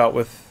worried about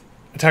with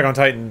Attack on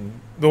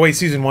Titan. The way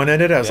season 1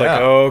 ended, I was like, Yeah.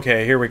 oh,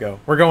 okay, here we go.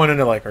 We're going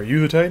into like, are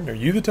you the Titan? Are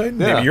you the Titan?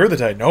 Yeah. Maybe you're the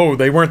Titan. No,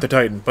 they weren't the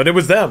Titan, but it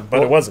was them, but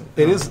Well, it wasn't.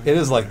 It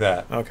is like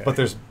that. Okay. But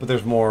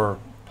there's more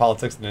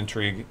politics and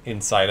intrigue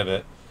inside of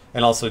it,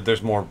 and also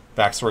there's more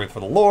backstory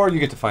for the lore. You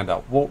get to find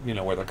out where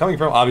they're coming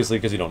from, obviously,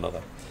 because you don't know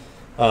that.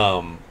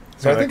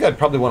 So I Right. think I'd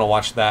probably want to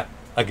watch that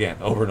again,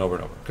 over and over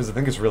and over, because I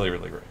think it's really,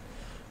 really great.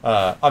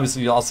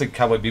 Obviously, I'll say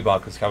Cowboy Bebop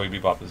because Cowboy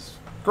Bebop is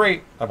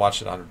great. I've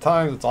watched it 100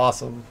 times. It's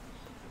awesome.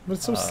 But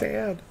it's so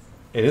sad.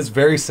 It is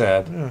very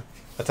sad. Yeah.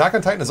 Attack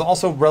on Titan is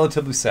also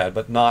relatively sad,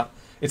 but not.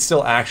 It's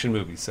still action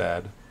movie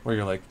sad, where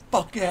you're like,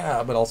 fuck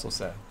yeah, but also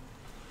sad.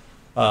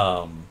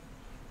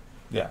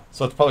 Yeah.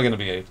 So it's probably going to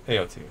be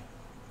AOT.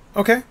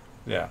 Okay,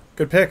 Yeah.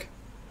 good pick.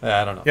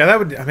 Yeah, I don't know. Yeah, that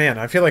would, man,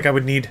 I feel like I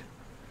would need,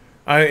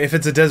 if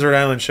it's a Desert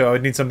Island show, I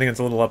would need something that's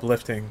a little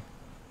uplifting.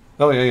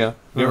 Oh yeah, yeah.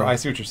 Mm. I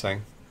see what you're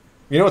saying.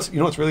 You know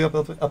what's really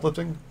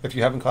uplifting? If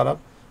you haven't caught up,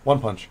 One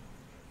Punch.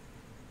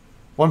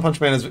 One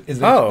Punch Man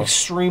is Oh. an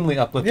extremely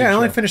uplifting. Yeah, I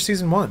only show. finished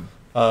season 1.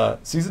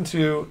 Season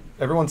 2,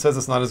 everyone says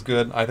it's not as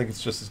good. I think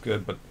it's just as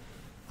good, but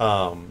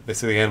they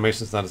say the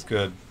animation's not as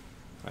good.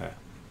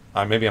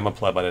 Maybe I'm a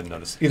pleb. I didn't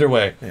notice. Either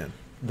way, Man.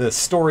 the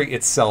story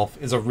itself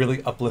is a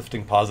really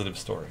uplifting, positive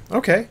story.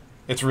 Okay.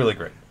 It's really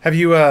great. Have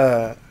you,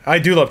 I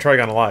do love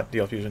Trigon a lot,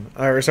 DL Fusion.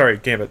 Sorry,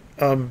 Gambit.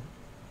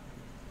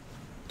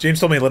 James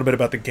told me a little bit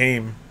about the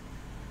game.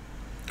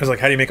 I was like,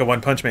 how do you make a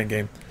One Punch Man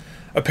game?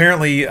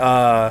 Apparently,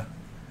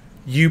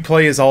 you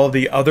play as all of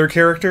the other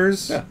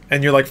characters, Yeah.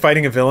 and you're like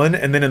fighting a villain,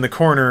 and then in the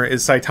corner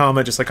is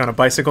Saitama just like on a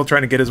bicycle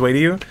trying to get his way to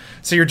you.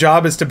 So your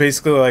job is to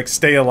basically like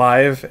stay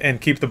alive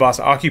and keep the boss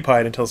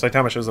occupied until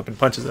Saitama shows up and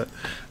punches it.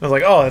 I was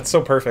like, oh, that's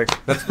so perfect.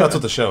 That's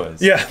what the show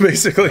is. Yeah,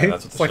 basically. Yeah,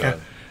 that's what It's the like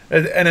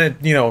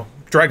show a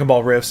Dragon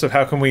Ball riffs of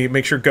how can we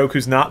make sure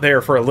Goku's not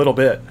there for a little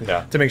bit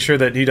Yeah. to make sure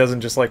that he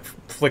doesn't just like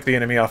flick the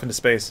enemy off into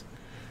space.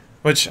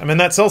 Which I'm in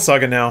that Cell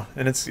Saga now,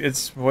 and it's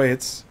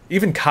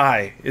even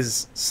Kai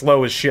is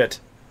slow as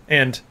shit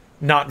and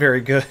not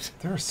very good.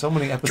 There are so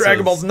many episodes.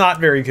 Dragon Ball's not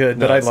very good,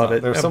 but No, I it's love not.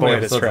 it. There's Oh, so boy, many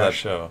it is episodes of that trash.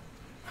 show.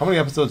 How many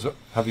episodes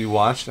have you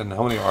watched, and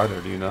how many are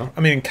there? Do you know? I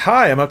mean,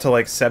 Kai, I'm up to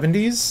like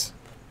 70s.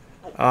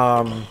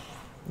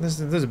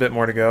 There's a bit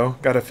more to go.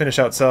 Got to finish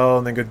out Cell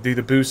and then go do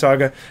the Buu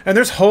Saga. And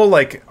there's whole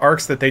like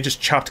arcs that they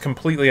just chopped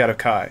completely out of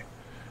Kai.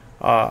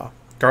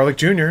 Garlic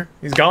Jr.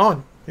 He's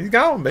gone. He's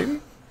gone, baby.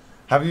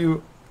 Have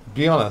you?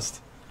 Be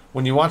honest.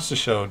 When you watch the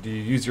show, do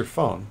you use your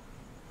phone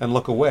and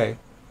look away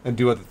and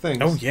do other things?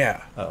 Oh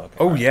yeah. Oh, okay.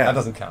 Oh, All right. yeah. That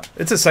doesn't count.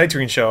 It's a sight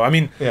screen show. I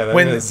mean, Yeah, that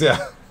when is.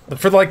 Yeah.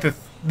 for like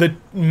the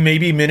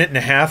maybe minute and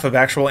a half of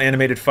actual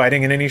animated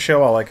fighting in any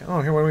show, I'll like,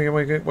 oh, here what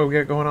do we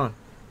got going on?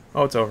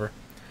 Oh, it's over.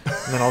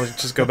 And then I'll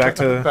just go back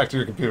to Back to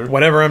your computer.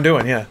 whatever I'm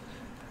doing. Yeah,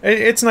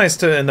 it's nice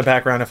to in the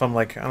background if I'm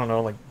like, I don't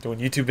know, like doing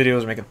YouTube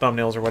videos or making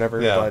thumbnails or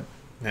whatever. Yeah. But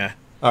nah,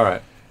 All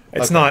right.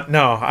 it's Okay. not.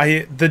 No,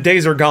 the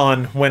days are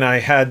gone when I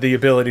had the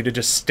ability to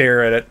just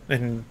stare at it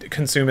and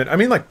consume it. I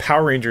mean, like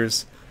Power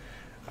Rangers,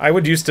 I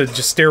would used to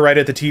just stare right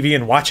at the TV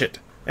and watch it.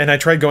 And I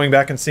tried going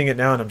back and seeing it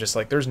now, and I'm just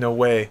like, there's no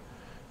way.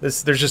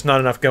 There's just not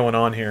enough going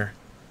on here.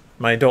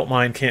 My adult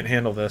mind can't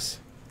handle this.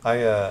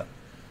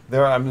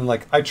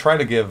 I try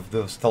to give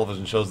those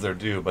television shows their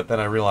due, but then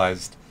I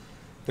realized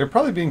they're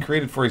probably being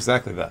created for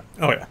exactly that.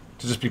 Oh yeah,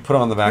 To just be put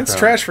on the background. it's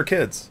trash for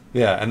kids.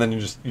 Yeah, and then you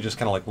just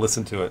kind of like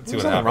listen to it, see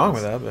There's what nothing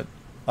happens. wrong with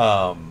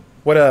that,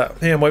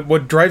 but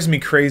what drives me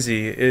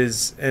crazy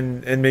is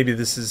and maybe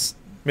this is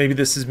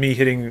me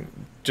hitting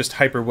just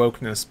hyper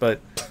wokeness, but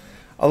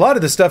A lot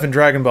of the stuff in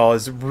Dragon Ball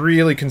is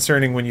really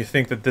concerning when you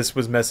think that this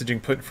was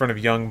messaging put in front of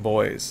young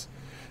boys.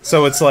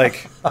 So it's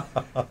like,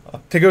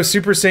 to go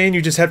Super Saiyan,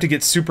 you just have to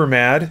get super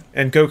mad,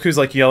 and Goku's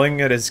like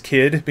yelling at his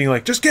kid, being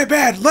like, just get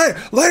mad, let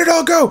it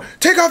all go,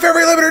 take off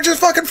every limiter,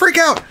 just fucking freak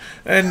out,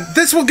 and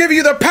this will give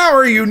you the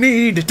power you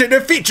need to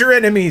defeat your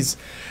enemies.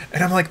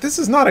 And I'm like, this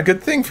is not a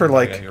good thing for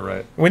like, Yeah, you're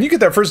right. when you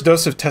get that first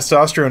dose of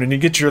testosterone and you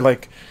get your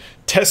like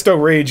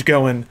testo rage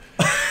going,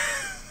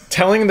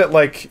 telling that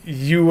like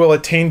you will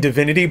attain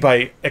divinity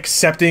by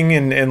accepting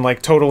and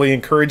like totally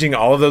encouraging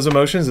all of those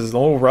emotions is a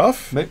little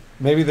rough.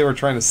 Maybe they were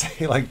trying to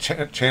say like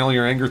channel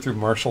your anger through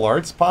martial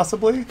arts,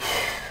 possibly.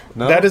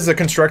 No, That is a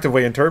constructive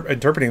way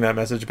interpreting that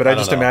message, but I don't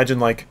just know. imagine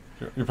like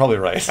you're probably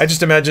right. I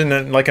just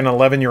imagine like an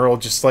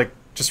 11-year-old just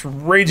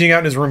raging out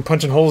in his room,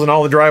 punching holes in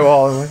all the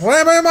drywall, and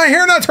like, why am my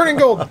hair not turning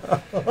gold?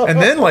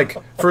 And then like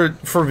for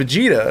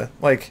Vegeta,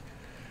 like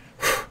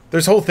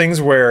there's whole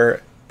things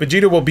where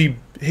Vegeta will be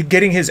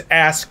getting his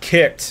ass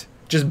kicked,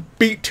 just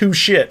beat to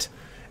shit,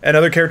 and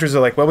other characters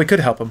are like, well, we could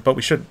help him, but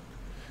we shouldn't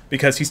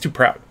because he's too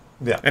proud.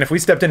 Yeah. And if we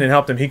stepped in and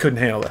helped him, he couldn't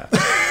handle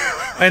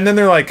that. And then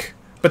they're like,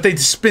 but they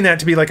spin that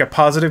to be like a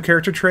positive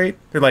character trait.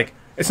 They're like,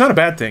 it's not a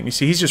bad thing. You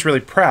see, he's just really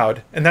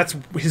proud, and that's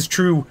his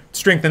true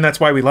strength, and that's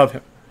why we love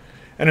him.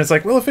 And it's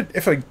like, well,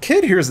 if a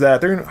kid hears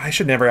that, I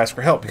should never ask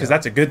for help because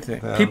that's a good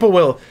thing. Yeah. People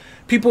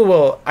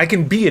will. I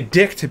can be a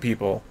dick to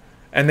people,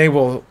 and they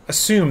will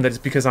assume that it's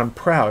because I'm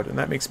proud, and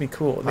that makes me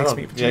cool. It makes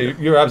me. Yeah,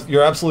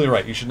 you're absolutely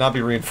right. You should not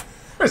be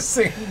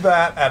reinforcing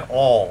that at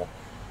all.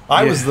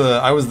 I was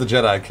the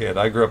Jedi kid.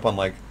 I grew up on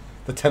like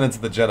the tenets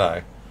of the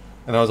Jedi,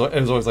 and it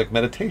was always like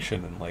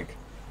meditation and like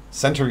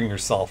centering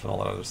yourself and all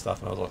that other stuff.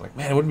 And I was always like,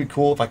 man, it wouldn't be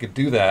cool if I could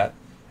do that,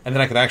 and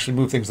then I could actually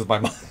move things with my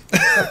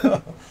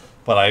mind.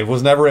 But I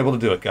was never able to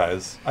do it,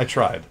 guys. I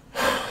tried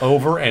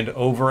over and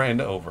over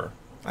and over.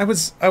 I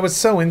was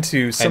so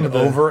into some of the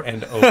over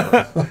and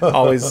over.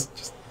 always.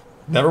 Just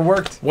never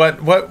worked.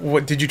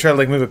 What did you try to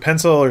like move a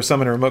pencil or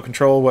summon a remote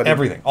control? What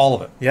Everything, all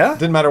of it. Yeah?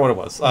 Didn't matter what it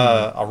was.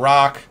 A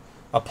rock,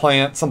 a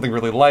plant, something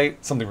really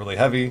light, something really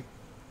heavy.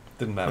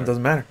 Didn't matter. It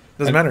doesn't matter. It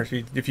doesn't matter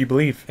if you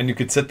believe. And you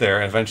could sit there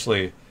and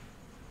eventually,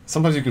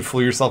 sometimes you could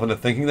fool yourself into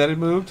thinking that it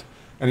moved,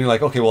 and you're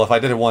like, okay, well, if I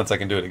did it once, I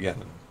can do it again.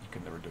 And you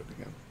can never do it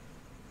again.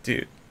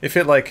 Dude, if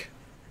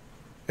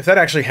that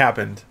actually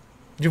happened,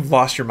 you've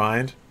lost your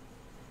mind.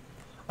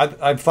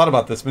 I've thought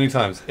about this many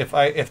times. If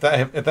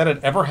that had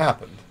ever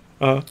happened,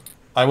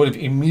 I would have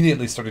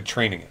immediately started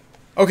training it.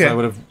 Okay. So I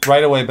would have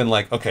right away been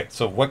like, okay,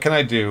 so what can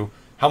I do?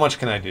 How much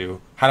can I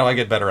do? How do I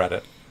get better at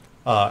it?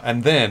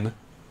 And then,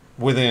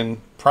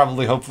 within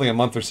probably, hopefully, a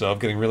month or so of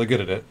getting really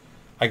good at it,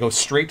 I go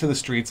straight to the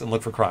streets and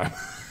look for crime.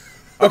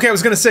 Okay, I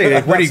was gonna say,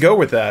 like, where do you go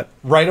with that?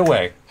 Right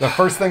away. The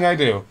first thing I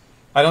do.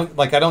 I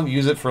don't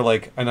use it for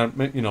like, and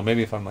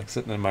maybe if I'm like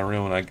sitting in my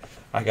room and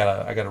I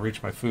gotta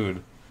reach my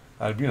food,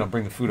 I'd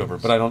bring the food over.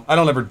 But I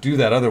don't ever do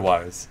that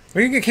otherwise.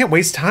 Well, you can't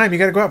waste time. You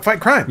got to go out and fight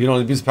crime. You don't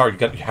abuse the power. You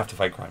have to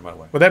fight crime right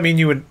away. Would that mean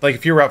you would, like,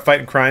 if you were out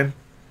fighting crime,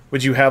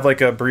 would you have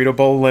like a burrito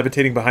bowl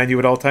levitating behind you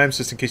at all times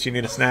just in case you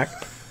need a snack?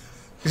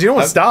 Because you don't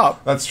want to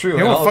stop. That's true. You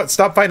don't want to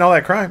stop fighting all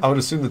that crime. I would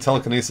assume the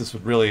telekinesis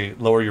would really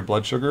lower your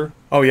blood sugar.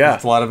 Oh yeah,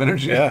 It's a lot of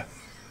energy. Yeah.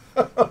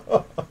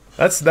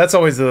 That's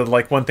always the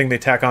like one thing they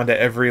tack on to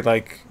every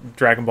like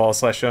Dragon Ball /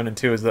 Shonen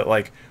too, is that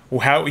like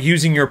how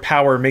using your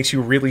power makes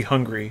you really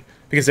hungry,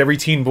 because every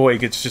teen boy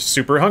gets just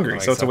super hungry,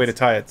 so it's a way to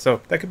tie it.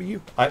 So that could be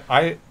you.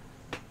 I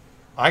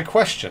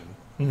question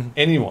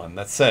anyone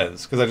that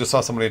says, because I just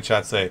saw somebody in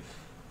chat say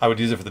I would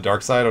use it for the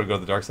dark side, I would go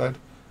to the dark side.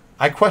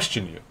 I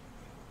question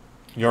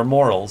your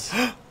morals,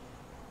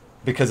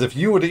 because if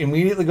you would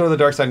immediately go to the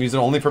dark side and use it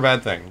only for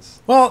bad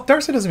things. Well,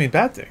 dark side doesn't mean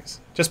bad things,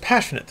 just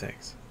passionate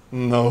things.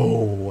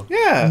 No.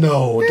 Yeah.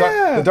 No.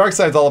 Yeah. The dark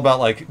side's all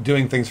about like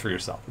doing things for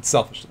yourself. It's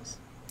selfishness.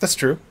 That's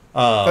true.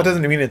 That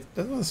doesn't mean it's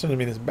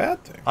a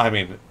bad thing. I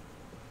mean,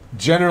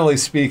 generally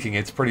speaking,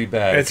 it's pretty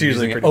bad. It's if you're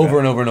usually using it pretty over bad.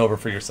 and over and over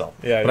for yourself.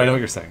 Yeah, but I yeah. know what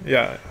you're saying.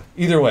 Yeah.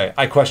 Either way,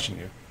 I question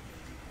you,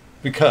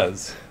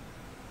 because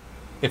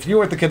if you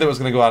weren't the kid that was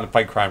going to go out and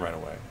fight crime right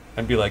away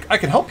and be like, I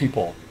can help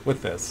people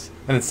with this,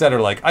 and instead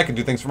are like, I can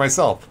do things for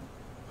myself.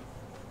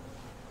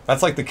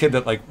 That's like the kid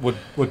that like would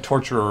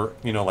torture,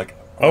 like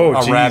a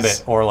geez.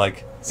 rabbit or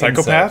like Psychopaths?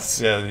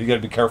 insects. Yeah, you got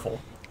to be careful.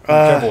 Be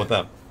careful with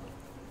them.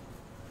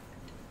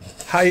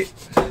 Hi.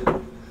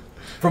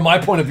 From my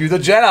point of view, the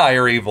Jedi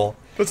are evil.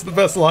 That's the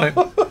best line.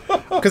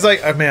 Because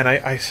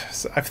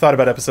I've thought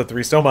about episode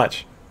 3 so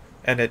much,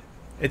 and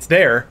it's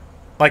there,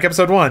 like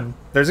episode 1.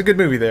 There's a good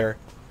movie there,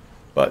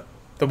 but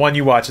the one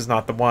you watch is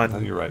not the one. No,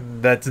 you're right.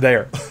 That's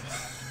there.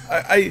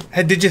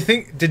 Did you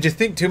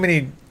think too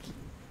many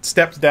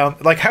steps down?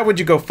 Like, how would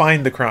you go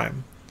find the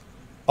crime?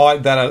 Oh,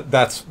 that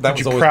was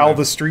you always prowl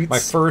the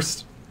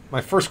streets?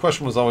 My first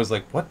question was always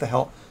like, what the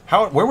hell?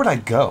 Where would I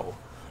go?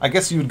 I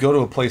guess you would go to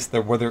a place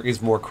where there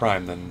is more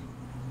crime than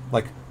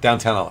like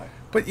downtown LA.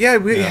 But yeah,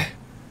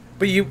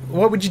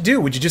 what would you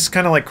do? Would you just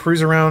kind of like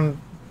cruise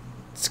around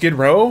Skid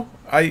Row?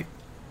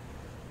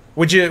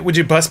 Would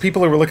you bust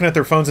people who were looking at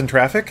their phones in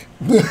traffic?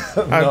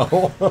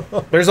 No.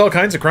 There's all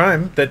kinds of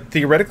crime that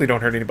theoretically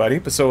don't hurt anybody.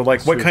 But so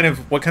like, what true.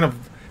 kind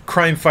of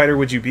crime fighter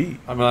would you be?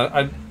 I mean,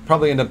 I'd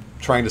probably end up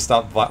trying to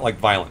stop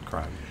violent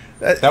crime.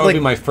 That would like, be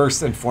my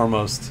first and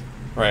foremost.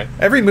 Right.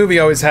 Every movie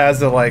always has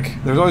the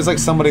like. There's always like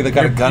somebody that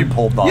got a gun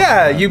pulled off.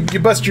 Yeah, you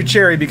bust your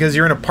cherry because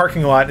you're in a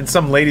parking lot and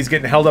some lady's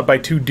getting held up by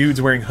two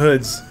dudes wearing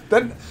hoods.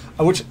 That,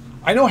 which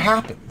I know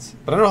happens,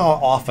 but I don't know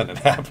how often it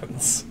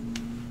happens.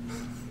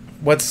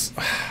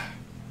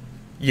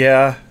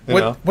 Yeah. You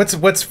know?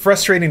 What's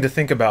frustrating to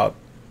think about?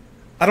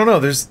 I don't know.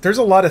 There's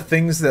a lot of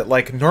things that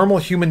like normal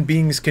human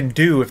beings can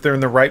do if they're in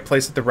the right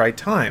place at the right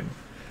time.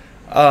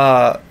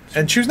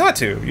 And choose not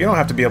to. You don't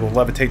have to be able to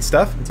levitate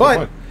stuff.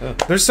 But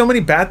there's so many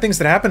bad things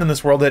that happen in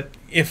this world that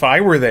if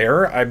I were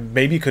there, I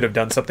maybe could have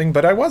done something,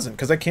 but I wasn't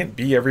because I can't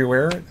be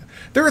everywhere.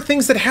 There are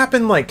things that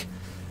happen like,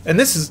 and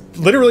this is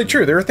literally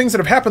true, there are things that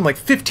have happened like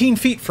 15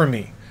 feet from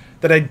me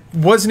that I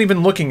wasn't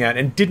even looking at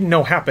and didn't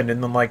know happened.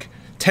 And then like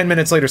 10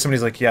 minutes later,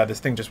 somebody's like, yeah, this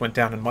thing just went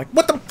down. And I'm like,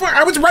 what the fuck?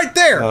 I was right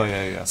there. Oh,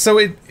 yeah. So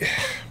I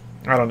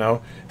don't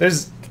know.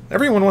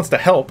 Everyone wants to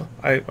help.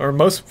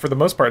 For the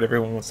most part,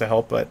 everyone wants to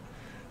help, but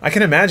I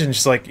can imagine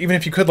just like, even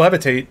if you could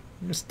levitate,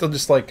 you're still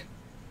just like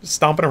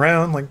stomping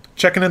around, like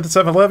checking into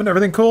 7-Eleven,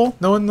 everything cool?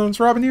 No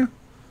one's robbing you?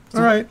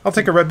 All right, I'll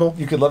take a Red Bull.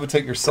 You could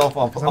levitate yourself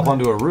up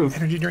onto a roof.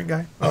 Energy drink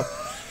guy.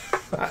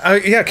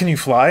 Oh. Yeah, can you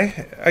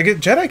fly?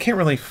 Jedi can't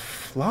really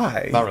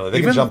fly. Not really.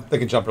 They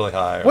can jump really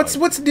high. What's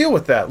the deal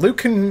with that?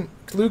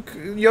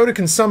 Yoda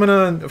can summon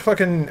a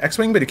fucking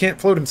X-wing, but he can't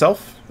float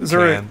himself. He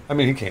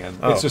can.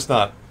 Oh. It's just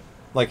not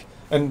like.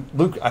 And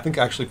Luke, I think,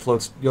 actually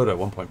floats Yoda at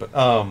one point, but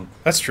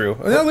that's true.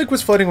 Luke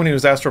was floating when he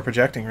was astral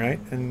projecting, right?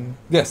 And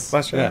yes,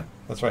 last year. Yeah,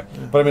 that's right.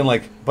 Yeah. But I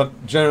mean,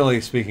 but generally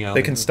speaking,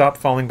 they can stop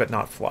falling but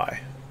not fly.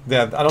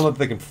 Yeah, I don't know if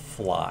they can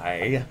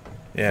fly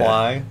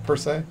per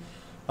se,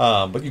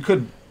 but you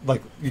could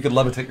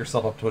levitate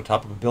yourself up to the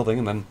top of a building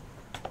and then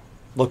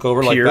look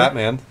over like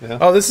Batman. Yeah.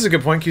 Oh, this is a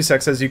good point.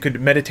 Cusack says you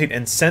could meditate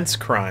and sense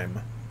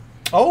crime.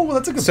 Oh, well,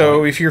 that's a good point.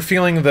 So if you're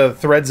feeling the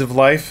threads of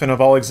life and of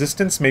all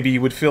existence, maybe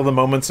you would feel the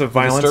moments of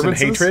violence and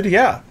hatred.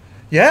 Yeah.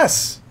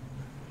 Yes.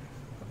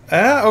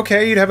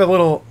 Okay, you'd have a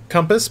little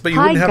compass, but you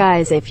wouldn't have... Hi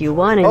guys, if you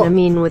want to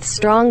mean with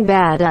strong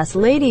badass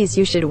ladies,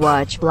 you should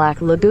watch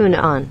Black Lagoon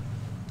on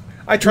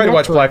I try to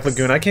watch Black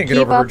Lagoon. I can't get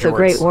over her jorts. Keep up the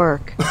great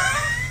work.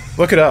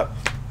 Look it up.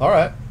 All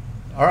right.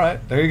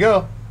 There you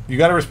go. You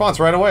got a response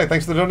right away.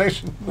 Thanks for the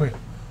donation. Wait.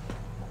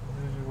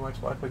 Watch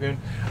Black Lagoon.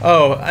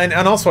 Oh, and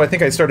also I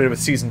think I started with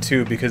season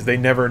 2 because they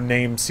never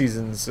name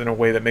seasons in a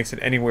way that makes it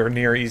anywhere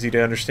near easy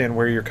to understand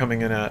where you're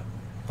coming in at.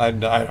 I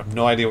have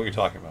no idea what you're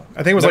talking about.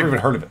 I think it was never even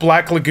heard of it.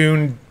 Black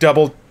Lagoon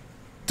double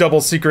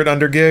secret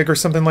undergig or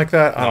something like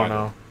that. I don't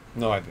know.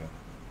 No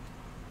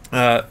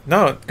idea.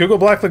 No, Google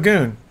Black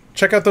Lagoon.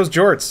 Check out those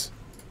jorts.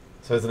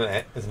 So is it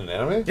an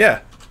anime?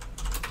 Yeah.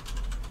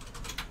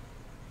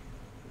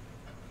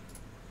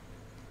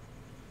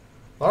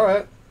 All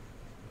right.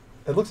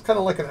 It looks kind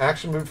of like an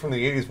action movie from the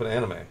 80s, but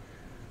anime.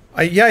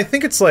 I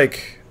think it's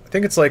like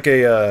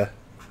a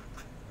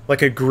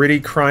gritty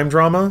crime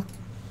drama,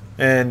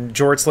 and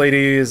Jorts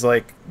lady is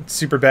like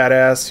super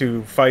badass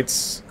who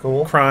fights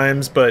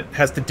crimes, but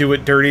has to do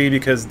it dirty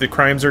because the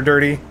crimes are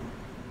dirty.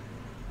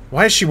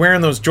 Why is she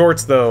wearing those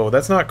jorts though?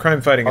 That's not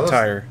crime fighting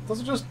attire.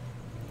 Those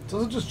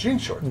are just jean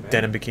shorts, man.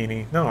 Denim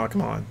bikini. No,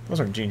 come on. Those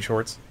aren't jean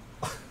shorts.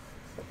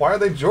 Why are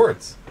they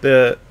jorts?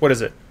 What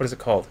is it? What is it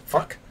called?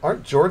 Fuck.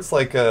 Aren't jorts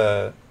like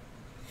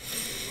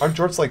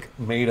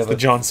made of a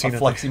John Cena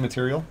flexi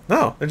material?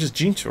 No, they're just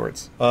jean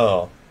shorts.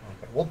 Oh.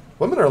 Okay. Well,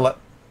 women are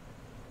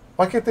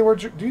why can't they wear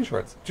jean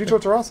shorts? Jean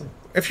shorts are awesome.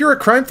 If you're a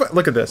crime fighter,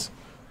 look at this.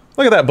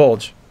 Look at that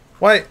bulge.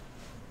 Why?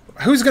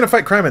 Who's going to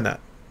fight crime in that?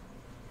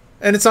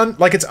 And it's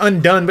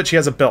undone, but she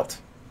has a belt.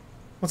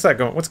 What's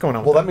going on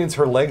with that? That means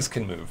her legs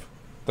can move.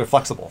 They're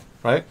flexible,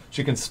 right?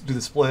 She can do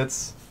the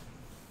splits.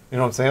 You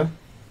know what I'm saying?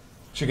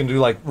 She can do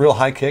like real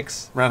high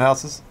kicks,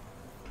 roundhouses.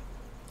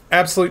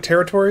 Absolute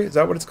territory? Is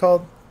that what it's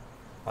called?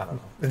 I don't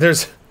know.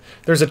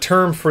 There's a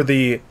term for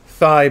the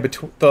thigh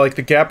between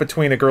the gap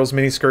between a girl's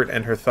miniskirt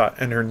and her thigh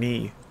and her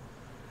knee.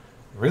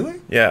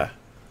 Really? Yeah.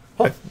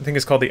 Huh. I think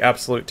it's called the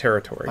absolute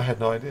territory. I had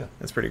no idea.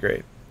 That's pretty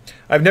great.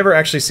 I've never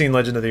actually seen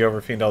Legend of the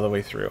Overfiend all the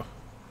way through.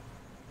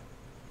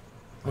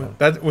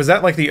 Was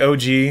that like the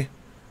OG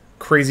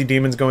crazy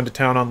demons going to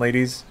town on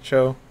ladies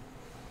show?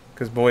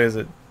 Because boy, is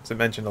it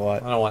mentioned a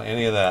lot. I don't want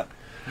any of that.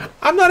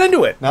 I'm not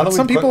into it. Now that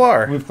some people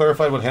are. We've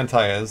clarified what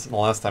hentai is the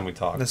last time we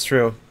talked. That's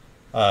true.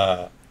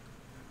 Now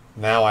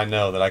I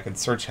know that I can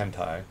search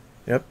hentai.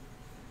 Yep.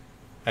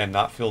 And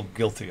not feel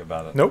guilty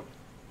about it. Nope.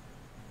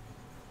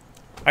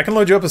 I can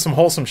load you up with some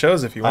wholesome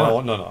shows if you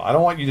want. No. I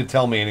don't want you to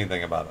tell me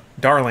anything about it.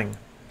 Darling.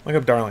 Look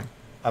up Darling.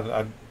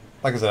 Like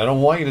I said, I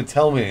don't want you to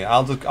tell me.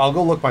 I'll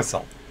go look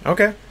myself.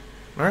 Okay.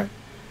 All right.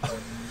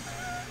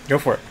 Go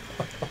for it.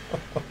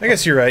 I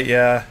guess you're right,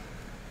 yeah.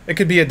 It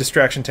could be a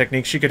distraction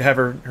technique. She could have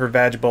her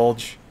vag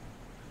bulge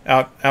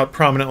out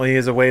prominently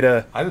as a way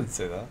to... I didn't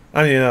say that.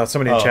 I mean,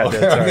 somebody in chat did.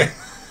 Sorry.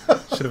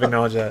 Should have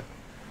acknowledged that.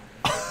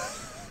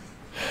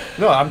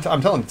 No, I'm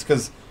telling you, it's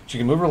because she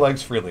can move her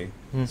legs freely,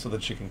 so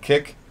that she can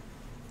kick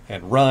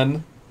and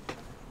run.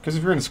 Because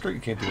if you're in a skirt, you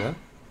can't do that.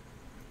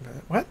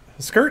 What?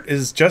 A skirt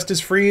is just as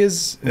free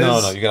as...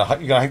 No, you gotta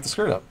hike the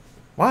skirt up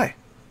Why?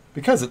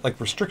 because it like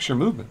restricts your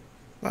movement.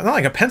 Not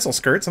like a pencil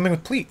skirt, something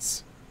with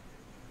pleats.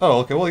 Oh,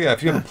 okay. Well, yeah.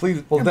 If you have a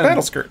pleat, well Yeah, then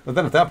battle skirt. But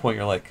then at that point,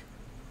 you're like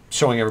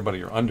showing everybody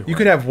your underwear. You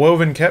could have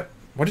woven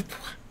What did...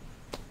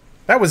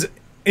 That was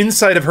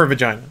inside of her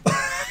vagina.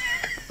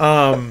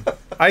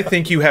 I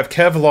think you have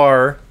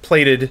Kevlar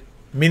plated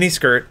mini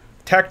skirt,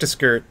 tacta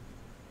skirt.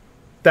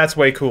 That's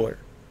way cooler.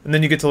 And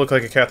then you get to look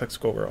like a Catholic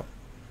schoolgirl.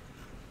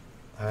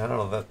 I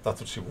don't know.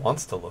 That's what she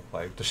wants to look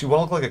like. Does she want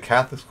to look like a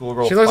Catholic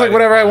schoolgirl? She looks like fighting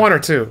whatever I crime? want her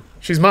to.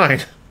 She's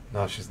mine.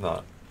 No, she's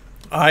not.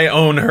 I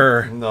own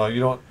her. No, you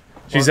don't.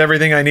 She's well,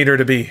 everything I need her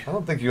to be. I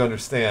don't think you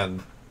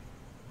understand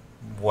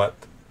what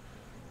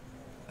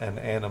an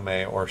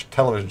anime or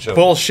television show.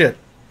 Bullshit.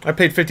 I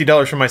paid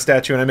 $50 for my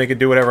statue and I make it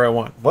do whatever I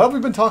want. Well,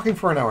 we've been talking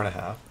for an hour and a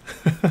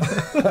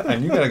half,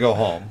 and you gotta go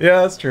home.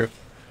 Yeah, that's true.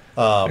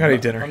 I gotta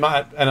eat dinner. I'm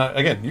not, and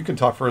again, you can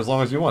talk for as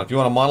long as you want. If you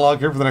want a monologue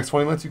here for the next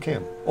 20 minutes, you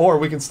can, or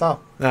we can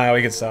stop. Nah,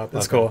 we can stop.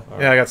 That's Okay, cool. all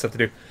right. Yeah, I got stuff to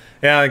do.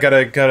 Yeah,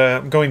 I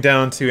I'm going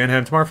down to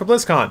Anaheim tomorrow for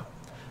BlizzCon.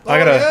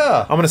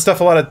 Yeah. I'm gonna stuff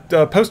a lot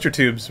of poster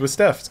tubes with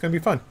Steph. It's gonna be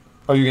fun.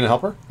 Oh, you gonna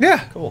help her?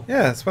 Yeah, Cool.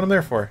 Yeah, that's what I'm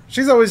there for.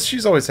 She's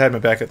always had my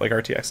back at like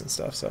RTX and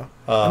stuff. So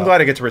I'm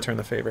glad I get to return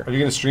the favor. Are you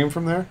gonna stream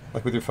from there,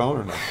 like with your phone,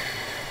 or no?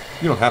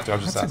 You don't have to. I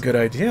was just That's a asking. good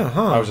idea,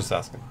 huh? I was just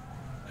asking.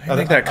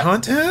 Make that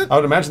content. I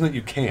would imagine that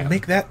you can.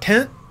 Make that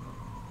tent.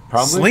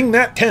 Probably. Sling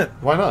that tent.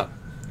 Why not?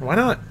 Why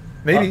not?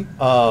 Maybe.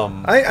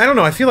 Um. I don't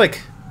know. I feel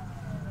like.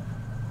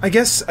 I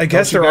guess you there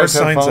are guys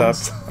have signs up.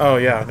 phones? Oh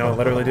yeah, no, I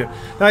literally do.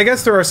 No, I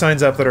guess there are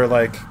signs up that are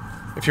like,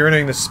 if you're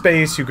entering the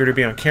space, you're going to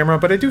be on camera.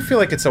 But I do feel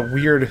like it's a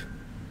weird.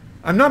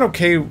 I'm not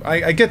okay.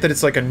 I get that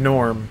it's like a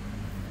norm,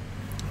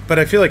 but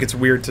I feel like it's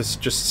weird to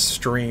just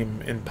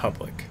stream in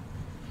public.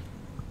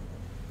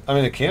 I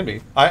mean, it can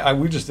be.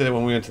 We just did it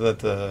when we went to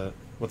that.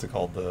 What's it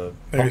called? The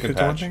Area pumpkin 51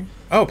 patch. thing?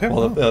 Oh,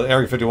 Well, the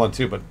Area 51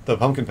 too, but the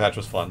pumpkin patch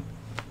was fun.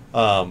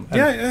 And,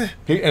 Yeah, and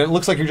it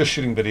looks like you're just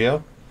shooting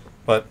video,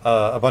 but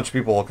a bunch of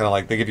people kind of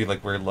like they give you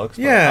like weird looks.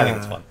 But yeah. I think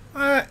it's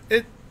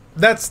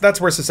fun.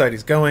 That's where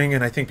society's going,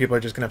 and I think people are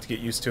just gonna have to get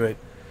used to it.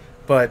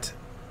 But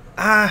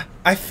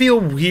I feel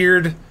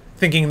weird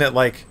thinking that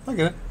like I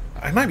get it.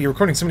 I might be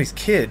recording somebody's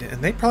kid,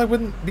 and they probably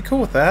wouldn't be cool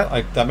with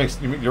that. That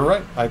makes you're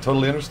right. I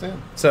totally understand.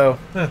 So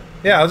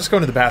yeah, I'll just go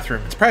into the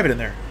bathroom. It's private in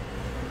there.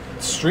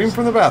 Stream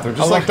from the bathroom,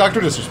 just I'll like lock-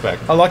 Dr.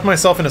 Disrespect. I'll lock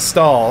myself in a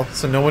stall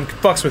so no one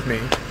fucks with me.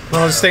 And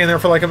I'll just stay in there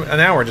for like an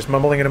hour, just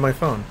mumbling into my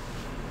phone.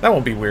 That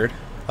won't be weird.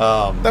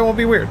 That won't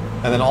be weird.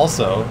 And then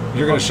also,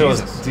 you're going to show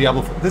Jesus. us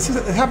Diablo.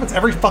 It happens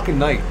every fucking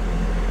night.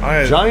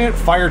 I, Giant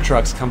fire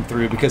trucks come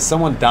through because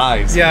someone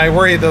dies. yeah, I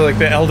worry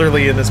the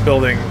elderly in this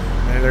building.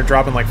 They're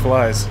dropping like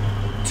flies.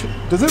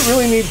 Does it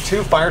really need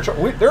 2 fire trucks?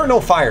 There are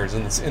no fires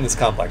in this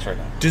complex right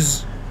now.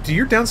 Do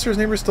your downstairs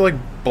neighbors still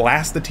like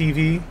blast the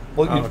TV?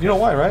 Well, you know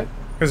why, right?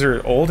 Because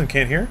they're old and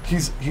can't hear?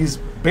 He's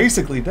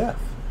basically deaf.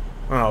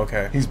 Oh,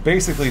 okay. He's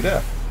basically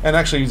deaf. And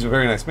actually, he's a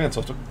very nice man.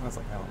 So I was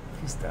like, oh,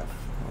 he's deaf.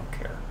 I don't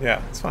care.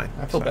 Yeah, it's fine.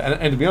 I feel bad.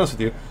 And to be honest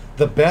with you,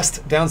 the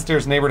best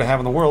downstairs neighbor to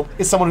have in the world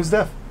is someone who's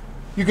deaf.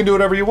 You can do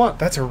whatever you want.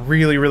 That's a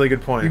really, really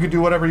good point. You can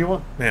do whatever you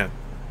want. Man,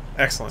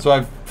 excellent. So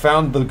I've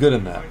found the good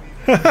in that.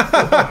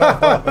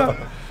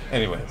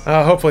 Anyways,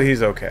 Hopefully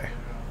he's okay.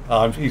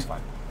 he's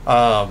fine.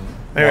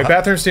 Anyway,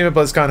 bathroom stream at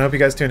BlizzCon. Hope you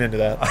guys tune into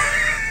that.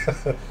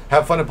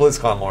 Have fun at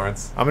BlizzCon,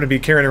 Lawrence. I'm going to be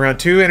carrying around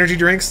 2 energy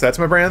drinks. That's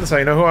my brand. That's how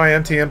you know who I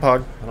am. TM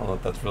Pog. I don't know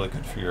if that's really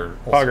good for your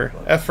ulcer, Pogger.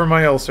 but F for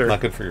my ulcer. Not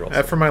good for your ulcer.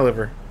 F for my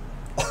liver.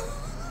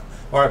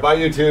 All right, bye,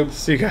 YouTube.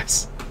 See you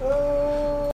guys.